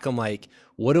thinking back, I'm like,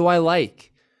 what do I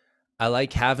like? I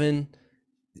like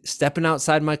stepping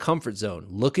outside my comfort zone,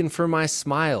 looking for my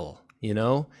smile,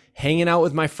 hanging out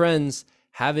with my friends,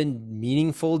 having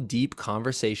meaningful, deep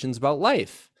conversations about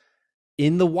life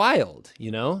in the wild,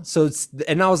 So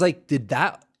and I was like,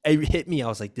 it hit me. I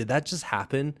was like, did that just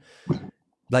happen?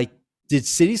 Like, did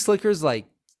City Slickers like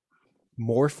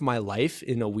morph my life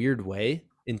in a weird way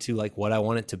into like what I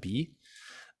want it to be?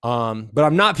 But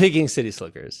I'm not picking City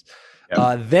Slickers.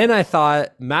 Yep. Then I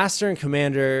thought Master and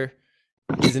Commander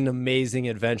is an amazing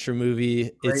adventure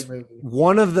movie. It's movie.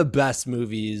 one of the best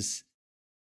movies.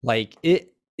 Like,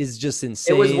 it is just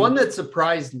insane. It was one that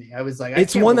surprised me. I was like,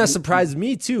 It's one that surprised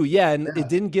me too. Yeah, and Yeah. it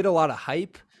didn't get a lot of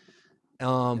hype.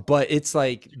 But it's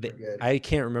like good. I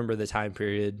can't remember the time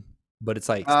period, but it's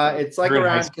like It's like We're in high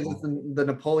around because it's the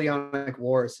Napoleonic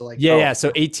War. So like, yeah. So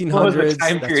What was 1800s. the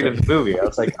time that's period right. of the movie? I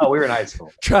was like, oh, we were in high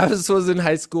school. Travis was in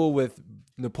high school with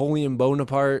Napoleon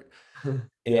Bonaparte.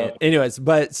 Yeah. And anyways,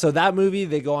 but so that movie,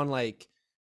 they go on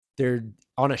they're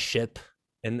on a ship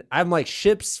And I'm like,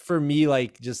 ships for me,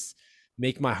 like, just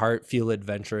make my heart feel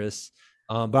adventurous.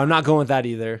 But I'm not going with that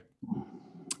either.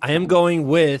 I am going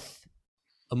with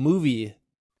a movie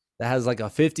that has like a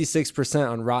 56%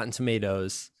 on Rotten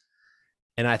Tomatoes.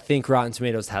 And I think Rotten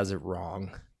Tomatoes has it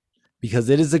wrong because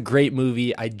it is a great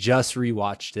movie. I just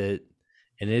rewatched it,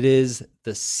 and it is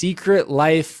The Secret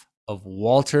Life of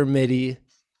Walter Mitty.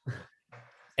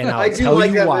 And I I'll do tell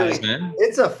like you that why. movie. Man.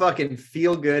 It's a fucking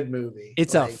feel good movie.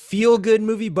 It's a Like, feel good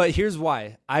movie, but here's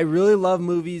why. I really love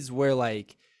movies where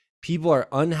like people are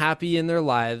unhappy in their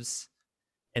lives,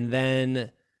 and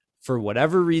then for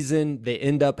whatever reason they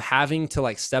end up having to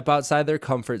like step outside their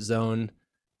comfort zone,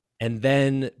 and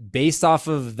then based off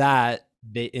of that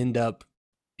they end up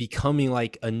becoming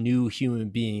like a new human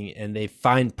being, and they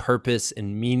find purpose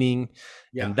and meaning.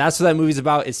 Yeah. And that's what that movie's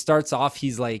about. It starts off,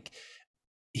 he's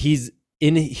always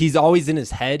in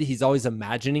his head. He's always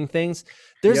imagining things.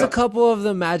 There's a Yep. couple of the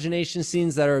imagination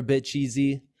scenes that are a bit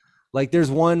cheesy. Like there's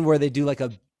one where they do like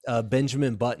a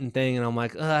Benjamin Button thing, and I'm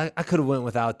like, I could have went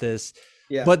without this.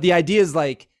 yeah. But the idea is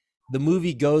like the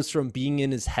movie goes from being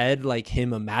in his head, like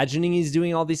him imagining he's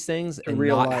doing all these things and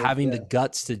real not life, having yeah. the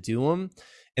guts to do them.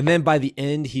 And then by the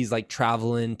end, he's like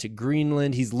traveling to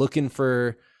Greenland. He's looking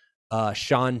for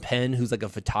Sean Penn, who's like a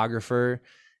photographer,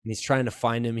 and he's trying to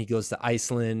find him. He goes to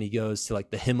Iceland. He goes to like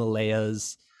the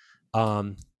Himalayas.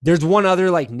 There's one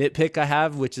other like nitpick I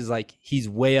have, which is like he's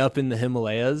way up in the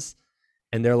Himalayas,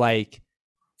 and they're like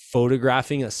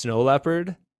photographing a snow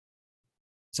leopard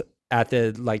at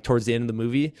the like towards the end of the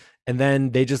movie, and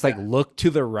then they just like look to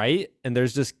the right and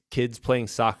there's just kids playing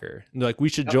soccer, and they're like, we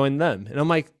should join them. And I'm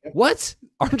like, what?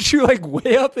 Aren't you like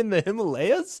way up in the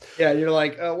Himalayas? Yeah, you're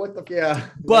like, oh, what the? Yeah.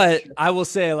 But I will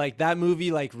say, like, that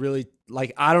movie, like, really,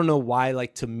 like, I don't know why,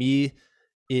 like, to me,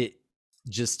 it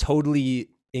just totally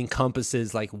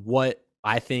encompasses like what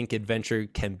I think adventure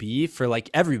can be for like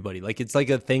everybody. Like, it's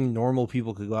like a thing normal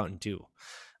people could go out and do.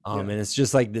 And it's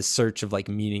just like this search of like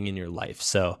meaning in your life.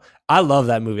 So I love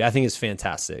that movie. I think it's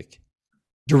fantastic.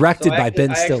 Directed by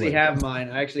Ben Stiller. I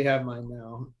actually have mine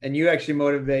now. And you actually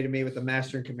motivated me with the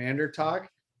Master and Commander talk.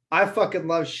 I fucking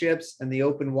love ships and the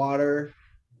open water,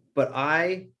 but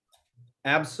I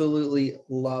absolutely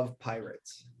love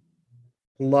pirates.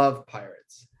 Love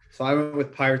pirates. So I went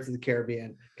with Pirates of the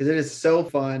Caribbean because it is so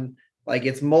fun. Like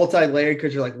it's multi-layered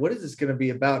because you're like, what is this going to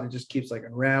be about? And it just keeps like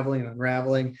unraveling and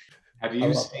unraveling. Have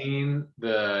you seen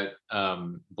the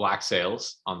Black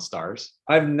Sails on Stars?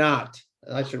 I've not.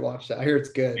 I should watch that. I hear it's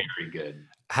good. Very good.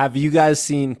 Have you guys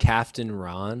seen Captain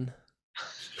Ron?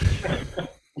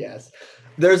 Yes.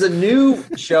 There's a new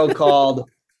show called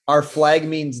Our Flag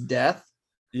Means Death.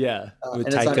 Yeah, with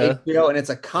and it's on Taika. HBO, and it's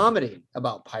a comedy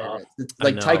about pirates. It's I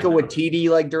like know. Taika Waititi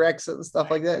like directs it and stuff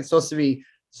like that. It's supposed to be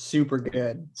super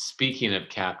good. Speaking of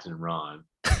Captain Ron,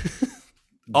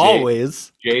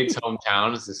 Always. Jade's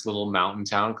hometown is this little mountain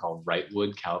town called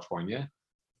Wrightwood, California,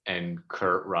 and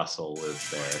Kurt Russell lives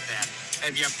there.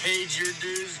 Have you paid your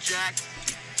dues, Jack?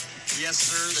 Yes,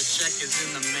 sir. The check is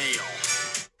in the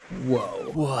mail.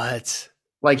 Whoa. What?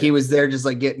 Like he was there just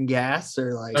like getting gas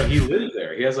or like Oh, he lives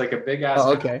there. He has like a big ass. oh,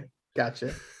 house, okay.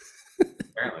 Gotcha.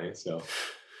 apparently, so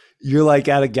You're like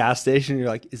at a gas station. You're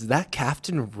like, is that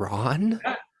Captain Ron?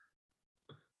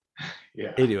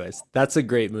 yeah. Anyways, that's a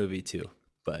great movie too,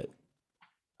 but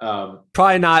Um,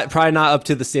 probably not up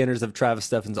to the standards of Travis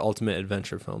Steffen's ultimate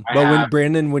adventure film. But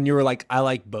when you were like, I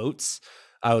like boats,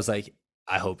 I was like,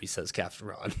 I hope he says Captain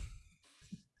Ron.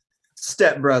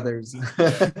 Step Brothers.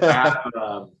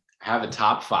 I have a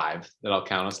top 5 that I'll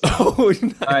count us down. Oh,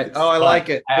 nice. All right. Oh, I like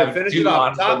it. I have Finish two it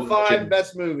off. Top honorable 5 mentions.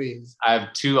 best movies. I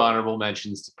have 2 honorable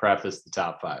mentions to preface the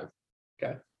top 5.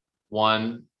 Okay.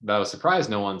 One that I was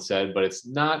surprised no one said, but it's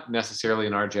not necessarily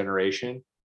in our generation.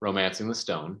 Romancing the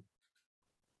Stone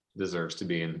deserves to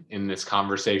be in this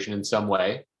conversation in some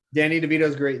way. Danny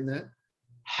DeVito's great in that.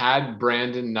 Had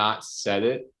Brandon not said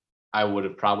it, I would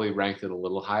have probably ranked it a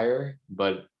little higher,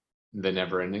 but The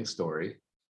Never-Ending Story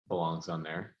belongs on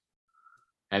there.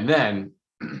 And then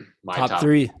my top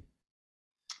 3.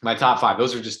 My top 5.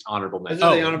 Those are just honorable mentions.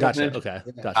 Those are the Oh, honorable gotcha. mentions. Okay,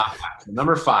 Yeah. gotcha. Top 5. So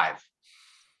number 5,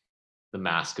 The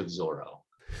Mask of Zorro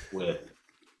with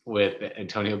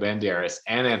Antonio Banderas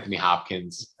and Anthony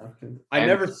Hopkins, I And-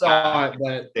 never saw it,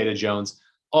 but Data Jones.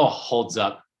 Oh, holds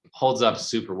up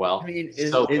super well. I mean,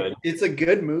 So good. it's a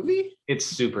good movie. It's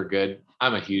super good.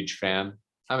 I'm a huge fan.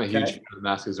 I'm a huge Okay. fan of The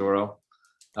Mask of Zorro.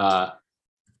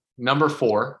 Number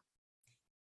 4,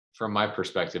 from my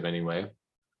perspective anyway,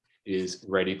 is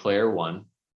Ready Player One.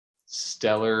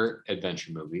 Stellar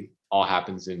adventure movie. All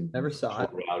happens in Never saw it.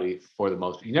 Fort Rowdy for the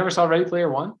most. You never saw Ready Player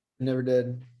One? Never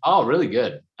did. Oh, really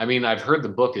good. I mean, I've heard the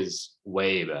book is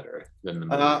way better than the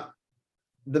movie.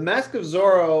 The Mask of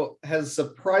Zorro has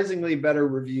surprisingly better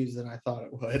reviews than I thought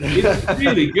it would. It's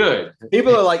really good.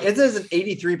 People are like, it says an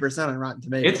 83% on Rotten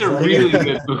Tomatoes. It's a Like, really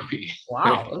good movie.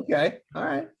 wow. Okay. All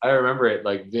right. I remember it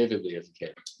like vividly as a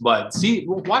kid. But see,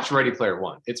 watch Ready Player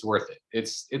One. It's worth it.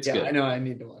 It's Yeah, good. I know. I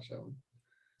need to watch that one.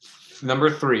 Number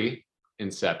 3,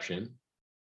 Inception.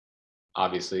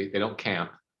 Obviously, they don't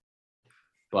camp,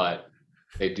 but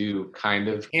they do kind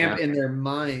of Camp in their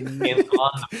mind.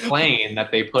 on the plane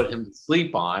that they put him to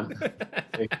sleep on.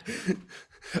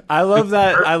 I love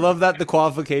that. I love that the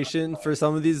qualification for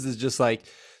some of these is just like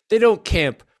they don't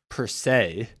camp per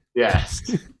se. Yes.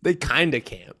 They kind of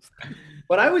camp.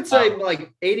 But I would say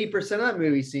like 80% of that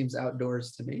movie seems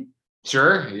outdoors to me.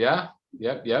 Sure. Yeah.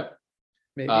 Yep.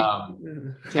 Maybe.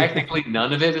 Technically,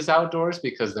 none of it is outdoors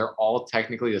because they're all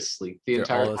technically asleep the They're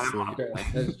entire all time. asleep. Okay,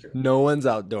 that's true. No one's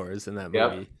outdoors in that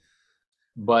Yep. movie.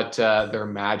 But they're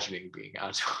imagining being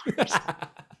outdoors.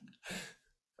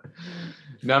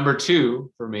 Number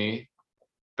 2 for me,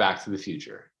 Back to the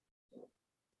Future.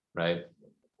 Right?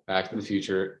 Back to the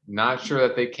Future. Not sure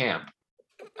that they camp.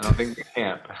 I don't think they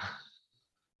camp.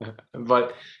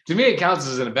 But to me, it counts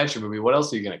as an adventure movie. What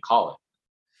else are you going to call it?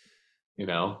 You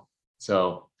know?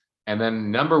 So, and then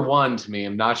number 1 to me,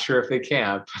 I'm not sure if they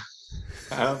camp.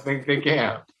 I don't think they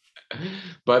camp.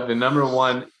 But the number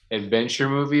 1 adventure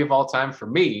movie of all time for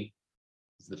me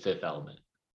is The Fifth Element.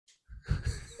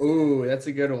 Ooh, that's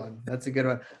a good one. That's a good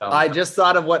one. So, I just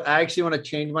thought of what I actually want to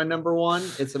change my number 1.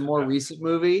 It's a more recent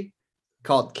movie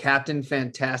called Captain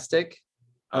Fantastic.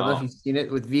 I don't know if you've seen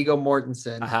it, with Viggo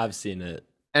Mortensen. I have seen it.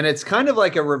 And it's kind of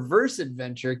like a reverse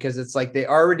adventure because it's like they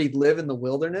already live in the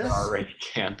wilderness. they're already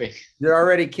camping. They're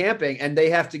already camping and they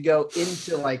have to go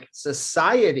into like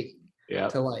society Yeah.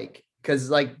 to like, because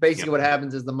like basically what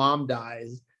happens is the mom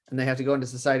dies and they have to go into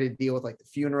society to deal with like the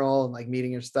funeral and like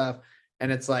meeting her stuff.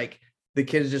 And it's like the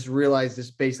kids just realize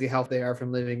just basically how they are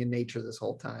from living in nature this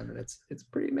whole time. And it's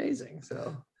pretty amazing.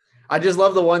 So I just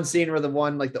love the one scene where the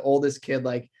one, like the oldest kid,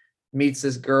 like meets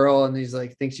this girl and he's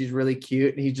like, thinks she's really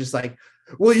cute. And he's just like,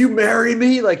 will you marry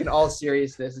me? Like in all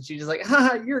seriousness. And she's just like,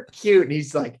 haha, you're cute. And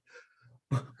he's like,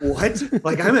 what?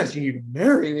 Like, I'm asking you to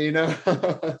marry me, you know?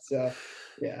 So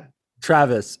yeah.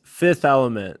 Travis, Fifth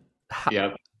Element.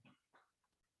 Yep.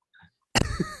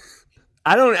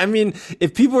 I mean,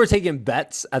 if people were taking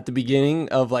bets at the beginning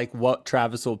of like what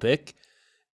Travis will pick,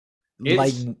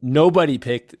 like nobody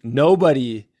picked.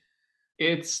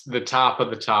 It's the top of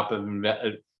the top of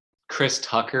Chris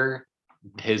Tucker,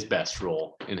 his best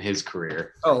role in his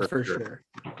career. Oh, for sure.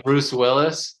 Bruce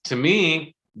Willis, to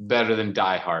me, better than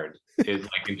Die Hard is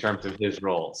like in terms of his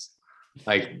roles.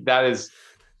 Like that is.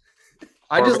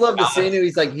 I just love the scene.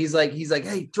 He's like,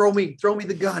 hey, throw me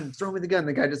the gun.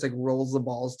 The guy just like rolls the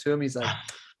balls to him. He's like,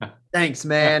 thanks,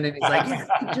 man. And he's like, yeah,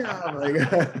 good job.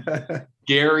 Like,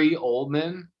 Gary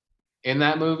Oldman in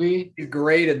that movie. he's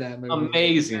great in that movie.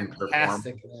 Amazing performance.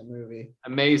 Fantastic in that movie.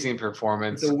 Amazing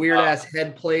performance. The weird ass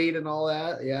head plate and all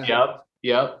that. Yeah.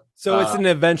 Yep. So it's an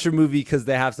adventure movie because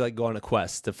they have to like go on a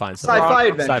quest to find something. Sci-fi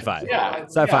adventure. Sci-fi. Yeah.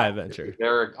 Sci-fi Yeah. adventure.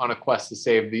 They're on a quest to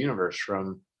save the universe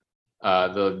from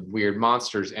the weird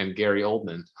monsters and Gary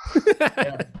Oldman.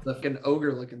 Yeah, the fucking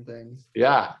ogre looking things.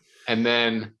 Yeah. And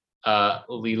then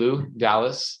Lilu,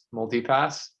 Dallas,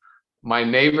 Multipass. My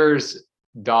neighbor's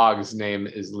dog's name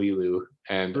is Lilu.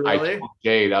 And I Really? told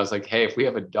Jade, I was like, hey, if we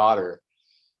have a daughter,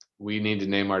 we need to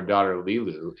name our daughter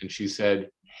Lilu. And she said,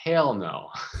 hell no.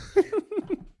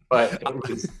 But it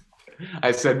was,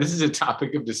 I said, this is a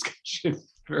topic of discussion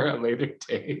for a later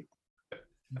date.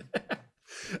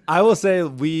 I will say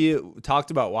we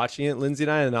talked about watching it, Lindsay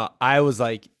and I was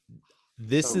like,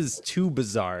 this is too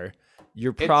bizarre.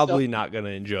 You're probably not going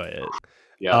to enjoy it.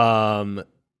 Yeah.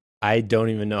 I don't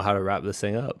even know how to wrap this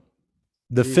thing up.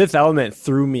 The Fifth Element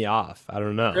threw me off. I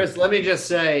don't know. Chris, let me just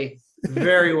say,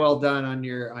 very well done on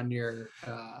your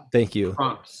Thank you.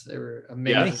 prompts. They were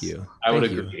amazing. Thank you. I would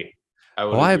Thank you. agree.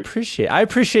 I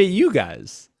appreciate you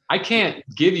guys. I can't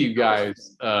give you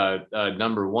guys a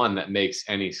number one that makes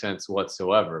any sense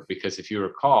whatsoever, because if you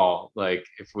recall, like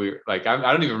if we like,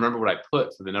 I don't even remember what I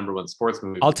put for the number one sports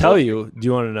movie. I'll tell you. Do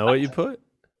you want to know what you put?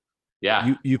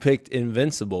 Yeah. You picked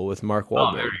Invincible with Mark Oh,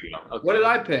 Wahlberg. there you go. Okay. What did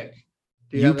I pick?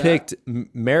 Do You have that? picked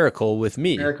Miracle with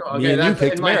me. Miracle. Me Okay, and you that's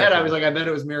picked in my head. Miracle. I was like, I bet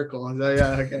it was Miracle. I was like,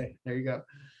 yeah, okay, there you go.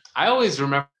 I always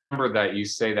remember that you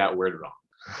say that word wrong.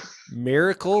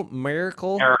 Miracle.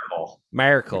 Miracle.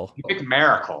 You picked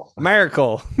Miracle.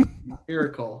 Miracle.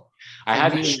 Miracle. I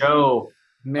had to show.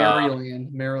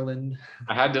 Maryland.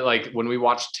 I had to, like, when we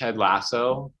watched Ted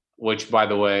Lasso, which, by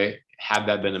the way, had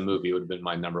that been a movie, it would have been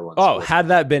my number one. Oh, sport. had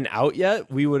that been out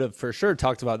yet, we would have for sure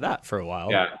talked about that for a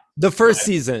while. Yeah. The first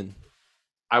season.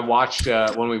 I watched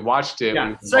when we watched it.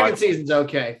 Yeah, we second watched- season's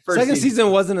okay. First Second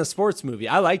season wasn't a sports movie.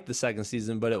 I liked the second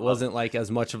season, but it wasn't like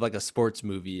as much of like a sports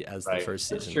movie as the Right. first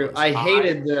season. That's true. was. I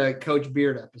hated the Coach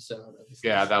Beard episode.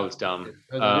 Yeah, that was dumb.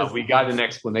 It was We got an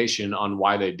explanation on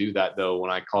why they do that though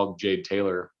when I called Jade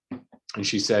Taylor, and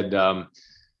she said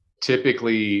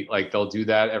typically like they'll do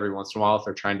that every once in a while if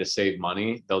they're trying to save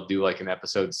money. They'll do like an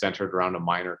episode centered around a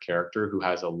minor character who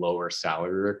has a lower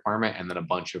salary requirement, and then a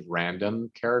bunch of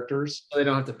random characters. So they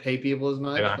don't have to pay people as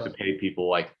much. They don't have to but- pay people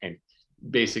like and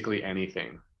basically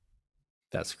anything.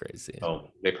 That's crazy. So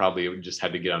they probably just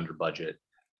had to get under budget.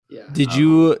 Yeah.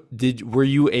 Were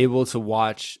you able to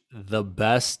watch the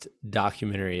best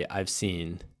documentary I've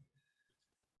seen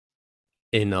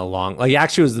in a long, like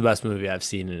actually it was the best movie I've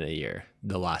seen in a year,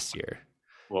 the last year.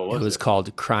 What It was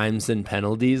called Crimes and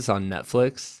Penalties on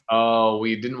Netflix. Oh,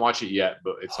 we didn't watch it yet,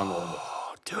 but it's on the list.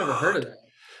 Oh, I've never heard of that.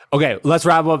 Okay, let's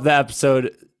wrap up the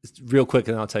episode real quick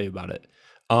and I'll tell you about it.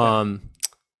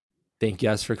 Thank you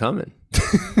guys for coming.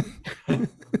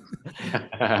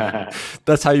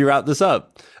 That's how you wrap this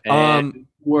up. And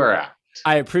we're out.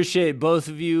 I appreciate both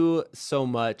of you so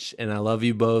much, and I love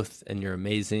you both, and you're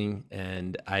amazing.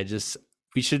 And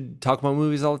we should talk about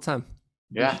movies all the time.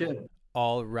 Yeah.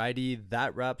 Alrighty,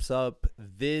 that wraps up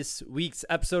this week's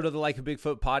episode of the Like a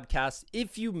Bigfoot podcast.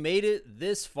 If you made it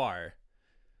this far,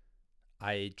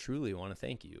 I truly want to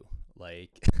thank you.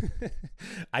 Like,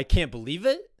 I can't believe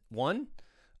it.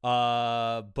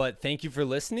 But thank you for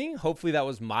listening. Hopefully that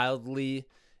was mildly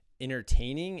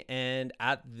entertaining, and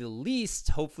at the least,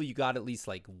 hopefully you got at least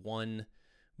like one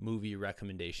movie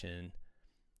recommendation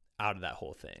out of that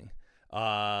whole thing.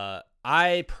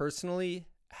 I personally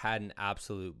had an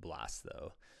absolute blast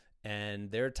though,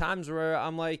 and there are times where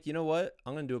I'm like, you know what,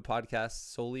 I'm gonna do a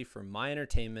podcast solely for my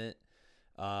entertainment,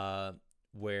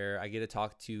 where I get to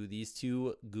talk to these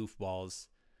two goofballs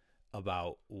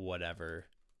about whatever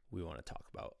we want to talk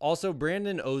about. Also,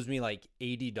 Brandon owes me like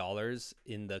 $80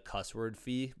 in the cuss word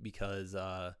fee because,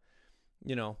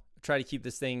 try to keep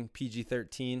this thing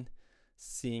PG-13,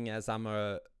 seeing as I'm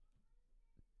a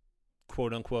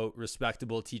quote unquote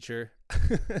respectable teacher.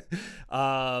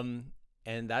 And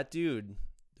that dude,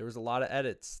 there was a lot of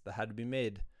edits that had to be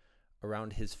made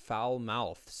around his foul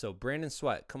mouth. So Brandon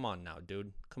Sweat, come on now,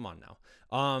 dude. Come on now.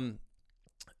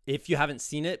 If you haven't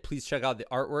seen it, please check out the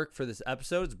artwork for this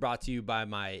episode. It's brought to you by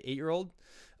my 8-year-old.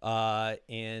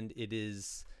 And it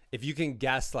is, if you can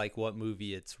guess like what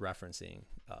movie it's referencing,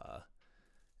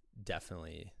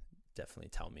 definitely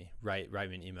tell me. Write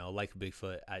me an email,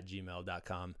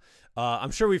 likeabigfoot@gmail.com.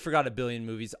 I'm sure we forgot a billion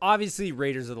movies. Obviously,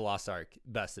 Raiders of the Lost Ark,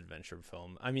 best adventure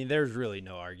film. I mean, there's really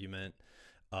no argument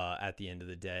at the end of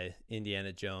the day.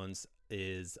 Indiana Jones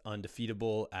is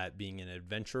undefeatable at being an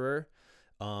adventurer.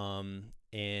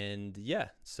 And yeah,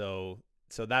 so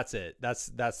that's it.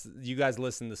 That's you guys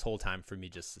listened this whole time for me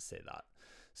just to say that.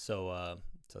 So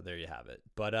there you have it.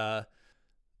 But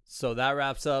so that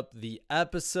wraps up the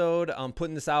episode. I'm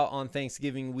putting this out on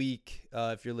Thanksgiving week.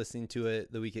 If you're listening to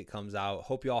it the week it comes out,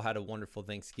 hope you all had a wonderful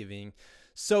Thanksgiving.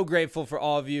 So grateful for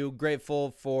all of you.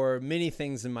 Grateful for many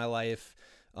things in my life.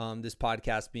 This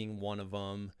podcast being one of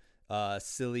them.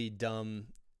 Silly, dumb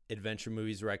adventure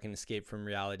movies where I can escape from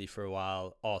reality for a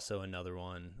while, also another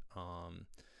one.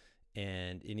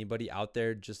 And anybody out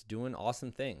there just doing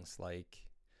awesome things, like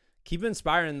keep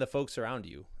inspiring the folks around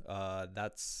you.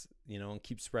 That's, and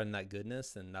keep spreading that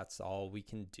goodness, and that's all we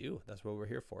can do. That's what we're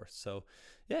here for. So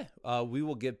yeah, we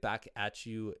will get back at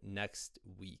you next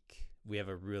week. We have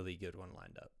a really good one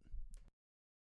lined up.